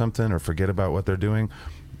dance or something, or forget about what they're doing.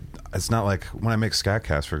 It's not like when I make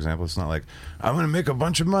SKATCAST, for example, it's not like, I'm going to make a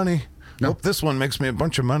bunch of money. Nope, this one makes me a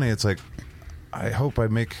bunch of money. It's like, I hope I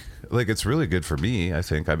make, like, it's really good for me. I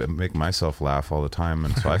think I make myself laugh all the time,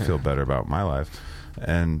 and so I feel better about my life.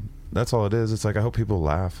 And that's all it is. It's like, I hope people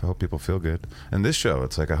laugh. I hope people feel good. And this show,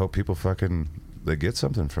 it's like, I hope people they get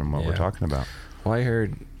something from what we're talking about. Well,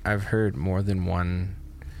 I've heard more than one,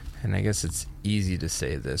 and I guess it's easy to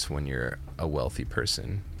say this when you're a wealthy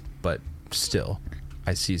person, but still,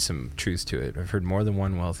 I see some truth to it. I've heard more than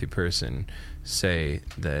one wealthy person say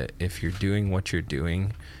that if you're doing what you're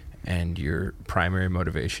doing and your primary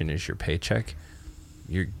motivation is your paycheck,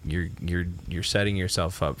 you're setting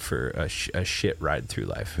yourself up for a shit ride through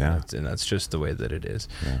life. Yeah. And that's just the way that it is.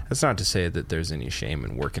 Yeah. That's not to say that there's any shame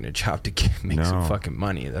in working a job to make some fucking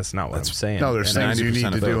money. That's not what I'm saying. No, there's things you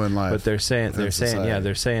need to do in life. But they're saying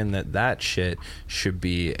that shit should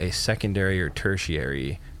be a secondary or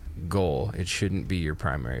tertiary goal. It shouldn't be your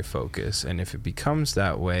primary focus. And if it becomes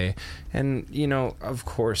that way, and you know, of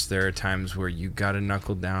course there are times where you got to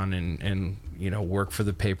knuckle down and you know, work for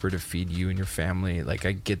the paper to feed you and your family. Like,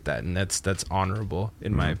 I get that, and that's honorable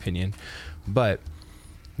in my opinion. But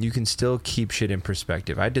you can still keep shit in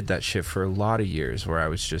perspective. I did that shit for a lot of years where I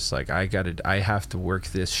was just like, I have to work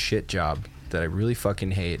this shit job that I really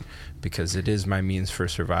fucking hate because it is my means for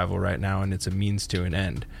survival right now, and it's a means to an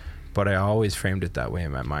end. But I always framed it that way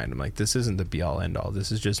in my mind. I'm like, this isn't the be all end all. This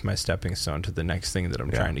is just my stepping stone to the next thing that I'm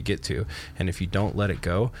trying to get to. And if you don't let it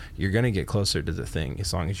go, you're going to get closer to the thing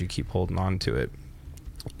as long as you keep holding on to it.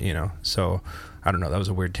 You know? So, I don't know. That was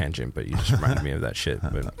a weird tangent, but you just reminded me of that shit.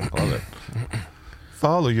 But I love it.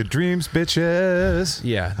 Follow your dreams, bitches.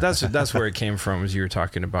 Yeah, that's where it came from, was you were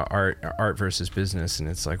talking about art versus business. And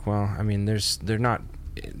it's like, well, I mean, they're not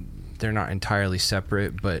entirely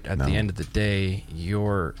separate, but at the end of the day,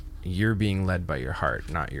 you're being led by your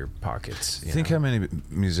heart, not your pockets. Think how many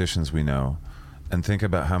musicians we know, and think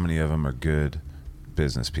about how many of them are good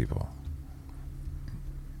business people.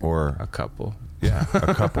 Or a couple. Yeah,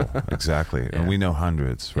 a couple. Exactly. And we know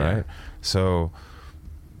hundreds, right? Yeah. So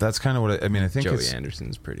that's kind of what I mean. I think Joey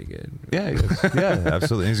Anderson's pretty good. Yeah, he is. Yeah,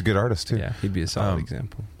 absolutely. He's a good artist too. Yeah, he'd be a solid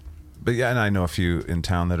example. But yeah, and I know a few in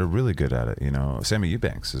town that are really good at it. You know, Sammy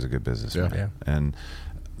Eubanks is a good businessman, Yeah. and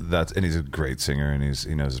he's a great singer, and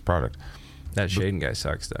he knows his product. That Shaden guy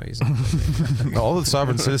sucks, though. He's All the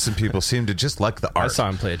sovereign citizen people seem to just like the art. I saw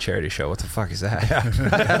him play a charity show. What the fuck is that?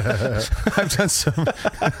 I've done some.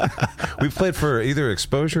 We've played for either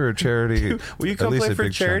exposure or charity. Will you at come least play a for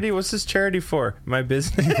big charity? chunk. What's this charity for? My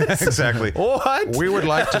business? Exactly. What? We would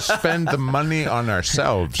like to spend the money on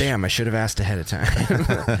ourselves. Damn, I should have asked ahead of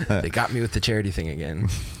time. They got me with the charity thing again.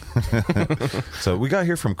 So we got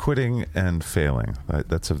here from quitting and failing.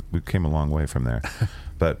 We came a long way from there.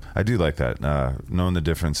 But I do like that, knowing the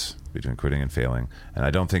difference between quitting and failing. And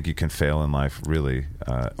I don't think you can fail in life, really,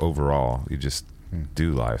 overall. You just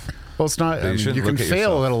do life. Well, it's not. You You shouldn't can look at fail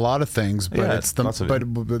yourself. at a lot of things, but Yeah, it's the lots of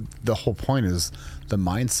it. but the whole point is the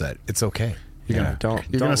mindset. It's okay. Yeah. Don't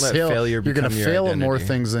You're gonna let fail, failure You're going to become your fail at more identity.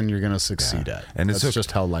 things than you're going to succeed Yeah. at. And it's That's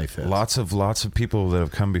just how life is. Lots of people that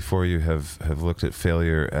have come before you have looked at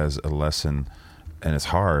failure as a lesson, and it's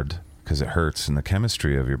hard because it hurts, and the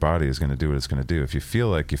chemistry of your body is going to do what it's going to do. If you feel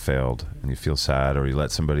like you failed and you feel sad, or you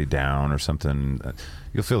let somebody down or something,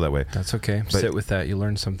 you'll feel that way. That's okay. But- Sit with that. You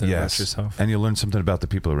learn something about yourself. And you'll learn something about the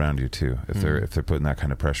people around you too, if they're putting that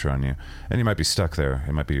kind of pressure on you. And you might be stuck there.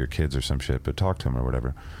 It might be your kids or some shit, but talk to them or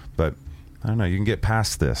whatever. But I don't know. You can get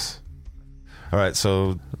past this. All right.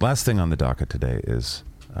 So last thing on the docket today is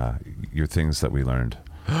your things that we learned.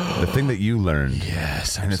 The thing that you learned.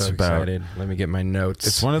 Yes, I'm And it's so about- excited. Let me get my notes.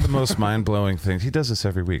 It's one of the most mind-blowing things. He does this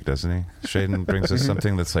every week, doesn't he? Shaden brings us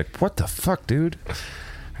something that's like, what the fuck, dude?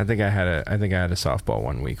 I think I had a softball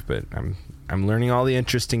one week, but I'm learning all the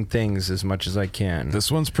interesting things as much as I can.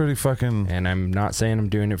 This one's pretty fucking... And I'm not saying I'm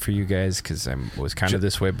doing it for you guys because I was kind of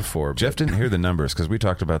this way before. Jeff didn't hear the numbers because we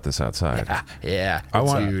talked about this outside. Yeah.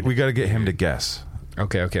 We got to get him to guess.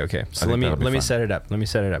 Okay. So think let me that'll be fun. set it up.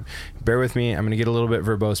 Bear with me. I'm going to get a little bit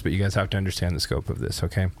verbose, but you guys have to understand the scope of this.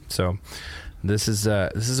 Okay. So this is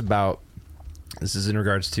in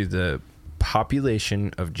regards to the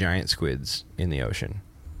population of giant squids in the ocean.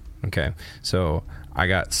 Okay. So I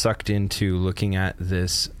got sucked into looking at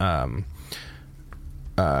this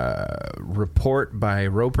report by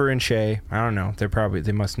Roper and Shea. I don't know.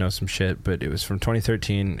 They must know some shit, but it was from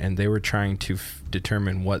 2013, and they were trying to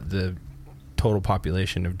determine what the total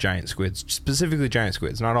population of giant squids, specifically giant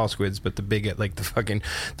squids, not all squids, but the big, like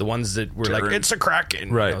the ones that were like, it's a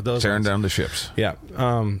kraken, Right. you know, those Tearing ones. down the ships. Yeah.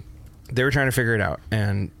 They were trying to figure it out,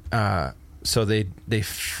 and so they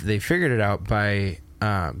figured it out by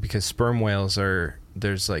because sperm whales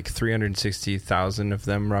there's like 360,000 of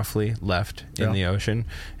them roughly left in the ocean,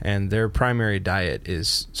 and their primary diet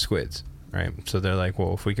is squids, right? So they're like,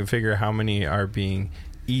 well, if we can figure out how many are being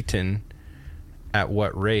eaten at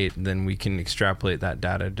what rate, then we can extrapolate that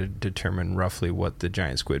data to determine roughly what the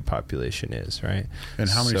giant squid population is, right? And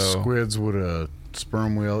how many So- squids would a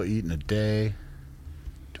sperm whale eat in a day?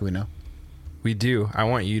 Do we know? We do. I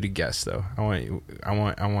want you to guess, though. I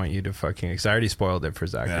want you to fucking. Because I already spoiled it for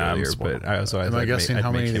Zach Yeah, I'm earlier, spoiled. but I also. Am I guessing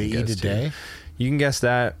how many they eat a day? You can guess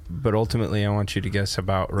that, but ultimately, I want you to guess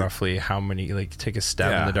about roughly how many. Like, take a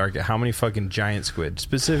stab in the dark at how many fucking giant squid,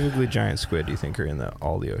 specifically giant squid, do you think are in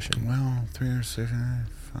all the ocean? Well, 360.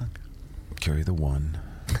 Fuck. Carry the one.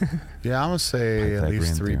 Yeah, I'm gonna say at least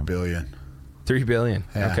Pythagorean 3 theorem. billion. 3 billion.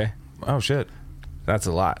 Yeah. Okay, Oh, shit. that's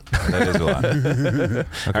a lot. That is a lot. Okay.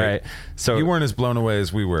 All right, so You weren't as blown away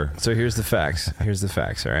as we were. So here's the facts.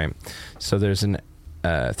 All right. So there's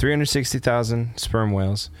 360,000 sperm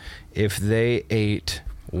whales. If they ate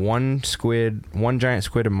one giant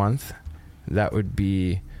squid a month, that would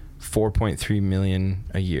be 4.3 million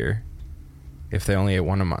a year. If they only ate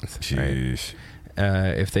one a month, right? Sheesh.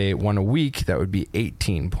 If they ate one a week, that would be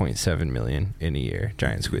 18.7 million in a year.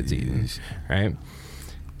 Giant squids eaten, right?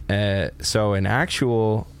 So in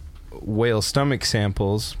actual whale stomach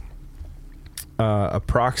samples,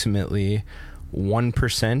 approximately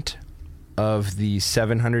 1% of the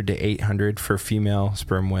 700 to 800 for female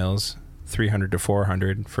sperm whales, 300 to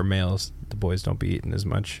 400 for males. The boys don't be eaten as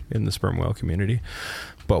much in the sperm whale community,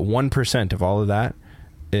 but 1% of all of that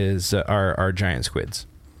is are giant squids.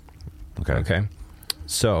 Okay.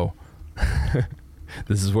 So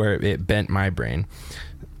this is where it bent my brain.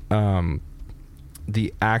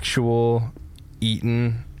 The actual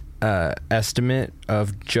eaten estimate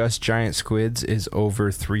of just giant squids is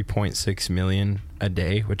over 3.6 million a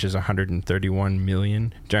day, which is 131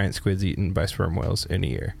 million giant squids eaten by sperm whales in a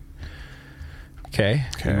year. Okay.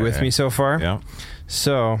 You with me so far? Yeah.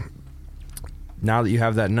 So now that you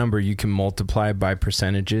have that number, you can multiply by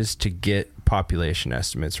percentages to get population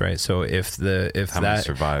estimates, right? So if their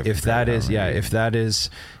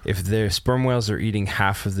sperm whales are eating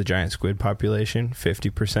half of the giant squid population,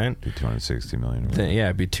 50%, 260 million. Then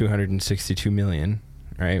it'd be 262 million,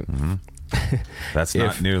 right? Mm-hmm. That's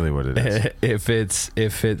not nearly what it is.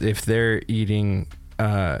 If they're eating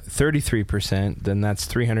 33%, then that's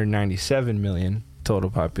 397 million total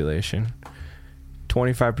population.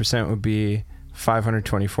 25% would be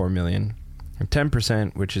 524 million. And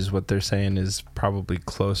 10%, which is what they're saying is probably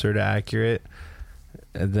closer to accurate,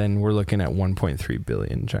 then we're looking at 1.3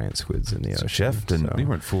 billion giant squids in the ocean. Jeff didn't. We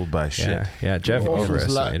weren't fooled by shit. Yeah, Jeff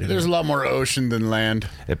overestimated. There's a lot more ocean than land.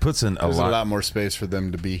 It puts in There's a lot more space for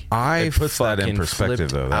them to be. I puts that in fucking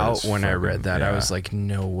perspective, flipped though. out when I read that. I was like,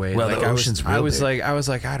 no way. Well, like, the ocean's real big. I was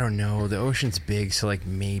like, I don't know. The ocean's big, so like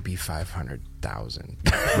maybe 500,000.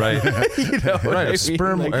 Right. You know what I mean?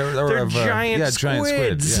 Sperm like, or they're giant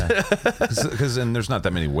squids. Because and there's not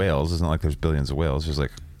that many whales. It's not like there's billions of whales. There's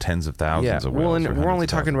like tens of thousands of whales. Well, and we're only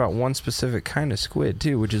talking about one specific kind of squid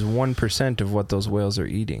too, which is 1% of what those whales are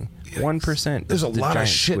eating. 1%. There's a lot of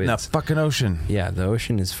shit in the fucking ocean. Yeah, the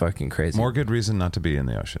ocean is fucking crazy. More good reason not to be in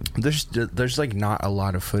the ocean. There's like not a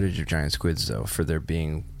lot of footage of giant squids though, for there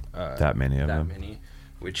being that many of them.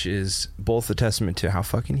 Which is both a testament to how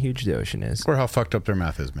fucking huge the ocean is, or how fucked up their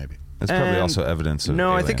math is, maybe. It's probably also evidence of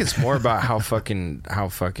I think it's more about how fucking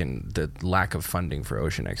the lack of funding for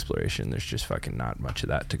ocean exploration. There's just fucking not much of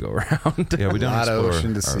that to go around. Yeah, we don't explore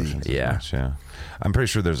ocean to see. Yeah. Much, yeah. I'm pretty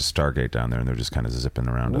sure there's a Stargate down there, and they're just kind of zipping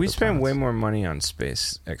around. We spend way more money on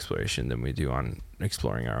space exploration than we do on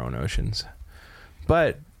exploring our own oceans.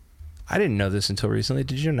 But I didn't know this until recently.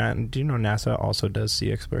 Do you know NASA also does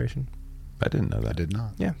sea exploration? I didn't know that. I did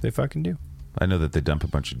not. Yeah, they fucking do. I know that they dump a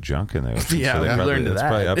bunch of junk in there. Yeah, so we learned that. It's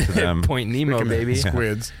probably up to them. Point Nemo, baby.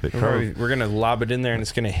 Squids. We're going to lob it in there, and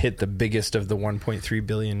it's going to hit the biggest of the 1.3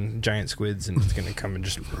 billion giant squids, and it's going to come and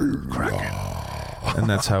just crack it. And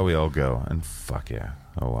that's how we all go. And fuck yeah.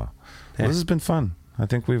 Oh, wow. Well, this has been fun. I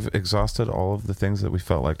think we've exhausted all of the things that we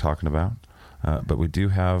felt like talking about. But we do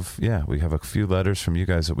have, we have a few letters from you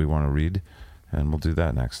guys that we want to read, and we'll do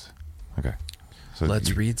that next. Okay. So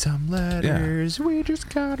let's read some letters. Yeah. We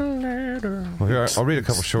just got a letter. Well, here, I'll read a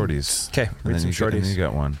couple shorties. Okay, read some shorties. And then you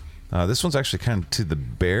got one. This one's actually kind of to the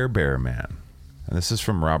Bear Man. And this is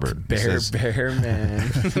from Robert. Bear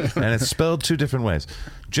Man. And it's spelled two different ways.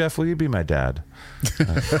 Jeff, will you be my dad?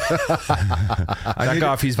 Back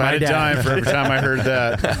off, he's my dad. Dime for every time I heard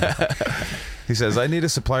that. He says, I need a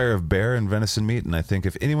supplier of bear and venison meat, and I think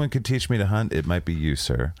if anyone could teach me to hunt, it might be you,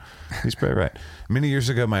 sir. He's probably right. Many years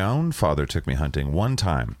ago, my own father took me hunting one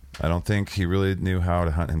time. I don't think he really knew how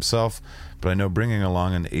to hunt himself, but I know bringing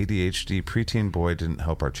along an ADHD preteen boy didn't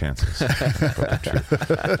help our chances.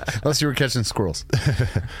 Unless you were catching squirrels.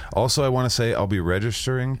 Also, I want to say I'll be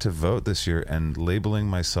registering to vote this year and labeling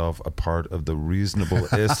myself a part of the Reasonable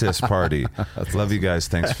Istis Party. Love you guys.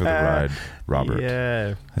 Thanks for the ride, Robert.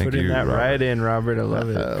 Yeah. Thank Put in you, that Robert. ride in, Robert. I love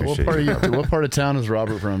it. What part of town is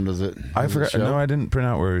Robert from? Does it? I forgot. No, I didn't print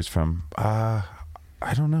out where he's from. I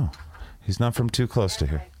don't know. He's not from too close to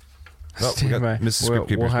here. Well, we got Mrs.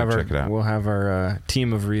 Scriptkeeper's going to check it out. We'll have our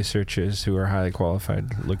team of researchers who are highly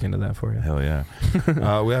qualified look into that for you. Hell yeah.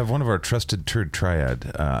 We have one of our trusted turd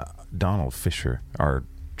triad, Donald Fisher, our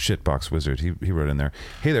shitbox wizard. He wrote in there,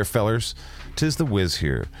 "Hey there, fellers. 'Tis the Wiz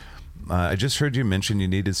here. I just heard you mention you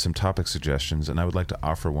needed some topic suggestions, and I would like to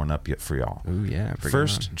offer one up yet for y'all. Ooh, yeah.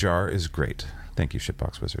 First, jar is great. Thank you,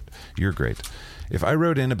 Shitbox Wizard. You're great. If I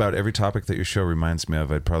wrote in about every topic that your show reminds me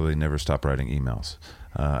of, I'd probably never stop writing emails.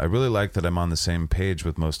 I really like that I'm on the same page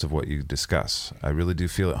with most of what you discuss. I really do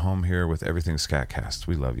feel at home here with everything SKATCAST.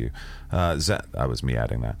 We love you." Zach, that was me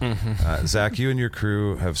adding that. Zach, you and your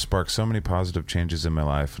crew have sparked so many positive changes in my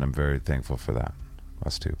life, and I'm very thankful for that.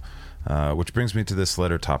 Us too. Which brings me to this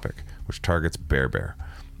letter topic, which targets Bear.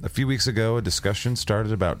 A few weeks ago, a discussion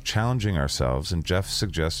started about challenging ourselves, and Jeff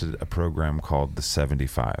suggested a program called the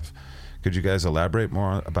 75. Could you guys elaborate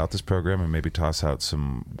more about this program and maybe toss out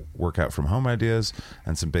some workout from home ideas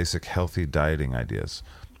and some basic healthy dieting ideas?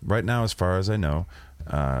 Right now, as far as I know,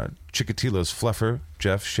 Chikatilo's Fluffer,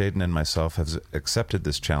 Jeff, Shaden, and myself have accepted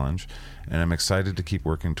this challenge, and I'm excited to keep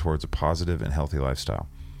working towards a positive and healthy lifestyle.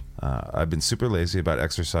 I've been super lazy about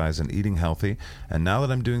exercise and eating healthy, and now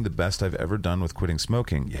that I'm doing the best I've ever done with quitting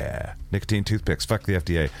smoking, nicotine toothpicks, fuck the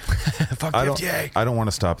FDA. Fuck the FDA. I don't want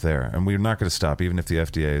to stop there, and we're not going to stop even if the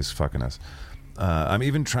FDA is fucking us. I'm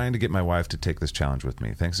even trying to get my wife to take this challenge with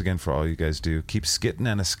me. Thanks again for all you guys do. Keep skitting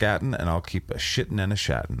and a scatting, and I'll keep a shitting and a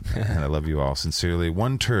shatting. And I love you all. Sincerely,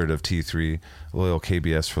 one turd of T3, loyal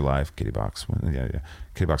KBS for life, Kitty Box. Yeah.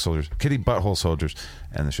 Kitty Box Soldiers, Kitty Butthole Soldiers,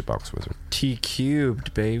 and the Shitbox Wizard. T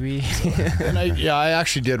cubed, baby. And I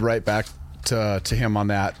actually did write back to him on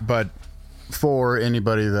that. But for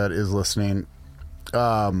anybody that is listening,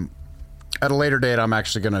 at a later date, I'm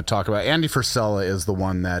actually going to talk about Andy Frisella is the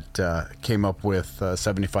one that came up with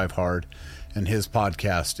 75 Hard, and his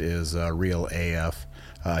podcast is Real AF.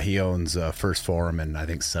 He owns First Forum and I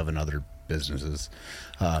think 7 other businesses.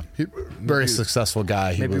 Very successful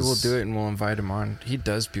guy. Maybe we'll do it and we'll invite him on. He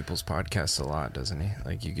does people's podcasts a lot, doesn't he?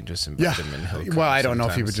 Like you can just invite him and he'll come. Well, I don't know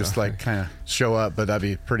if he would just like kind of show up, but that'd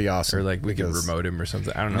be pretty awesome. Or like we could remote him or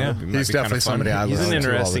something. I don't know. Yeah. He's definitely somebody I listen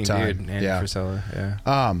to all the time. He's an interesting dude, Andy Frisella.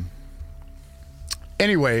 Yeah.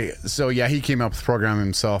 Anyway, so yeah, he came up with the program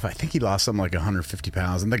himself. I think he lost something like 150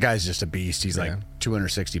 pounds, and the guy's just a beast. He's like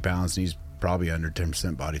 260 pounds, and he's probably under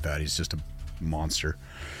 10% body fat. He's just a monster.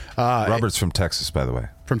 Robert's from Texas, by the way.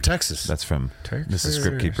 From Texas. That's from Texas. Mrs.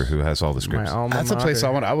 Script Keeper, who has all the scripts. That's a place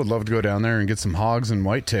I would love to go down there and get some hogs and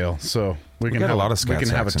whitetail. So we can have a lot of we can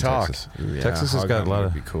have a talk. Texas. Texas has got a lot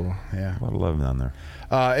of cool. Yeah, a lot of love down there.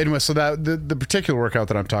 Anyway, so that the particular workout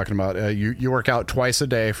that I'm talking about, you work out twice a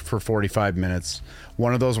day for 45 minutes.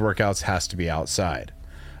 One of those workouts has to be outside.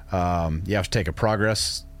 You have to take a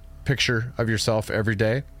progress picture of yourself every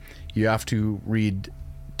day. You have to read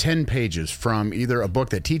 10 pages from either a book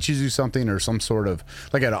that teaches you something or some sort of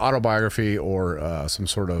like an autobiography or some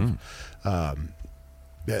sort of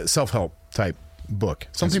self-help type book,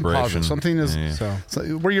 something positive, something is so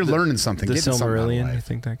where you're learning something. The getting Silmarillion, I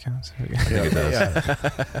think that counts. Yeah.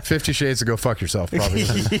 50 Shades of Go Fuck Yourself probably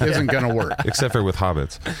isn't gonna work, except for with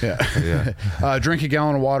hobbits. Drink a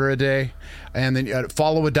gallon of water a day, and then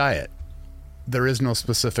follow a diet. There is no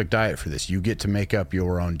specific diet for this. You get to make up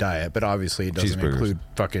your own diet, but obviously it doesn't include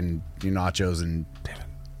fucking nachos and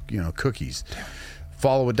cookies.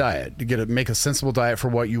 Follow a diet. Make a sensible diet for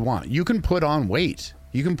what you want. You can put on weight.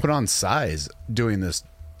 You can put on size doing this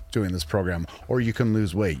program, or you can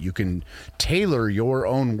lose weight. You can tailor your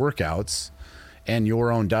own workouts and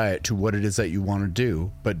your own diet to what it is that you want to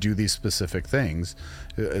do, but do these specific things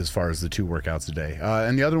as far as the 2 workouts a day.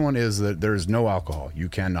 And the other one is that there is no alcohol. You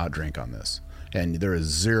cannot drink on this. And there is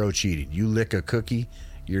 0 cheating. You lick a cookie,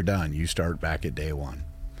 you're done. You start back at day 1.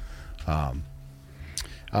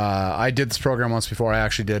 I did this program once before. I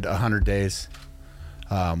actually did 100 days,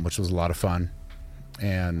 which was a lot of fun.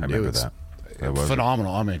 And I remember it was that.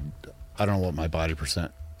 phenomenal. I mean, I don't know what my body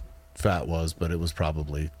percent fat was, but it was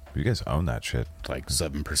probably you guys own that shit. Like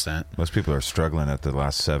 7%. Most people are struggling at the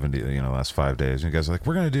last 70, last 5 days. And you guys are like,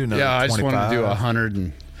 we're going to do another 25. I just wanted to do 100.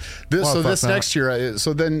 And this next year,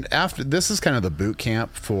 so then after, this is kind of the boot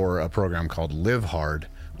camp for a program called Live Hard,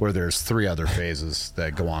 where there's 3 other phases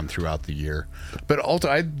that go on throughout the year. But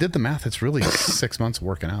I did the math. It's really 6 months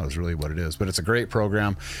working out is really what it is. But it's a great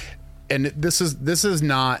program. And this is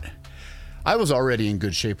not, I was already in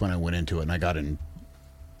good shape when I went into it, and I got in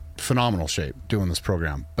phenomenal shape doing this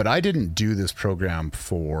program. But I didn't do this program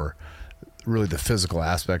for really the physical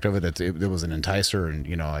aspect of it. It was an enticer,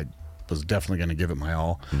 and I was definitely going to give it my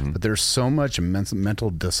all. Mm-hmm. But there's so much mental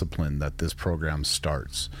discipline that this program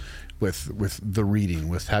starts with the reading,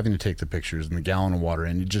 with having to take the pictures and the gallon of water,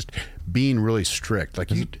 and just being really strict.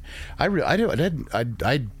 Like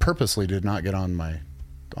I purposely did not get on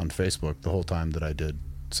Facebook the whole time that I did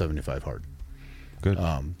 75 Hard. Good.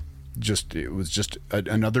 It was just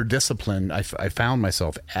another discipline. I found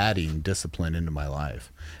myself adding discipline into my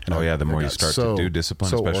life. And the more you start to do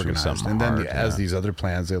discipline, especially with something and then hard, as these other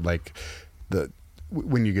plans, they're like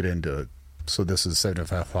when you get into, so this is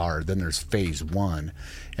 75 Hard, then there's phase 1,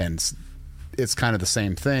 and it's kind of the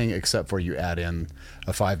same thing except for you add in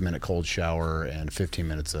a 5-minute cold shower and 15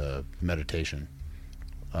 minutes of meditation.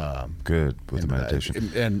 Good with the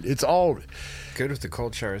meditation, and it's all good with the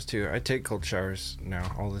cold showers too. I take cold showers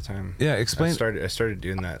now all the time. Yeah, explain. I started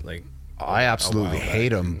doing that like. I absolutely hate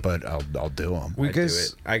them, but I'll do them.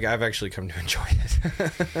 I've actually come to enjoy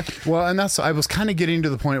it. Well, and I was kind of getting to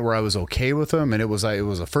the point where I was okay with them, and it was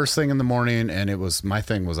the first thing in the morning, and my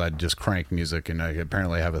thing was I'd just crank music, and I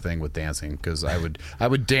apparently have a thing with dancing because I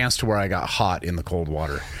would dance to where I got hot in the cold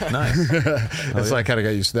water. Nice. So I kind of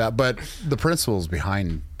got used to that. But the principles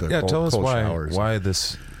behind the cold showers.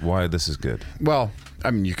 Why this is good. Well, I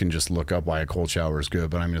mean, you can just look up why a cold shower is good,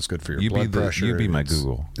 but I mean, it's good for your blood pressure. You be my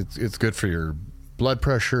Google. It's good for your blood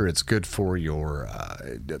pressure. It's good for your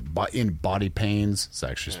in body pains. It's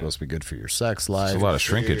actually supposed to be good for your sex life. It's a lot of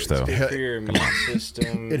shrinkage, though. It's good for your immune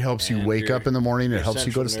system. It helps you wake up in the morning. It helps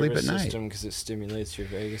you go to sleep at night because it stimulates your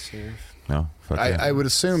vagus nerve. No, fuck yeah. I would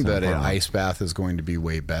assume that an hormone. ice bath is going to be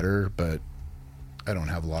way better, but I don't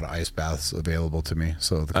have a lot of ice baths available to me,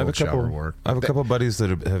 so the cold shower work. I have a couple of buddies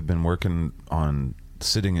that have been working on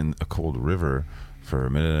sitting in a cold river for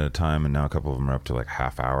a minute at a time, and now a couple of them are up to like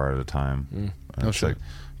half hour at a time. No It's shit. like,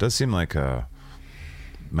 does seem like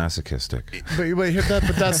masochistic. But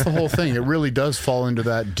that's the whole thing. It really does fall into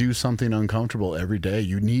that do something uncomfortable every day.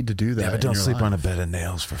 You need to do that. Yeah, but don't sleep on a bed of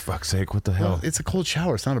nails, for fuck's sake. What the hell? Well, it's a cold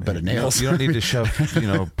shower. It's not a bed of nails. You don't need to shove,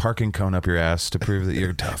 parking cone up your ass to prove that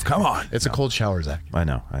you're tough. Come on. It's a cold shower, Zach. I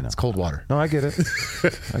know. It's cold water. No, I get it.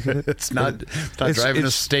 I get it. It's not driving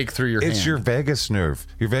a stake through your hand. It's your vagus nerve.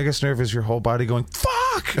 Your vagus nerve is your whole body going,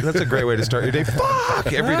 fuck. That's a great way to start your day.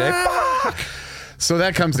 Fuck. Every day. Fuck. So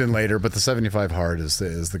that comes in later, but the 75 hard is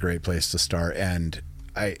the great place to start. And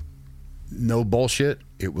no bullshit,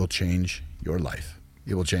 it will change your life.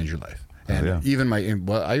 It will change your life. And I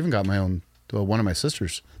even got my own, one of my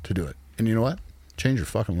sisters to do it. And you know what? Change your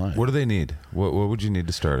fucking life. What do they need? What would you need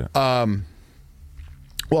to start it? Well,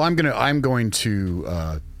 I'm going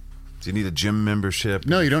to. Do you need a gym membership?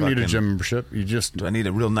 No, you don't need a gym membership. You just. Do I need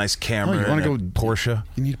a real nice camera? No, you want to go Porsche?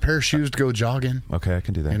 You need a pair of shoes to go jogging. Okay, I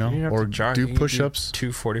can do that. You don't have or to jog. do You can push-ups. 2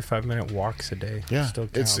 45-minute walks a day. Yeah, Still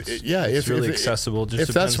counts. It's really accessible. Just if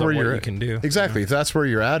depends that's where on what you're you can do. Exactly. If that's where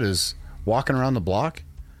you're at is walking around the block,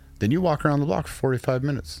 then you walk around the block for 45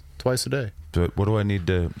 minutes twice a day. So what do I need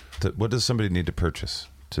to? What does somebody need to purchase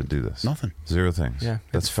to do this? Nothing. 0 things. Yeah,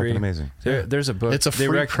 that's it's free. fucking amazing. There's a book. It's a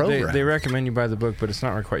free program. They recommend you buy the book, but it's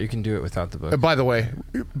not required. You can do it without the book. By the way,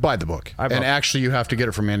 buy the book. And actually, you have to get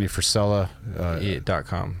it from Andy Frisella.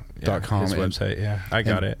 .com. .com. His website. Yeah, I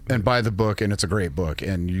got it. And buy the book, and it's a great book.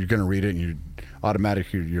 And you're going to read it, and you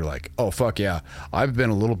automatically you're like, oh fuck yeah, I've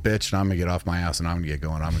been a little bitch, and I'm gonna get off my ass, and I'm gonna get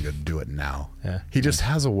going. I'm gonna do it now. Yeah. He just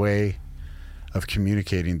has a way of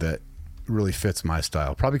communicating that really fits my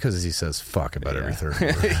style. Probably because he says fuck about every third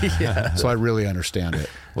word. Yeah. So I really understand it.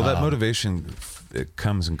 Well, that motivation, it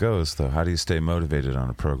comes and goes, though. How do you stay motivated on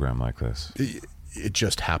a program like this? It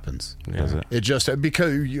just happens. Does it? It just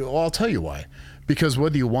because I'll tell you why. Because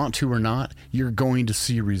whether you want to or not, you're going to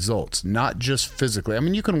see results, not just physically. I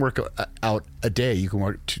mean, you can work out a day. You can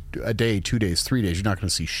work a day, 2 days, 3 days. You're not going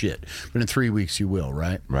to see shit. But in 3 weeks, you will,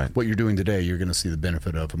 right? Right. What you're doing today, you're going to see the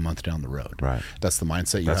benefit of a month down the road. Right. That's the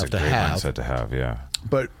mindset you That's have a to great have. mindset to have, yeah.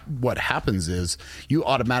 But what happens is you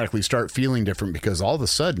automatically start feeling different because all of a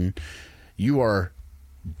sudden you are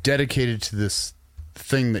dedicated to this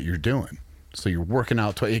thing that you're doing. So you're working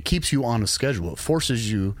out. It keeps you on a schedule. It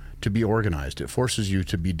forces you to be organized. It forces you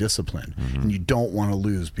to be disciplined. Mm-hmm. And you don't want to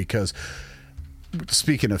lose because,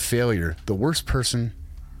 speaking of failure, the worst person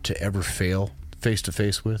to ever fail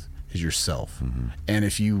face-to-face with is yourself. Mm-hmm. And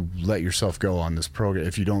if you let yourself go on this program,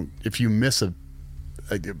 if you miss a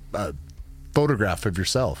photograph of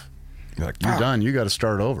yourself, You're like, you're done. You got to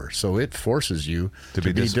start over. So it forces you To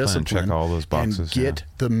be disciplined, check all those boxes, and get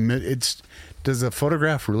does a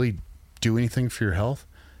photograph really do anything for your health?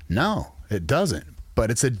 No, it doesn't.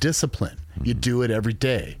 But it's a discipline. Mm-hmm. You do it every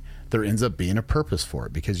day. There ends up being a purpose for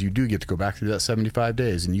it because you do get to go back through that 75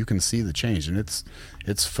 days and you can see the change, and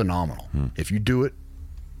it's phenomenal. If you do it,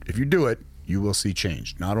 you will see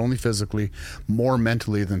change, not only physically, more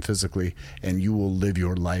mentally than physically, and you will live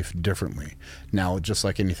your life differently. Now, just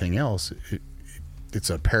like anything else, it's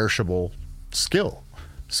a perishable skill.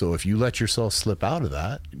 So if you let yourself slip out of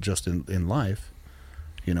that just in life,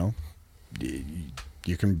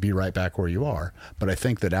 you can be right back where you are. But I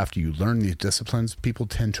think that after you learn these disciplines, people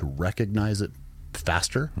tend to recognize it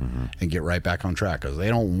faster and get right back on track because they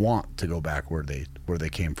don't want to go back where they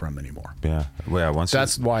came from anymore. Yeah. Well, yeah,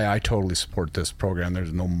 That's why I totally support this program.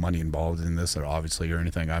 There's no money involved in this, obviously, or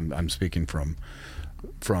anything. I'm speaking from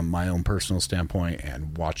my own personal standpoint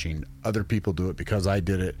and watching other people do it because I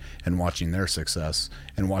did it and watching their success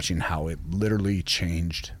and watching how it literally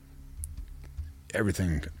changed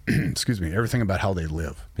everything everything about how they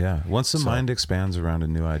live. Yeah. Once the mind expands around a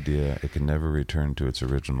new idea, it can never return to its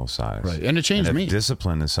original size. Right. And it changed if me.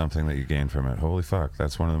 Discipline is something that you gain from it. Holy fuck.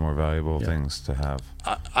 That's one of the more valuable things to have.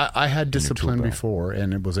 I had discipline tool belt. before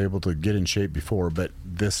and it was able to get in shape before, but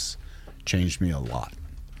this changed me a lot.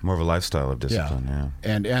 More of a lifestyle of discipline,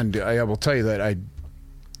 yeah. And I will tell you that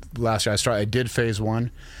last year I did phase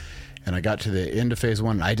 1 and I got to the end of phase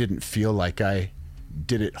 1 and I didn't feel like I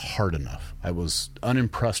did it hard enough. I was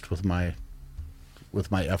unimpressed with my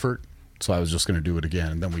effort So I was just going to do it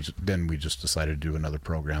again, and then we just decided to do another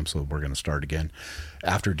program. So we're going to start again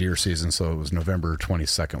after deer season. So it was November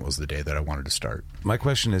 22nd was the day that I wanted to start. My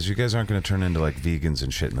question is, you guys aren't going to turn into like vegans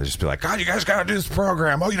and shit, and they just be like, God, you guys got to do this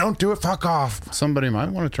program. Oh, you don't do it, fuck off. Somebody might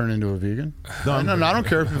want to turn into a vegan. No, I don't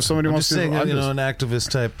care if somebody I'm wants just to. saying, an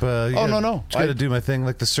activist type. No. I got to do my thing,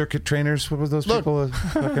 like the circuit trainers. What were those people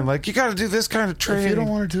fucking like? You got to do this kind of training. If you don't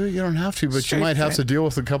want to do it, you don't have to. But Straight you might have fan. to deal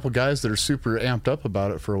with a couple guys that are super amped up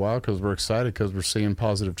about it for a while because we're excited because we're seeing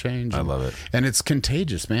positive change. I love it. And it's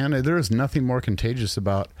contagious, man. There is nothing more contagious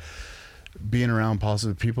about being around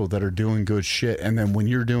positive people that are doing good shit. And then when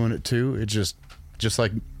you're doing it too, it just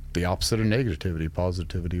like the opposite of negativity.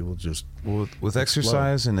 Positivity will just with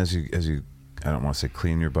exercise and as you I don't want to say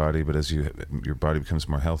clean your body, but as your body becomes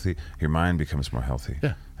more healthy, your mind becomes more healthy.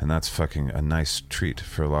 Yeah. And that's fucking a nice treat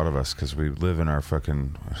for a lot of us because we live in our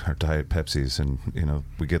Diet Pepsis, and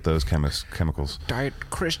we get those chemicals. Diet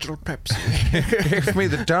Crystal Pepsi. Give me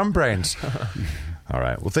the dumb brains. All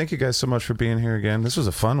right. Well, thank you guys so much for being here again. This was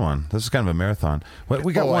a fun one. This was kind of a marathon.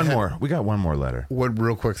 We got one more. We got one more letter. One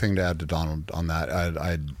real quick thing to add to Donald on that.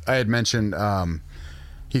 I had mentioned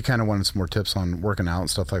he kind of wanted some more tips on working out and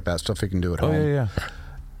stuff like that, stuff he can do at home. Oh, yeah.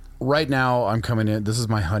 Right now, I'm coming in. This is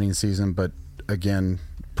my hunting season, but again,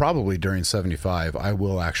 probably during 75, I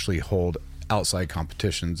will actually hold outside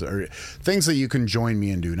competitions or things that you can join me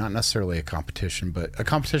and do. Not necessarily a competition, but a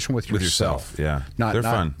competition with yourself. Yeah, they're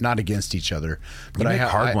fun. Not against each other. But I make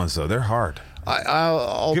hard ones though. They're hard.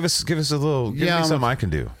 I'll give us a little. Give me something I can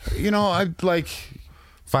do. I like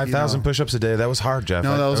 5,000 push-ups a day. That was hard, Jeff.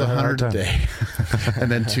 No, that was 100 a day, and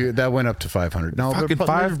then that went up to 500. No, fucking but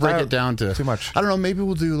five. Break it down to too much. I don't know. Maybe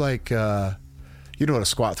we'll do like. You know what a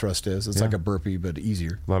squat thrust is? It's like a burpee, but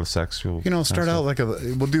easier. A lot of sex. Start out like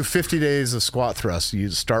we'll do 50 days of squat thrusts.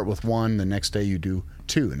 You start with one, the next day you do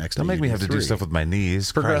two, the next day don't make me have to do stuff with my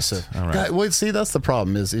knees. Progressive. All right. Well, see, that's the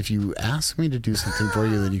problem is if you ask me to do something for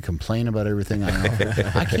you, then you complain about everything I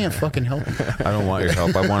offer. I can't fucking help you. I don't want your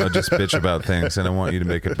help. I want to just bitch about things, and I want you to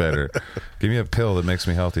make it better. Give me a pill that makes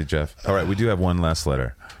me healthy, Jeff. All right, we do have one last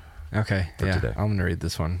letter. Okay, today. I'm gonna read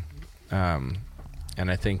this one. And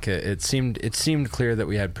I think it seemed clear that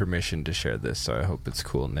we had permission to share this, so I hope it's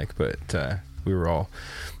cool, Nick. But we were all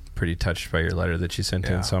pretty touched by your letter that you sent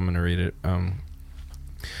in, so I'm going to read it.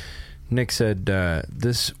 Nick said,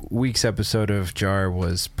 this week's episode of JAR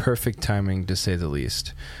was perfect timing, to say the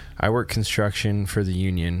least. I work construction for the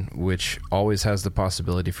union, which always has the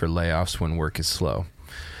possibility for layoffs when work is slow.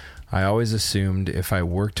 I always assumed if I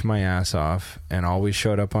worked my ass off and always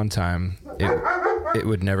showed up on time, it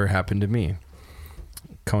would never happen to me.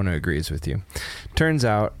 Kona agrees with you. Turns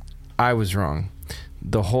out I was wrong.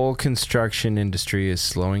 The whole construction industry is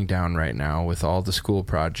slowing down right now with all the school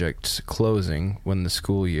projects closing when the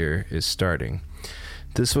school year is starting.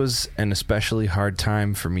 This was an especially hard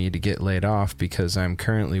time for me to get laid off because I'm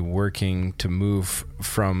currently working to move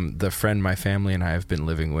from the friend my family and I have been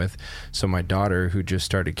living with, so my daughter, who just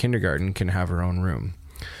started kindergarten, can have her own room.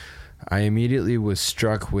 I immediately was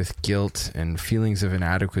struck with guilt and feelings of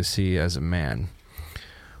inadequacy as a man.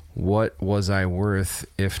 What was I worth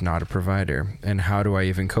if not a provider? And how do I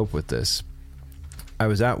even cope with this? I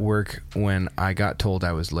was at work when I got told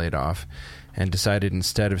I was laid off and decided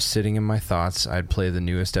instead of sitting in my thoughts, I'd play the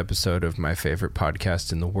newest episode of my favorite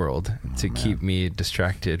podcast in the world to keep me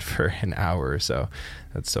distracted for an hour or so.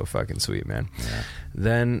 That's so fucking sweet, man. Yeah.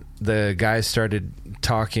 Then the guys started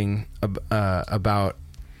talking about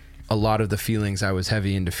a lot of the feelings I was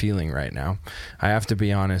heavy into feeling right now. I have to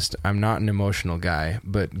be honest, I'm not an emotional guy,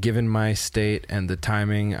 but given my state and the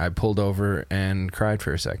timing, I pulled over and cried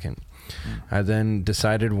for a second. I then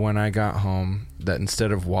decided when I got home that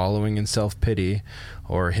instead of wallowing in self-pity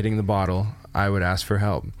or hitting the bottle, I would ask for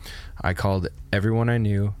help. I called everyone I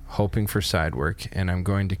knew, hoping for side work, and I'm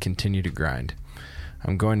going to continue to grind.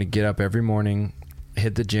 I'm going to get up every morning,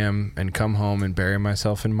 hit the gym, and come home and bury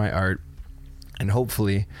myself in my art, and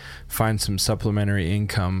hopefully find some supplementary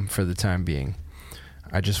income for the time being.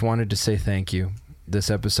 I just wanted to say thank you. This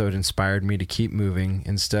episode inspired me to keep moving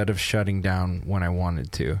instead of shutting down when I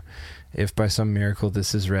wanted to. If by some miracle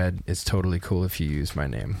this is read, it's totally cool if you use my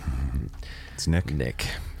name. It's Nick. Nick,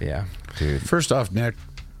 yeah. Dude. First off, Nick,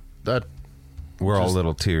 we're all a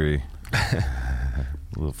little teary.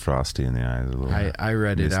 A little frosty in the eyes. I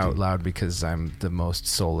read misty. it out loud because I'm the most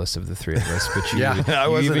soulless of the three of us. But you, I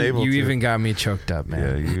wasn't able to. You even got me choked up,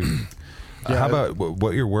 man. Yeah, how about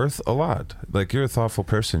what you're worth? A lot. Like, you're a thoughtful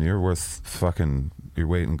person. You're worth fucking your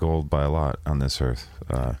weight in gold by a lot on this earth.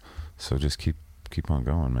 So just keep on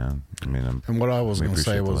going, man. I mean, and what I was going to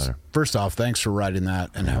say was, first off, thanks for writing that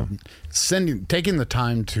and taking the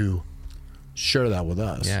time to share that with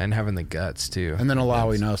us. Yeah, and having the guts too. And then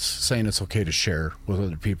allowing us, saying it's okay to share with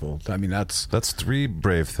other people. I mean, that's 3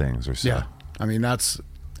 brave things or so. yeah. I mean, that's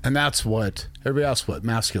what everybody asks what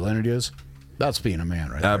masculinity is. That's being a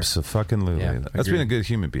man, right? Absolutely. Yeah, That's agreed. being a good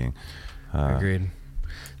human being. Agreed.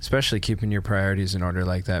 Especially keeping your priorities in order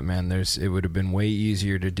like that, man. It would have been way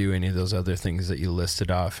easier to do any of those other things that you listed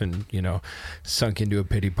off and, sunk into a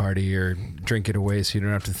pity party or drink it away so you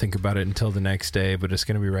don't have to think about it until the next day, but it's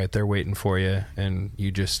going to be right there waiting for you. And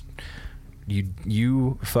you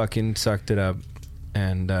fucking sucked it up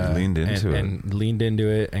and leaned into it. And leaned into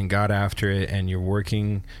it and got after it. And you're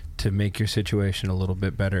working to make your situation a little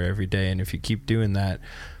bit better every day. And if you keep doing that,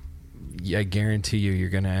 I guarantee you're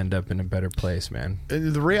going to end up in a better place, man.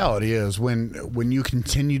 The reality is when you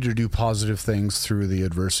continue to do positive things through the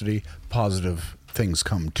adversity, positive things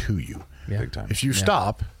come to you. Yeah. Big time. If you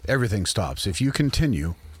stop, everything stops. If you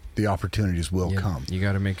continue, the opportunities will come. You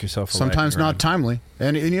got to make yourself a Sometimes lightning not rod. timely.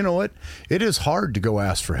 And you know what? It is hard to go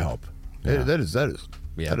ask for help. Yeah. That is a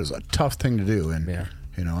tough thing to do. And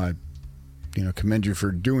I commend you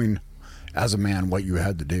for doing as a man what you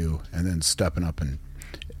had to do and then stepping up and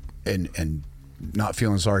not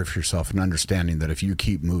feeling sorry for yourself and understanding that if you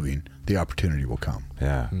keep moving, the opportunity will come.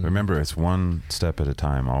 Yeah. Remember, it's one step at a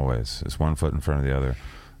time always. It's one foot in front of the other.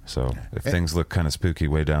 So if things look kind of spooky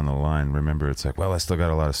way down the line, remember it's like, well, I still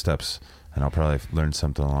got a lot of steps, and I'll probably learn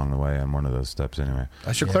something along the way on one of those steps anyway.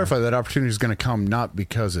 I should clarify that opportunity is going to come not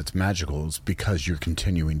because it's magical, it's because you're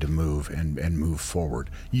continuing to move and move forward.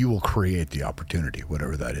 You will create the opportunity,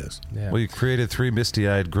 whatever that is. Yeah. Well, you created 3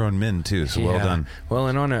 misty-eyed grown men too, so well done. Well,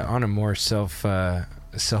 and on a more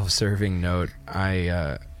self-serving note,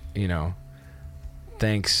 I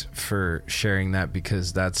thanks for sharing that,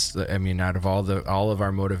 because that's out of all of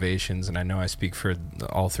our motivations, and I know I speak for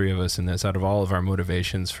all 3 of us in this, out of all of our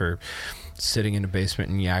motivations for sitting in a basement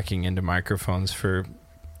and yakking into microphones for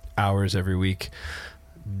hours every week,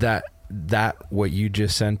 that what you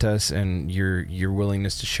just sent us and your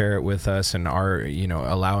willingness to share it with us and our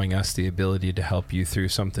allowing us the ability to help you through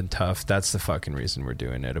something tough, that's the fucking reason we're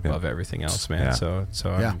doing it above everything else, man. Yeah.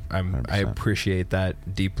 So I appreciate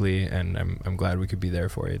that deeply, and I'm glad we could be there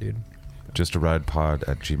for you, dude.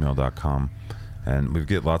 justaridepod@gmail.com. And we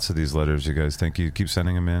get lots of these letters, you guys. Thank you. Keep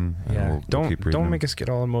sending them in. And we'll keep reading don't them. make us get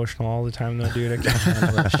all emotional all the time, though, dude. I can't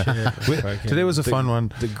handle that shit. Fucking- Today was a fun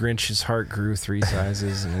one. The Grinch's heart grew 3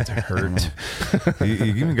 sizes, and it hurt. you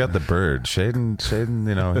even got the bird.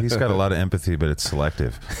 Shaden, he's got a lot of empathy, but it's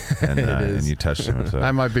selective. And you touched him. So.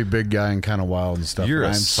 I might be big guy and kind of wild and stuff. You're but a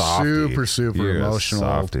I'm softie. super You're emotional. A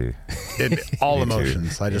softie. All Me too.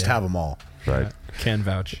 emotions. I just have them all. Right. Can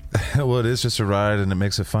vouch. Well, it is just a ride, and it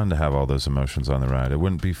makes it fun to have all those emotions on the ride. It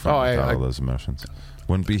wouldn't be fun without all those emotions.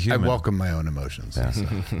 Wouldn't be human. I welcome my own emotions. Yeah, so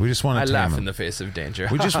we just want I to laugh in the face of danger.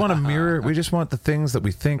 We just want to mirror. We just want the things that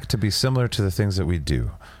we think to be similar to the things that we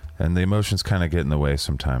do, and the emotions kind of get in the way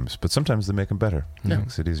sometimes. But sometimes they make them better. Yeah. It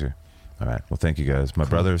makes it easier. All right. Well, thank you guys, my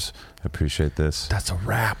brothers. I appreciate this. That's a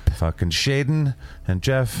wrap. Fucking Shaden and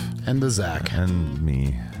Jeff And the Zach. and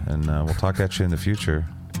me, and we'll talk at you in the future.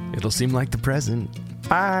 It'll seem like the present.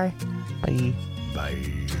 Bye. Bye. Bye.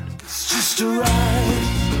 It's just a ride.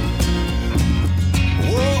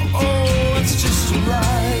 Whoa, oh, it's just a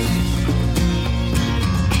ride.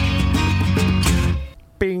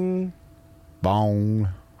 Bing. Bong.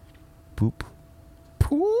 Poop.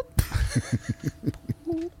 Poop.